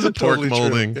 It is a pork Totally true,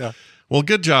 molding. yeah. Well,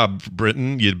 good job,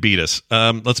 Britain. You beat us.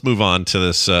 Let's move on to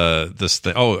this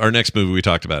thing. Oh, our next movie, we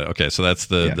talked about it. Okay, so that's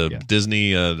the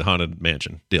Disney Haunted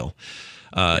Mansion deal.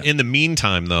 In the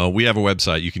meantime, though, we have a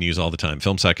website you can use all the time.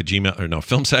 Filmsack.com.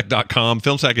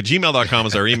 Filmsack@gmail.com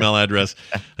is our email address.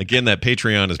 Again, that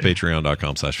Patreon is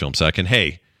patreon.com/filmsack. And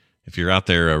hey, if you're out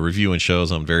there reviewing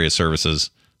shows on various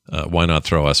services, why not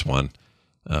throw us one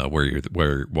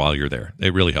while you're there?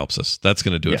 It really helps us. That's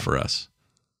going to do it for us.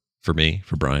 For me,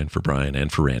 for Brian,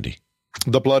 and for Randy.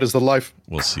 The blood is the life.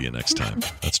 We'll see you next time.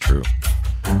 That's true.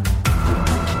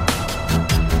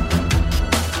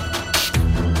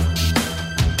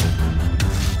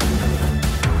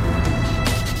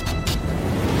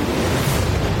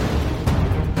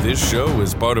 This show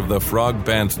is part of the Frog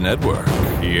Pants Network.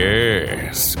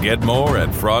 Yes. Get more at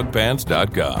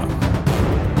frogpants.com.